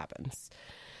it happens.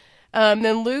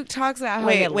 Then Luke talks about how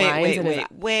he had lines in his...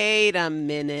 Wait a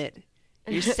minute.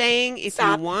 You're saying if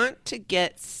you want to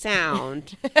get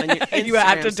sound on your Instagram You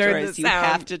have to turn stories, the you sound.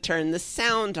 have to turn the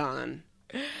sound on.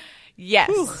 Yes.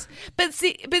 Whew. But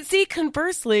see,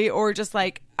 conversely, or just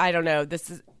like, I don't know,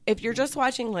 this is, if you're just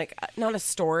watching like, not a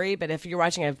story, but if you're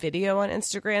watching a video on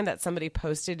Instagram that somebody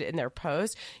posted in their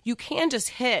post, you can just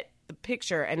hit the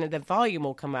picture and the volume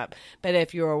will come up. But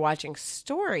if you're watching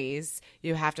stories,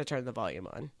 you have to turn the volume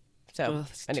on. So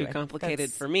It's anyway, too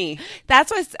complicated for me.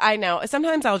 That's why I know.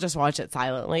 Sometimes I'll just watch it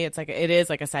silently. It is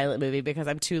like a silent movie because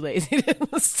I'm too lazy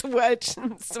to switch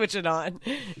it on.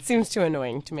 It seems too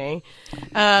annoying to me.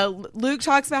 Luke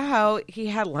talks about how he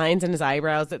had lines in his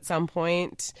eyebrows at some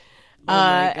point,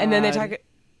 and then they talk.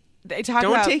 Don't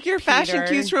Don't about take your fashion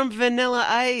cues from Vanilla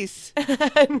Ice.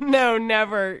 No,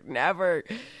 never.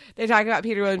 They talk about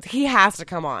Peter Williams. He has to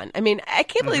come on. I mean, I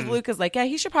can't believe Luke is like, yeah,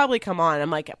 he should probably come on. I'm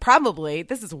like, probably.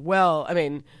 This is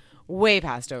way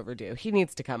past overdue. He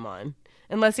needs to come on.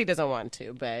 Unless he doesn't want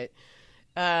to. But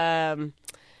then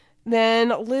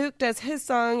Luke does his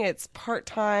song. It's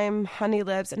Part-Time, Honey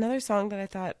Lips. Another song that I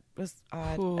thought was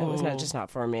odd. It was not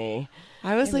for me.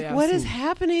 I was like, Yeah, what is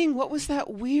happening? What was that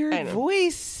weird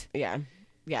voice? Yeah.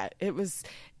 It was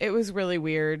really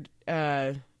weird.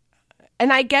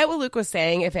 And I get what Luke was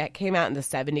saying. If it came out in the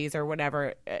 70s or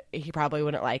whatever, he probably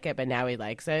wouldn't like it, but now he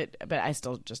likes it. But I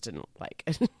still just didn't like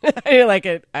it. I didn't like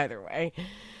it either way.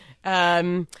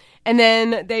 And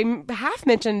then they half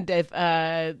mentioned if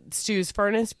Stu's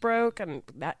furnace broke, and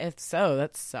if so,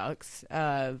 that sucks.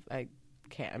 I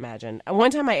can't imagine.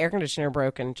 One time my air conditioner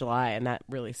broke in July, and that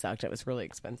really sucked. It was really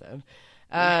expensive.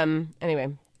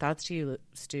 Anyway, thoughts to you,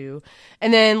 Stu.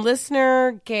 And then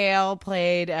listener Gail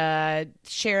played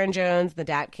Sharon Jones, the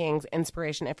Dap Kings,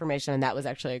 Inspiration Information, and that was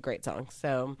actually a great song.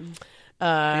 So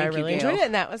I really enjoyed it,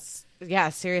 and that was, yeah,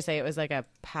 seriously, it was like a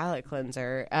palate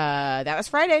cleanser. That was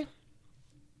Friday.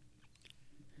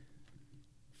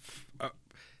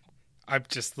 I'm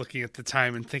just looking at the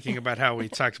time and thinking about how we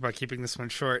talked about keeping this one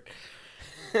short.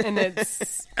 And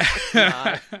it's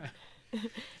not.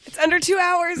 It's under 2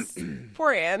 hours.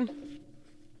 Poor Anne.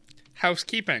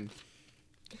 Housekeeping.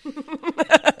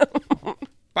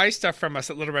 Buy stuff from us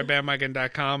at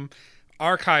littleredbandwagon.com.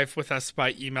 Archive with us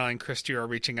by emailing Christy or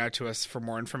reaching out to us for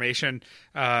more information.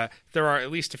 There are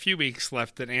at least a few weeks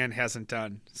left that Anne hasn't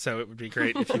done, so it would be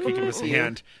great if you could give us a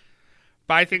hand.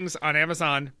 Buy things on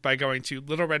Amazon by going to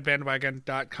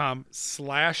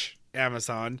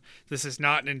littleredbandwagon.com/Amazon. This is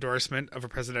not an endorsement of a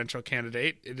presidential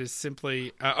candidate. It is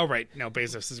simply...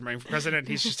 Bezos isn't running for president.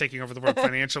 He's just taking over the world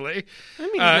financially. I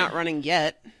mean, he's not running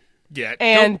yet.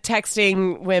 And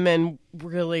texting women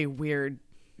really weird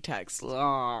texts.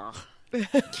 Ugh.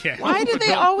 Yeah. Why do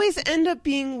they always end up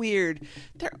being weird?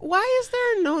 Why is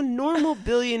there no normal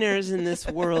billionaires in this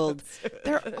world?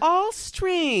 They're all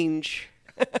strange.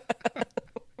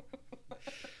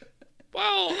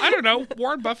 Well, I don't know.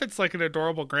 Warren Buffett's like an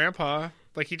adorable grandpa.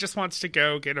 Like, he just wants to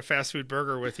go get a fast food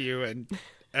burger with you and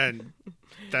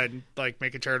then like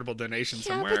make a charitable donation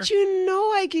somewhere. But you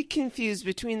know, I get confused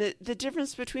between the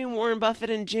difference between Warren Buffett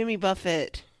and Jimmy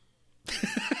Buffett.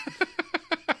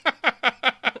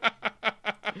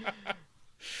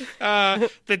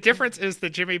 The difference is that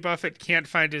Jimmy Buffett can't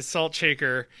find his salt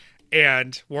shaker,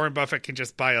 and Warren Buffett can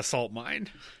just buy a salt mine.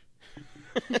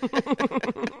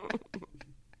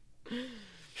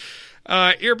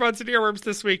 Earbuds and earworms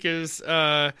this week is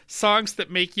songs that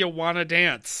make you wanna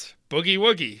dance. Boogie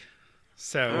woogie.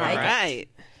 So All right.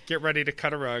 Get ready to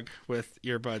cut a rug with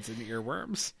earbuds and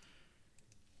earworms.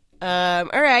 All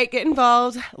right, get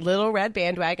involved.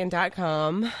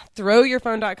 LittleRedBandwagon.com.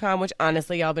 ThrowYourPhone.com, which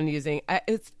honestly y'all been using.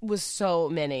 It was so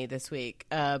many this week,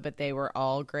 but they were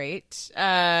all great.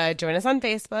 Join us on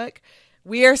Facebook.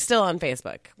 We are still on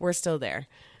Facebook. We're still there.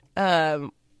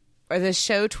 The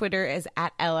show Twitter is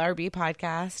at LRB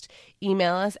Podcast.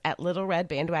 Email us at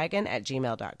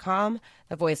littleredbandwagon@gmail.com.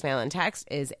 The voicemail and text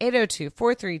is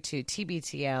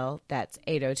 802-432-TBTL. That's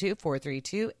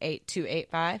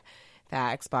 802-432-8285.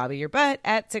 Fax Bobby your butt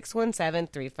at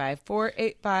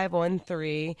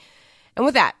 617-354-8513. And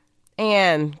with that,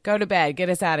 Anne, go to bed. Get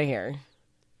us out of here.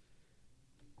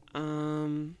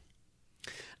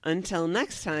 Until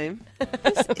next time,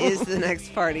 this is the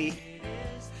next party.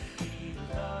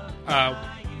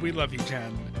 We love you,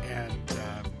 Jen, and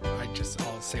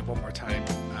I'll say one more time,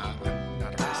 I'm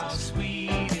not a racist.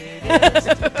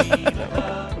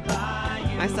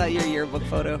 I saw your yearbook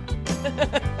photo.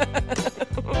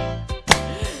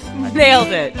 Nailed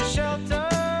it. It's not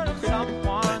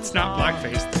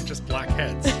blackface, they're just black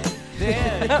heads.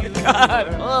 God.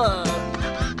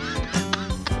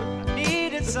 I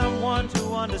needed someone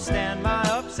to understand my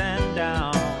ups and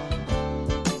downs.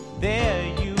 There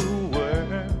you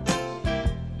were,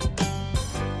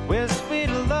 with sweet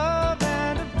love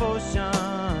and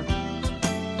devotion,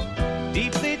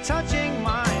 deeply touching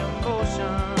my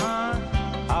emotion.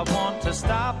 I want to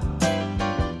stop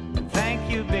and thank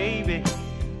you, baby.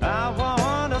 I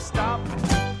want to stop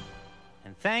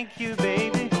and thank you,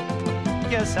 baby.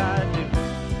 Yes, I do.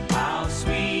 How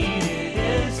sweet it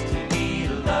is to be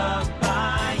loved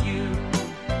by you.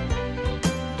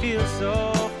 Feels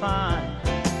so fine.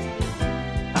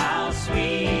 How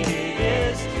sweet it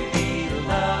is to be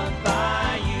loved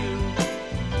by you.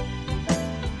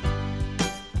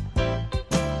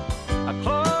 I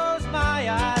close my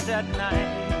eyes at night,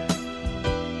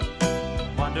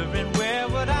 wondering where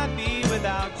would I be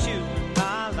without you in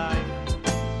my life.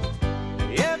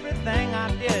 Everything I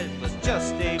did was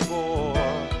just a bore.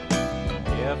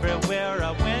 Everywhere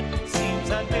I went, it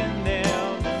seems I've been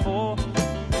there before.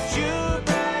 But you're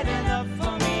bright enough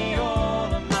for me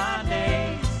all of my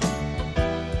days.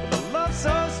 With a love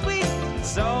so sweet in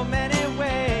so many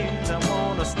ways. I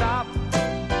wanna stop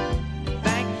and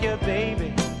thank you,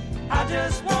 baby. I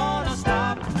just wanna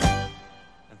stop and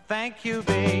thank you,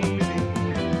 baby.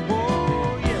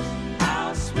 Oh, yes.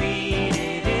 How sweet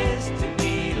it is to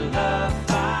be loved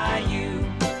by you.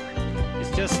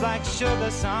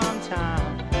 sugar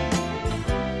sometime.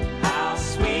 How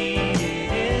sweet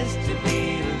it is to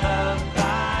be loved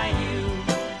by you.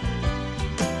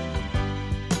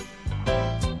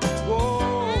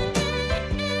 Whoa,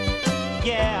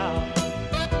 yeah.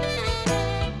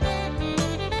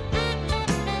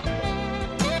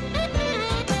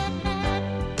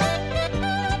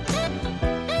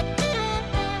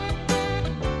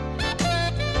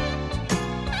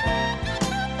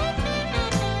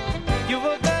 You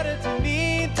were better to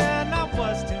me than I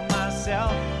was to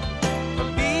myself. For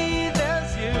me,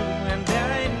 there's you, and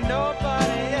there ain't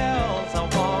nobody else. I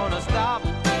wanna stop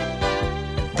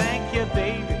and thank you,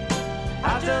 baby.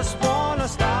 I just wanna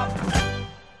stop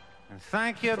and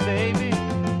thank you, baby.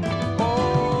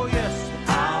 Oh, yes.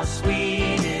 How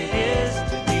sweet it is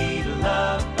to be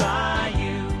loved by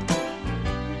you.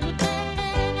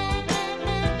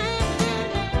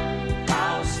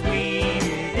 How sweet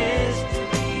it is to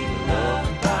be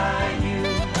loved by you.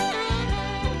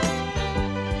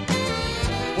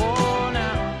 Oh,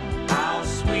 now, how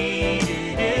sweet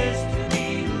it is to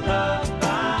be loved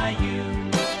by you.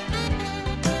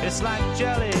 It's like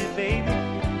jelly, baby.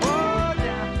 Oh,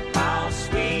 now, how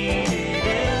sweet it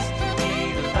is to be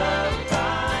loved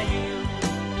by you.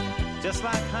 Just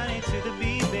like honey to the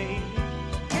bee, baby.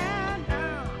 Yeah,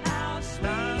 now, how sweet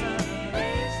it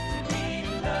is to be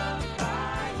loved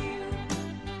by you.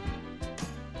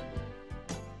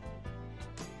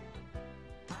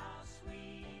 How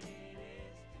sweet it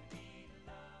is to be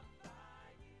loved by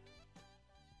you.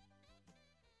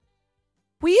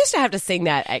 We used to have to sing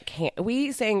that at camp.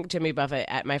 We sang Jimmy Buffett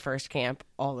at my first camp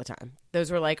all the time. Those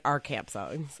were like our camp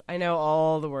songs. I know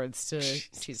all the words to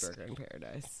Cheeseburger in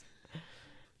Paradise.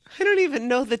 I don't even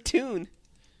know the tune.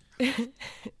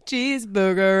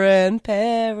 Cheeseburger in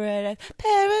Paradise.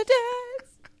 Paradise.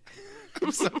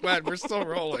 I'm so glad we're still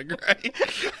rolling, right?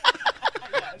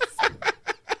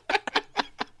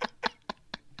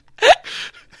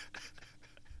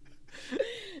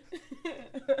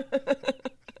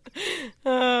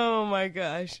 Oh my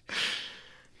gosh.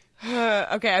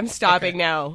 Okay, I'm stopping now.